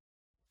thought.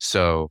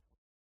 So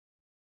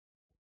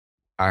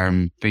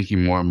I'm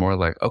thinking more and more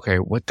like, okay,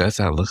 what does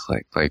that look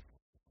like? Like,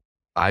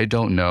 I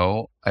don't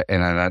know.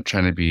 And I'm not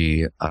trying to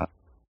be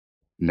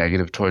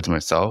negative towards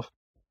myself,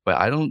 but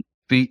I don't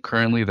think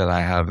currently that I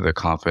have the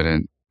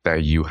confidence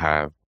that you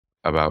have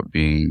about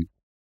being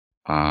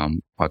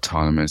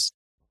autonomous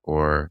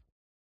or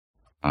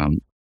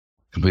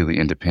completely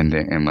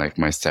independent in like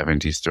my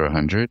 70s to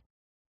 100.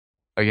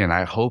 Again,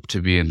 I hope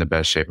to be in the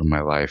best shape of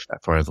my life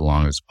for as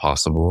long as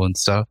possible and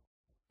stuff.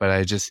 But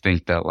I just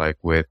think that like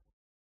with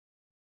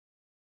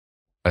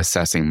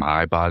assessing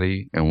my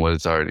body and what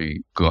it's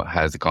already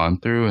has gone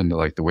through and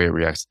like the way it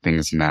reacts to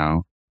things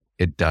now,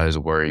 it does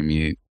worry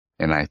me.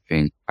 And I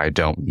think I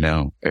don't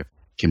know if it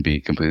can be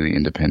completely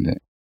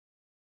independent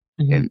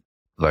in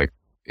like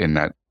in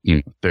that,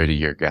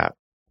 30-year gap.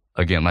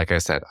 Again, like I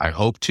said, I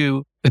hope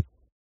to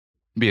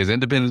be as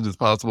independent as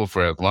possible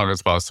for as long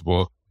as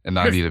possible and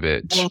not need a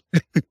bitch.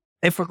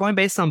 If we're going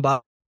based on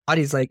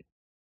bodies, like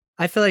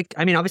I feel like,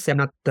 I mean, obviously I'm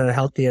not the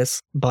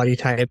healthiest body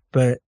type,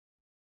 but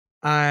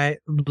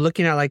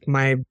looking at like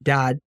my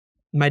dad's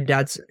going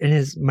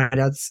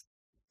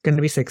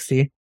to be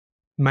 60.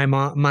 My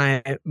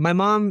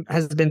mom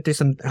has been through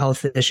some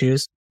health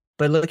issues,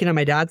 but looking at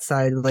my dad's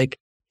side, like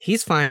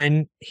he's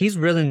fine.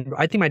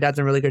 I think my dad's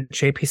in really good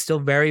shape. He's still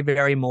very,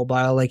 very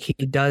mobile. Like he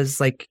does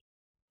like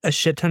a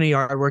shit ton of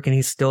yard work and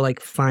he's still like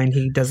fine.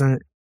 He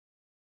doesn't,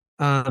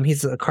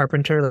 he's a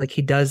carpenter. Like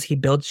he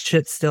builds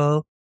shit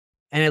still.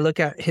 And I look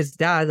at his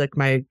dad, like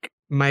my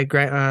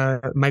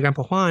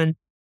grandpa Juan,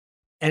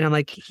 and I'm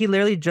like, he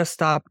literally just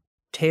stopped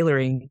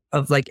tailoring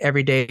of like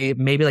every day,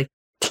 maybe like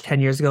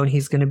 10 years ago. And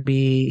he's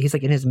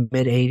like in his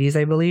mid 80s,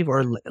 I believe,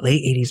 or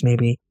late 80s,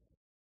 maybe.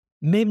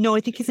 No,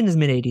 I think he's in his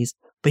mid 80s,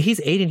 but he's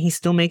 80 and he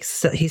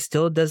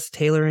still does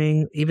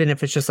tailoring, even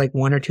if it's just like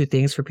one or two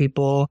things for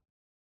people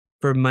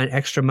for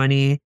extra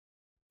money.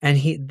 And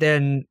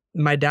then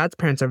my dad's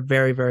parents are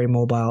very, very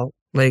mobile.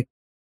 Like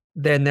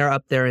then they're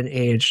up there in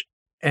age.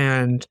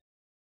 And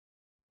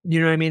you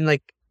know what I mean?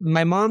 Like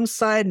my mom's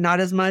side, not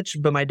as much,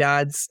 but my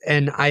dad's,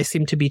 and I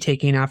seem to be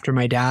taking after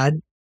my dad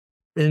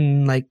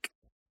in like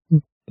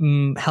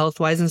health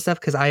wise and stuff.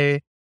 Cause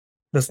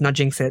let's not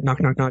jinx it.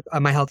 Knock, knock, knock.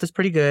 My health is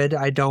pretty good.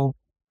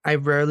 I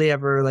rarely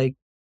ever like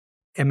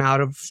am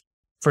out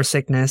for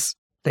sickness.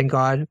 Thank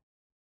God.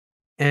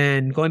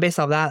 And going based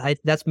off that,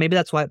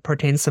 that's why it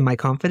pertains to my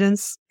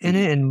confidence in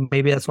it. And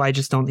maybe that's why I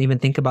just don't even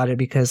think about it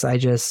because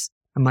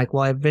I'm like,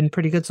 well, I've been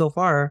pretty good so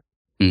far.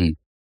 Mm-hmm.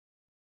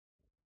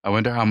 I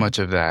wonder how much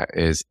of that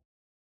is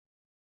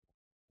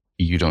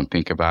you don't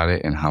think about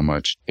it and how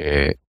much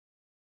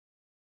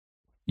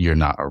you're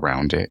not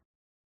around it.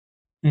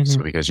 Mm-hmm.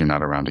 So because you're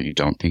not around it, you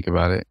don't think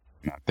about it.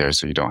 You're not there,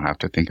 so you don't have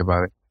to think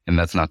about it. And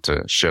that's not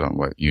to shit on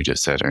what you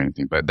just said or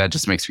anything, but that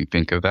just makes me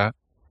think of that.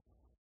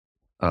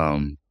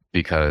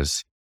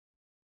 Because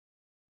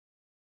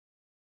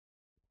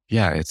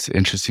yeah, it's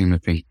interesting to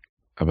think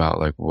about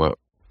like what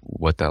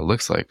that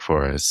looks like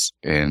for us,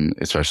 and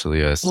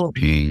especially us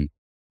being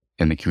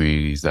in the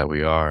communities that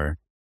we are.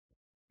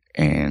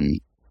 And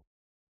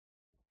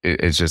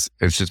it's just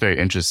very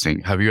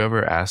interesting. Have you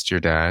ever asked your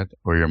dad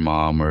or your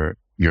mom or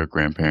your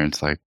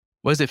grandparents, like,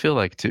 what does it feel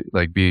like to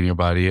like be in your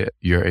body at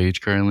your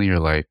age currently, or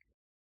like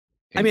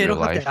in your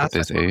life at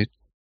this age?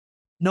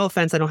 No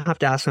offense, I don't have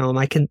to ask my mom.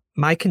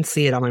 I can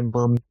see it on my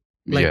mom.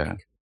 Like, yeah.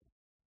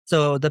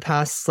 So the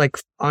past, like,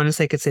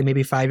 honestly, I could say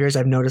maybe 5 years,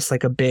 I've noticed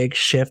like a big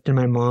shift in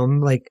my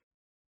mom. Like,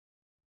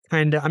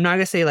 kind of, I'm not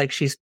gonna say like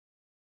she's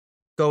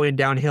going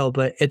downhill,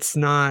 but it's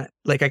not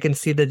like I can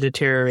see the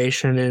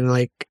deterioration in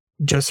like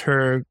just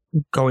her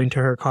going to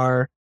her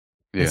car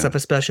and stuff,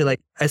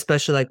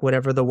 especially like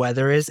whatever the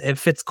weather is.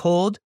 If it's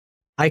cold,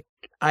 my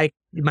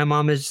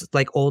mom is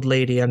like old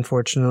lady,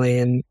 unfortunately,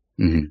 and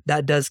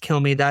that does kill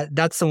me.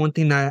 That's the one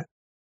thing that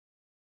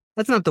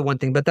that's not the one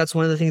thing, but that's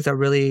one of the things that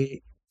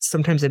really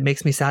sometimes it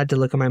makes me sad to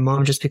look at my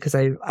mom, just because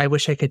I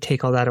wish I could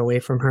take all that away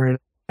from her,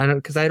 and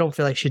because I don't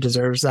feel like she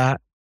deserves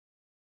that,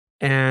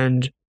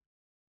 and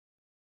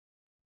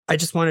I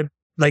just want to,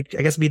 like,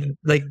 I guess be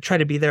like, try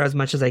to be there as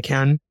much as I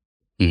can.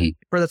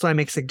 Or that's why I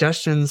make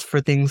suggestions for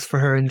things for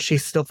her, and she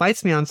still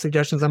fights me on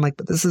suggestions. I'm like,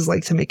 but this is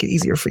like to make it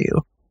easier for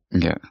you.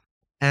 Yeah.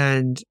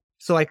 And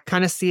so I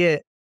kind of see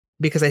it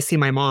because I see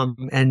my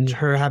mom and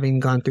her having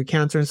gone through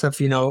cancer and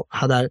stuff,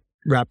 how that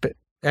rapid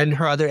and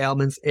her other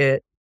ailments,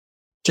 it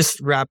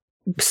just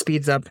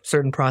speeds up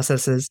certain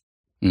processes.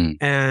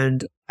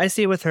 And I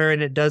see it with her,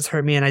 and it does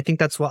hurt me. And I think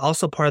that's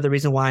also part of the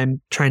reason why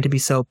I'm trying to be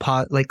so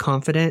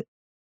confident,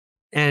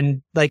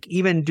 and like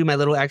even do my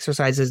little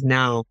exercises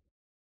now.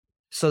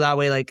 So that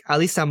way, like, at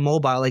least I'm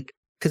mobile, like,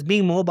 because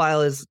being mobile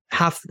is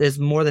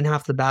more than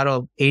half the battle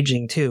of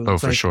aging too. Oh,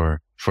 for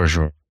sure. For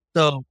sure.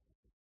 So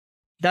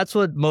that's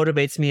what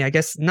motivates me. I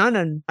guess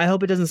I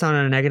hope it doesn't sound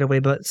in a negative way,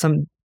 but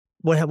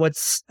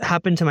what's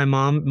happened to my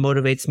mom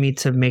motivates me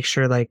to make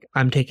sure like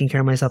I'm taking care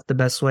of myself the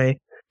best way.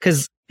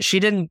 Cause she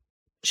didn't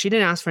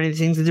ask for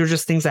anything. These were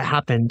just things that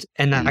happened,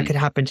 and that could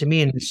happen to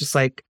me. And it's just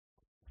like,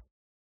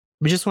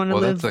 we just want to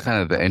live. Well, that's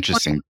kind of the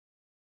interesting.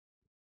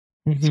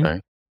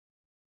 Sorry.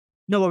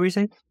 No, what were you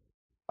saying?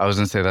 I was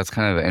going to say that's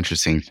kind of the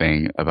interesting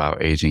thing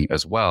about aging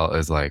as well,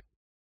 is like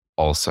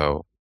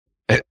also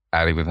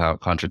adding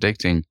without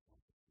contradicting,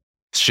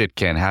 shit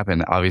can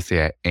happen obviously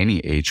at any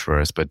age for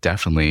us, but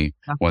definitely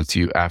once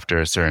after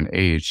a certain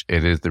age,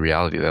 it is the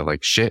reality that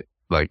like shit,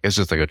 like it's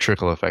just like a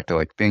trickle effect of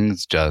like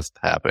things just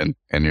happen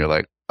and you're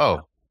like,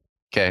 oh,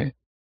 okay.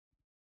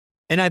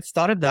 And I've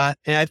thought of that.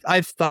 And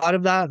I've thought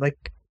of that,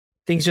 like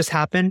things just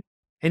happen.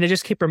 And I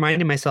just keep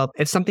reminding myself,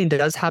 if something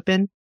does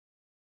happen,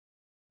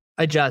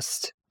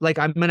 adjust. Like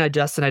I'm going to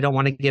adjust, and I don't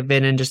want to give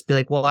in and just be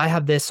like, well, I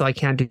have this, so I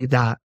can't do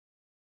that.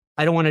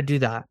 I don't want to do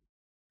that.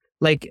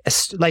 Like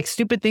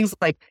stupid things.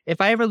 Like if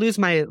I ever lose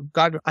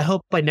God, I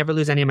hope I never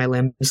lose any of my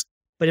limbs.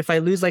 But if I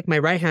lose like my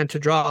right hand to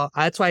draw,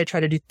 that's why I try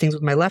to do things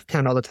with my left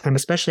hand all the time,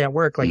 especially at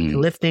work, like to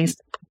lift things,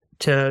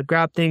 to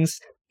grab things,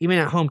 even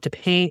at home, to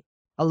paint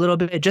a little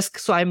bit, just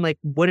so I'm like,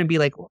 wouldn't be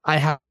like,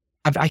 I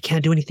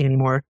can't do anything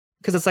anymore.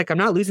 Because it's like, I'm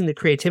not losing the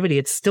creativity.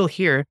 It's still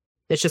here.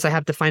 It's just I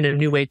have to find a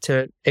new way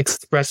to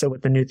express it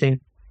with a new thing.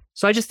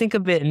 So I just think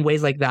of it in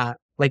ways like that,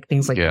 like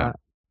things like that.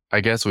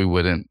 I guess we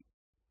wouldn't,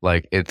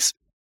 like, it's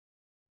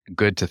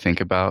good to think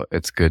about.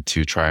 It's good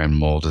to try and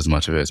mold as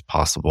much of it as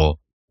possible.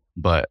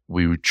 But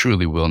we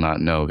truly will not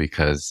know,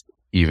 because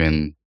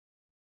even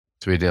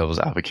to be devil's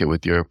advocate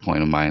with your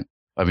point of mind,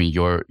 I mean,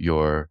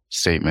 your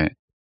statement,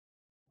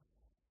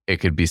 it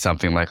could be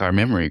something like our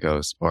memory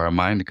goes or our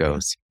mind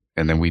goes,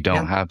 and then we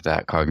don't have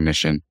that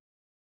cognition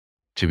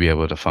to be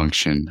able to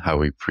function how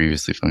we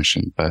previously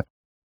functioned. But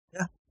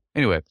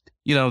anyway,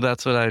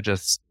 that's what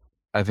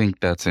I think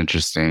that's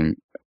interesting.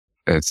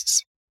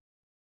 It's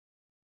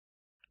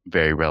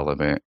very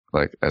relevant,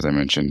 like, as I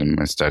mentioned in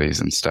my studies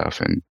and stuff,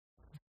 and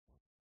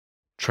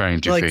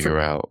trying to figure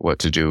out what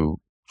to do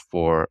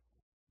for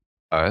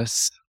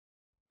us,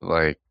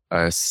 like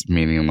us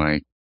meaning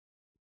like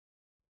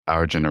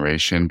our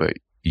generation, but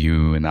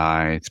you and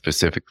I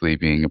specifically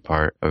being a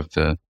part of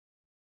the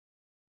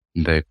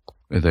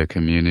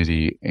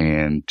community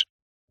and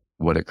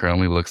what it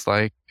currently looks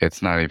like.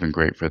 It's not even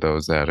great for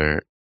those that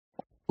are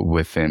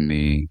within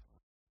the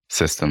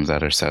systems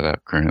that are set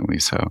up currently.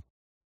 So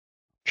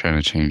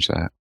trying to change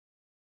that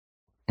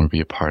or be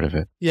a part of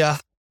it. Yeah.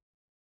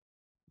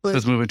 But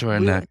let's move into our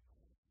next.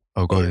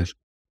 Oh, go ahead.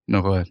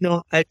 No, go ahead.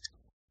 No,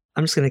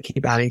 I'm just going to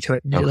keep adding to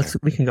it. Okay.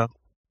 We can go.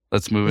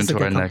 Let's move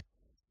into our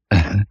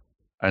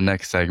our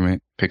next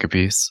segment. Pick a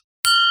piece.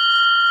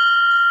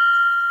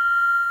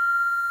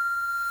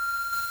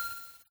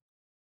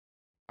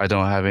 I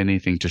don't have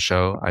anything to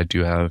show. I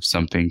do have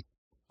something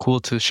cool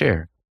to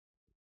share.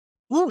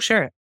 Oh,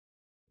 share it.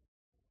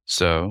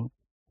 So,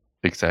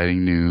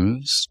 exciting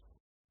news.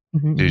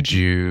 Do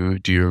you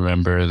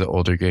remember the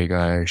Older Gay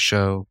Guy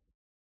show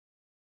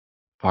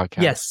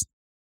podcast? Yes.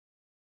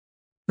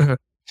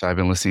 So I've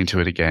been listening to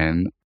it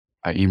again.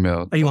 I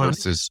emailed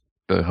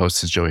the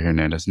host is Joey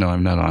Hernandez. No,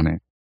 I'm not on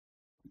it.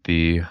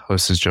 The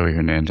host is Joey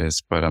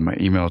Hernandez, but I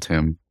emailed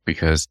him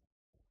because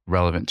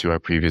relevant to our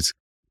previous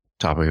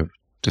topic of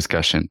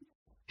discussion.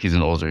 He's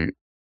an older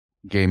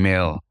gay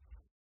male,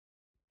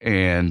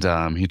 and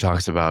he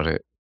talks about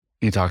it.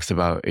 He talks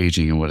about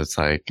aging and what it's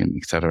like, and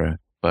etc.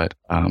 But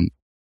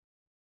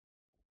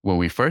when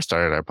we first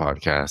started our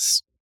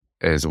podcast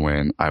is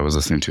when I was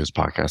listening to his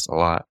podcast a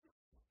lot,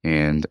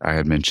 and he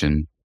had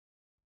mentioned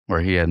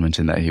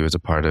that he was a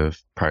part of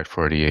Pride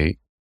 48,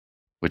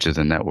 which is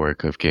a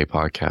network of gay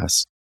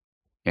podcasts.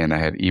 And I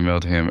had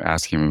emailed him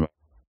asking him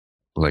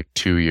like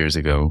 2 years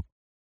ago,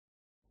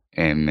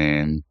 and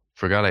then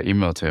forgot I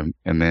emailed him,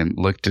 and then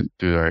looked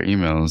through our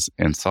emails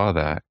and saw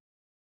that,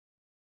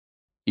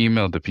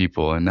 emailed the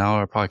people, and now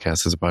our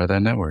podcast is a part of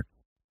that network.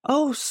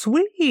 Oh,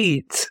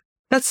 sweet.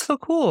 That's so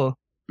cool.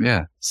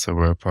 Yeah. So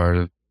we're a part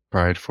of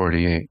Pride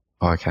 48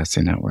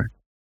 podcasting network.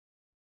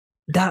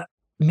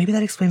 Maybe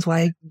that explains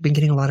why I've been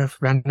getting a lot of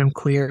random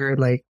queer,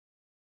 like,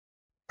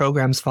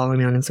 programs follow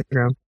me on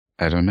Instagram?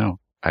 I don't know.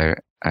 I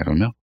don't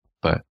know,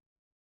 but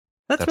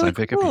that's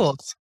really cool.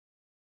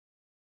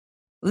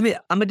 I'm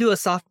gonna do a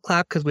soft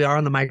clap because we are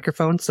on the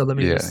microphone. So let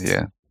me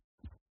yeah.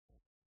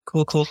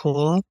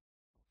 Cool.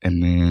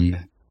 And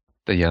then,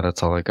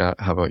 that's all I got.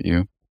 How about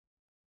you?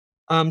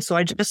 So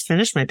I just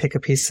finished my pick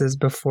of pieces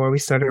before we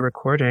started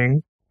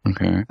recording.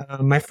 Okay.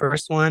 My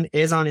first one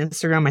is on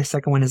Instagram. My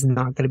second one is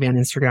not going to be on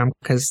Instagram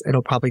because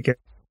it'll probably get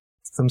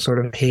some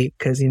sort of hate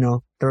because,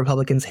 the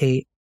Republicans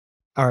hate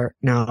art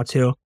now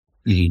too.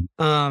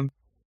 Mm-hmm.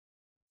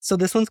 So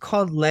this one's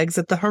called Legs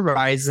at the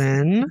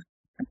Horizon.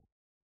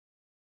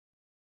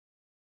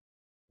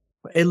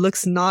 It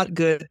looks not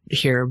good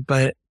here,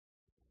 but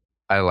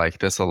I like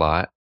this a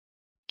lot.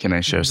 Can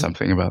I share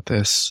something about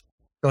this?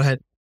 Go ahead.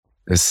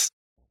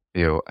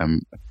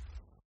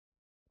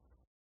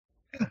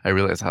 I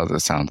realize how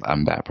this sounds.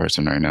 I'm that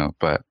person right now,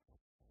 but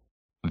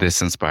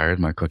this inspired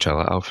my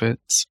Coachella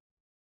outfits.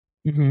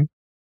 Mm-hmm.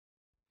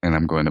 And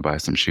I'm going to buy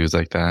some shoes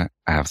like that.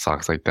 I have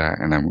socks like that.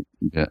 And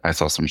I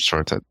saw some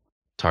shorts at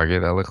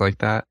Target that look like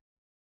that.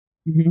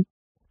 Mm-hmm.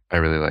 I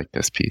really like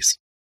this piece.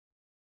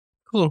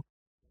 Cool.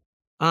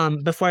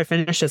 Before I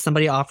finished it,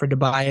 somebody offered to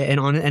buy it,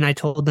 and I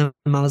told them,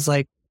 I was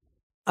like,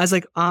 because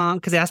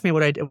they asked me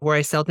where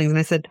I sell things, and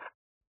I said,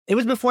 it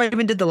was before I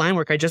even did the line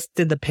work. I just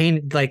did the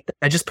paint, like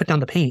I just put down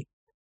the paint,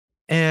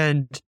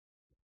 and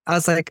I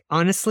was like,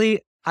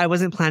 honestly, I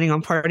wasn't planning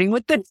on parting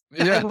with it.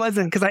 Yeah. I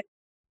wasn't because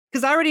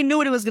I already knew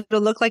what it was going to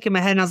look like in my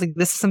head, and I was like,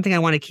 this is something I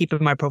want to keep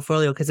in my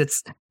portfolio because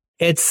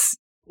it's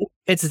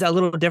a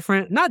little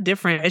different, not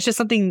different. It's just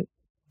something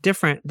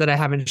different that I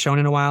haven't shown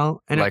in a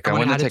while, and I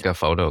want to take a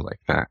photo like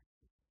that.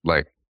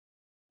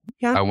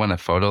 I want a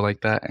photo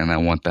like that, and I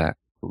want that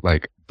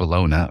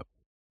blown up.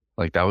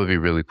 That would be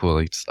really cool.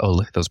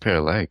 Look at those pair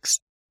of legs.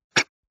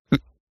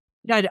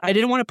 Yeah, I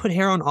didn't want to put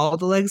hair on all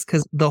the legs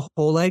the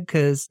whole leg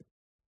because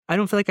I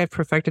don't feel like I've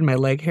perfected my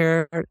leg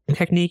hair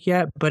technique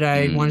yet. But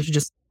I wanted to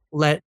just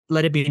let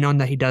it be known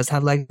that he does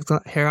have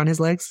hair on his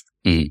legs.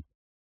 But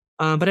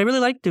I really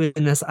like doing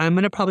this. I'm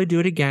gonna probably do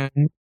it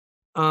again.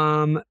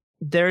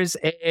 There's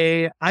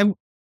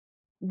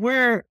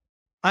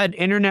an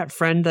internet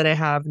friend that I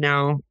have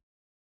now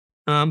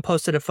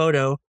posted a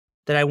photo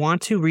that I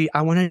want to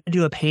I want to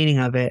do a painting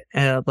of it,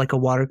 like a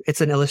water.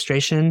 It's an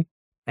illustration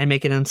and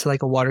make it into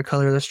like a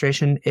watercolor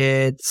illustration.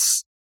 And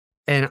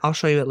I'll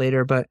show you it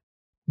later, but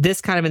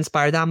this kind of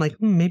inspired that. I'm like,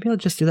 maybe I'll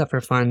just do that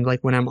for fun. Like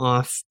when I'm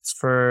off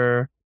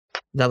for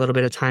that little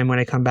bit of time when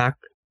I come back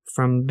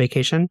from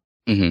vacation,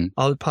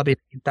 I'll probably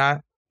paint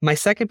that. My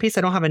second piece,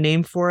 I don't have a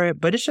name for it,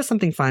 but it's just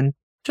something fun.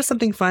 Just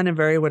something fun and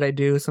vary what I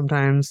do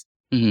sometimes.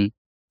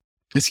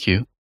 It's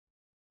cute.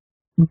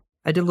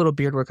 I did a little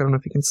beard work. I don't know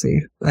if you can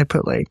see. I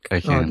put I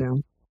can.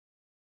 Down.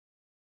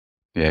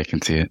 Yeah, I can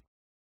see it.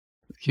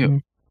 It's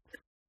cute.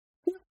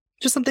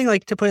 Just something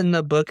to put in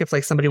the book if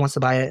somebody wants to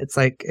buy it. It's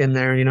in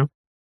there,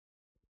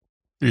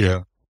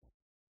 Yeah.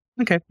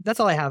 Okay, that's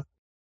all I have.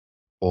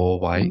 All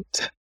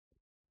white.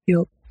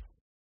 Cute.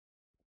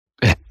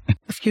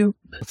 That's cute.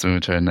 Let's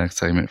move to our next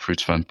segment,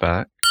 Fruits Fun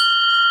Fact.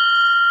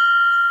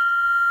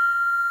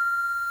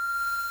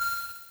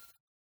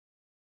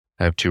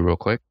 I have two real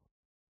quick.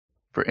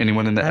 For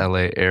anyone in the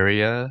LA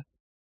area,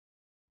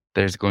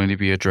 there's going to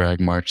be a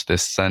drag march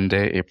this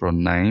Sunday, April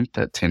 9th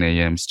at 10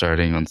 a.m.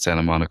 starting on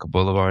Santa Monica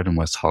Boulevard in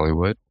West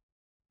Hollywood.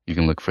 You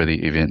can look for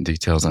the event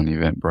details on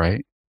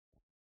Eventbrite.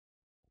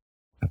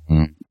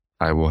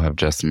 I will have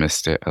just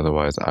missed it.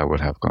 Otherwise, I would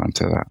have gone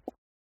to that.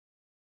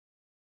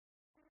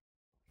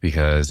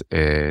 Because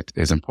it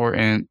is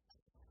important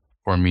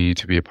for me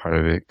to be a part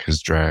of it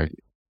because drag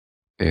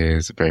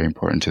is very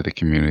important to the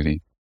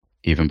community,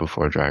 even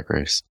before Drag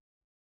Race.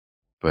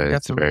 But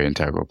it's a very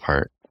integral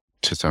part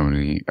to so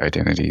many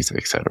identities,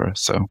 etc.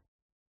 So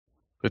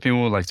if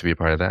anyone would like to be a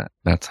part of that,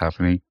 that's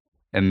happening.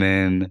 And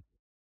then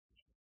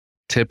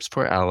tips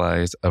for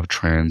allies of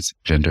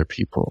transgender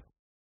people.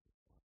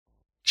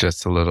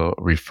 Just a little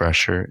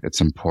refresher. It's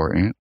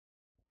important.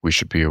 We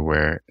should be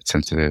aware,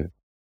 sensitive,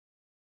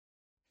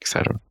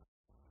 etc.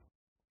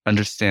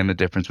 Understand the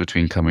difference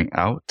between coming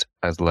out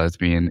as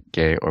lesbian,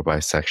 gay, or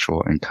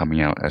bisexual and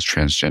coming out as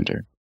transgender.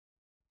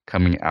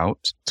 Coming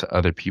out to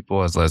other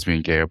people as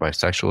lesbian, gay, or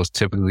bisexual is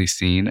typically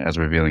seen as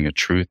revealing a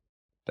truth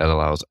that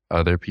allows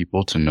other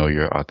people to know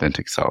your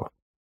authentic self.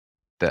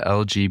 The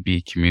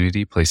LGBT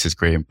community places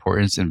great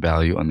importance and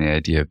value on the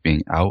idea of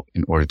being out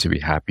in order to be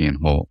happy and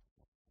whole.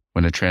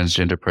 When a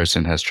transgender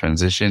person has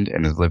transitioned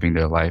and is living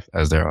their life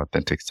as their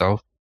authentic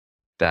self,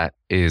 that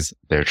is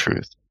their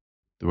truth.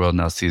 The world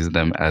now sees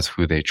them as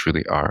who they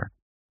truly are.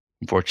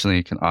 Unfortunately,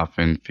 it can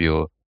often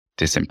feel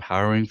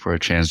disempowering for a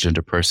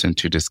transgender person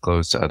to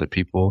disclose to other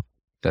people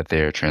that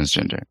they are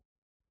transgender.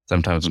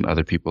 Sometimes when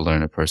other people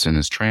learn a person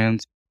is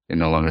trans, they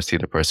no longer see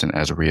the person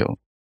as real.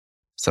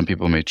 Some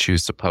people may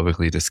choose to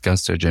publicly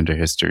discuss their gender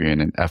history in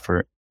an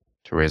effort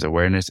to raise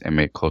awareness and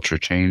make culture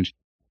change,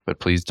 but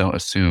please don't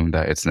assume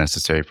that it's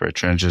necessary for a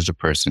transgender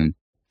person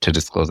to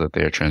disclose that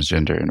they are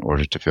transgender in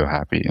order to feel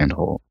happy and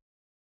whole.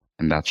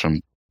 And that's from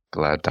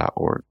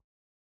glad.org.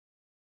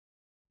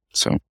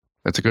 So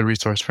That's a good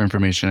resource for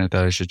information. I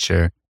thought I should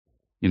share.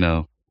 You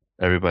know,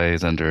 everybody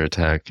is under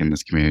attack in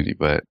this community,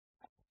 but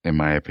in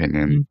my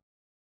opinion,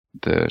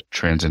 the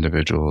trans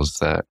individuals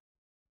that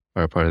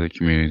are a part of the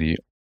community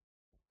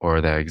or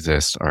that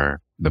exist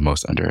are the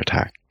most under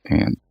attack,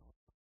 and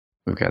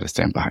we've got to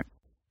stand behind.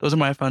 Those are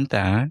my fun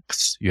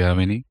facts. You have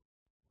any?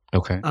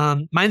 Okay.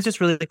 Mine's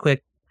just really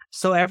quick.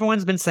 So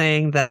everyone's been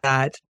saying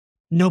that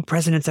no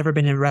president's ever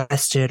been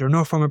arrested or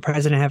no former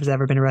president has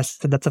ever been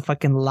arrested. That's a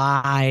fucking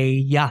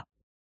lie. Yeah,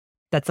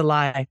 that's a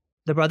lie.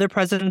 The other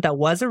president that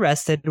was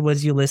arrested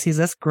was Ulysses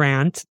S.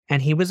 Grant,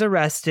 and he was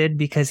arrested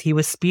because he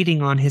was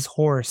speeding on his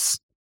horse.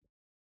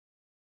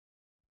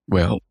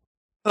 Well,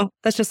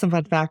 that's just some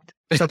fun fact.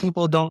 So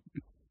people don't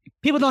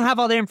have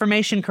all their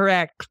information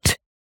correct.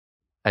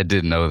 I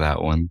did know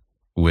that one,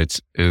 which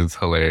is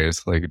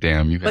hilarious. Like,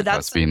 damn, you got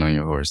caught speeding on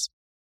your horse.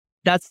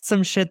 That's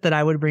some shit that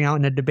I would bring out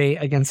in a debate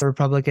against a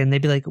Republican.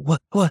 They'd be like,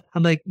 what?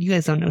 I'm like, you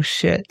guys don't know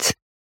shit.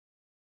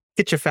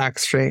 Get your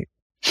facts straight.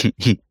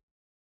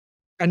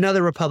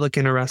 Another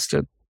Republican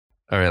arrested.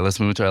 All right,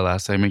 let's move to our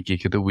last segment,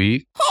 Geek of the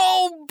Week.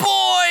 Oh,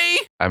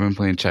 boy! I've been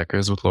playing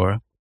checkers with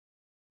Laura,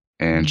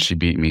 and she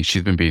beat me.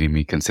 She's been beating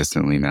me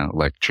consistently now.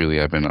 Like,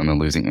 truly, I've been on the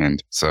losing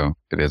end. So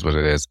it is what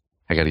it is.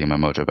 I got to get my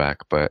mojo back.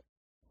 But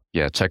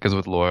yeah, checkers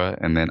with Laura.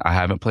 And then I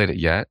haven't played it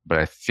yet, but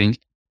I think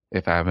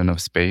if I have enough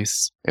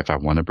space, if I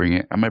want to bring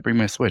it, I might bring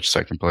my Switch so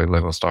I can play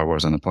Lego Star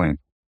Wars on the plane.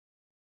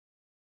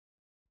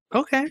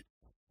 Okay.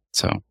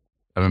 So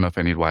I don't know if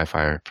I need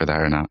Wi-Fi for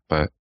that or not,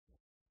 but.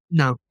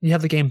 No, you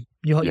have the game.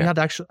 You have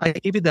the actual. I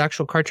gave you the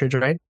actual cartridge,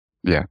 right?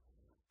 Yeah.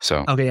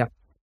 So. Okay, yeah.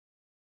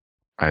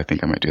 I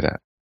think I might do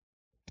that.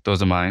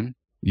 Those are mine.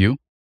 You?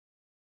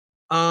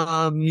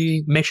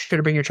 You make sure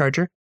to bring your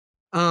charger.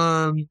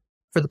 For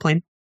the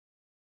plane.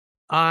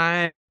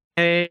 I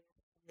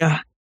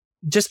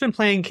just been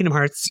playing Kingdom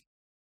Hearts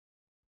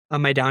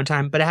on my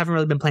downtime, but I haven't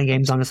really been playing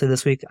games honestly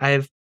this week.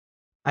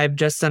 I've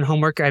just done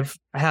homework. I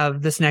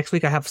have this next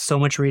week. I have so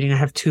much reading. I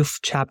have 2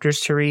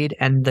 chapters to read,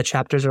 and the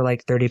chapters are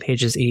like 30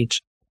 pages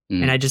each.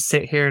 And I just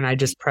sit here and I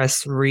just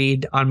press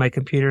read on my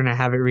computer and I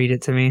have it read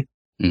it to me.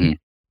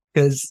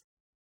 Because,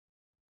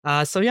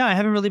 so yeah, I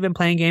haven't really been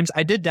playing games.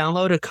 I did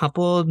download a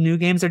couple new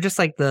games. They're just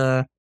like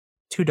the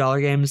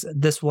 $2 games.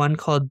 This one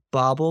called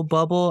Bobble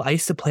Bubble. I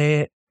used to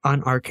play it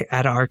on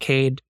at an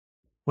arcade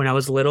when I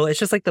was little. It's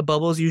just like the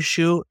bubbles you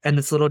shoot and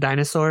this little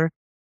dinosaur.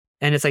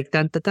 And it's like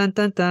dun dun dun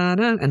dun dun,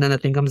 dun, and then the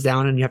thing comes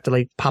down and you have to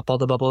like pop all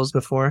the bubbles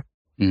before.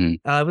 It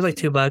was like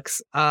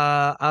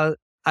 $2.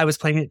 I was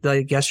playing it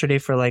like yesterday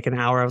for like an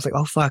hour. I was like,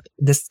 oh fuck,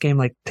 this game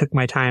like took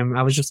my time.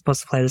 I was just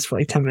supposed to play this for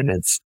like 10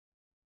 minutes.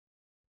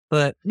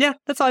 But yeah,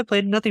 that's all I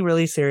played. Nothing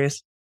really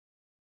serious.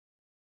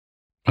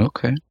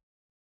 Okay.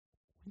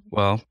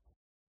 Well,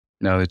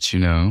 now that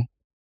you know,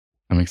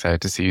 I'm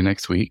excited to see you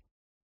next week.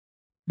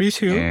 Me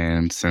too.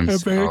 And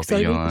since I'll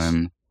be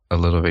on a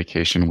little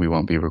vacation, we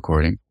won't be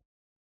recording.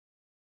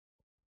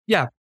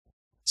 Yeah.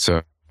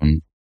 So,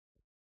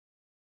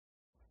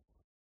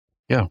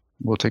 yeah,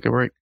 we'll take a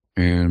break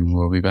and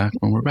we'll be back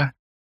when we're back.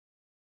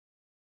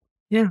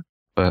 Yeah.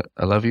 But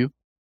I love you.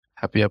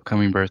 Happy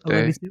upcoming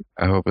birthday.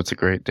 I hope it's a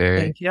great day.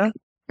 Thank you.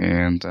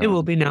 And it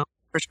will be now,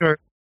 for sure.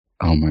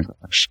 Oh my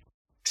gosh.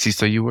 See,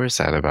 so you were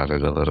sad about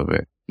it a little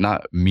bit.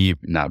 Not me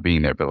not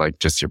being there, but like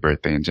just your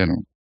birthday in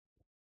general.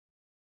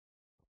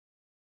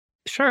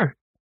 Sure.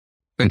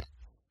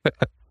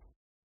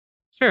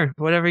 Sure.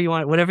 Whatever you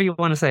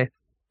want to say.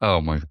 Oh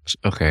my gosh.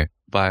 Okay.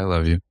 Bye. I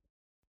love you.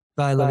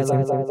 Bye. Love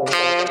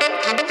you.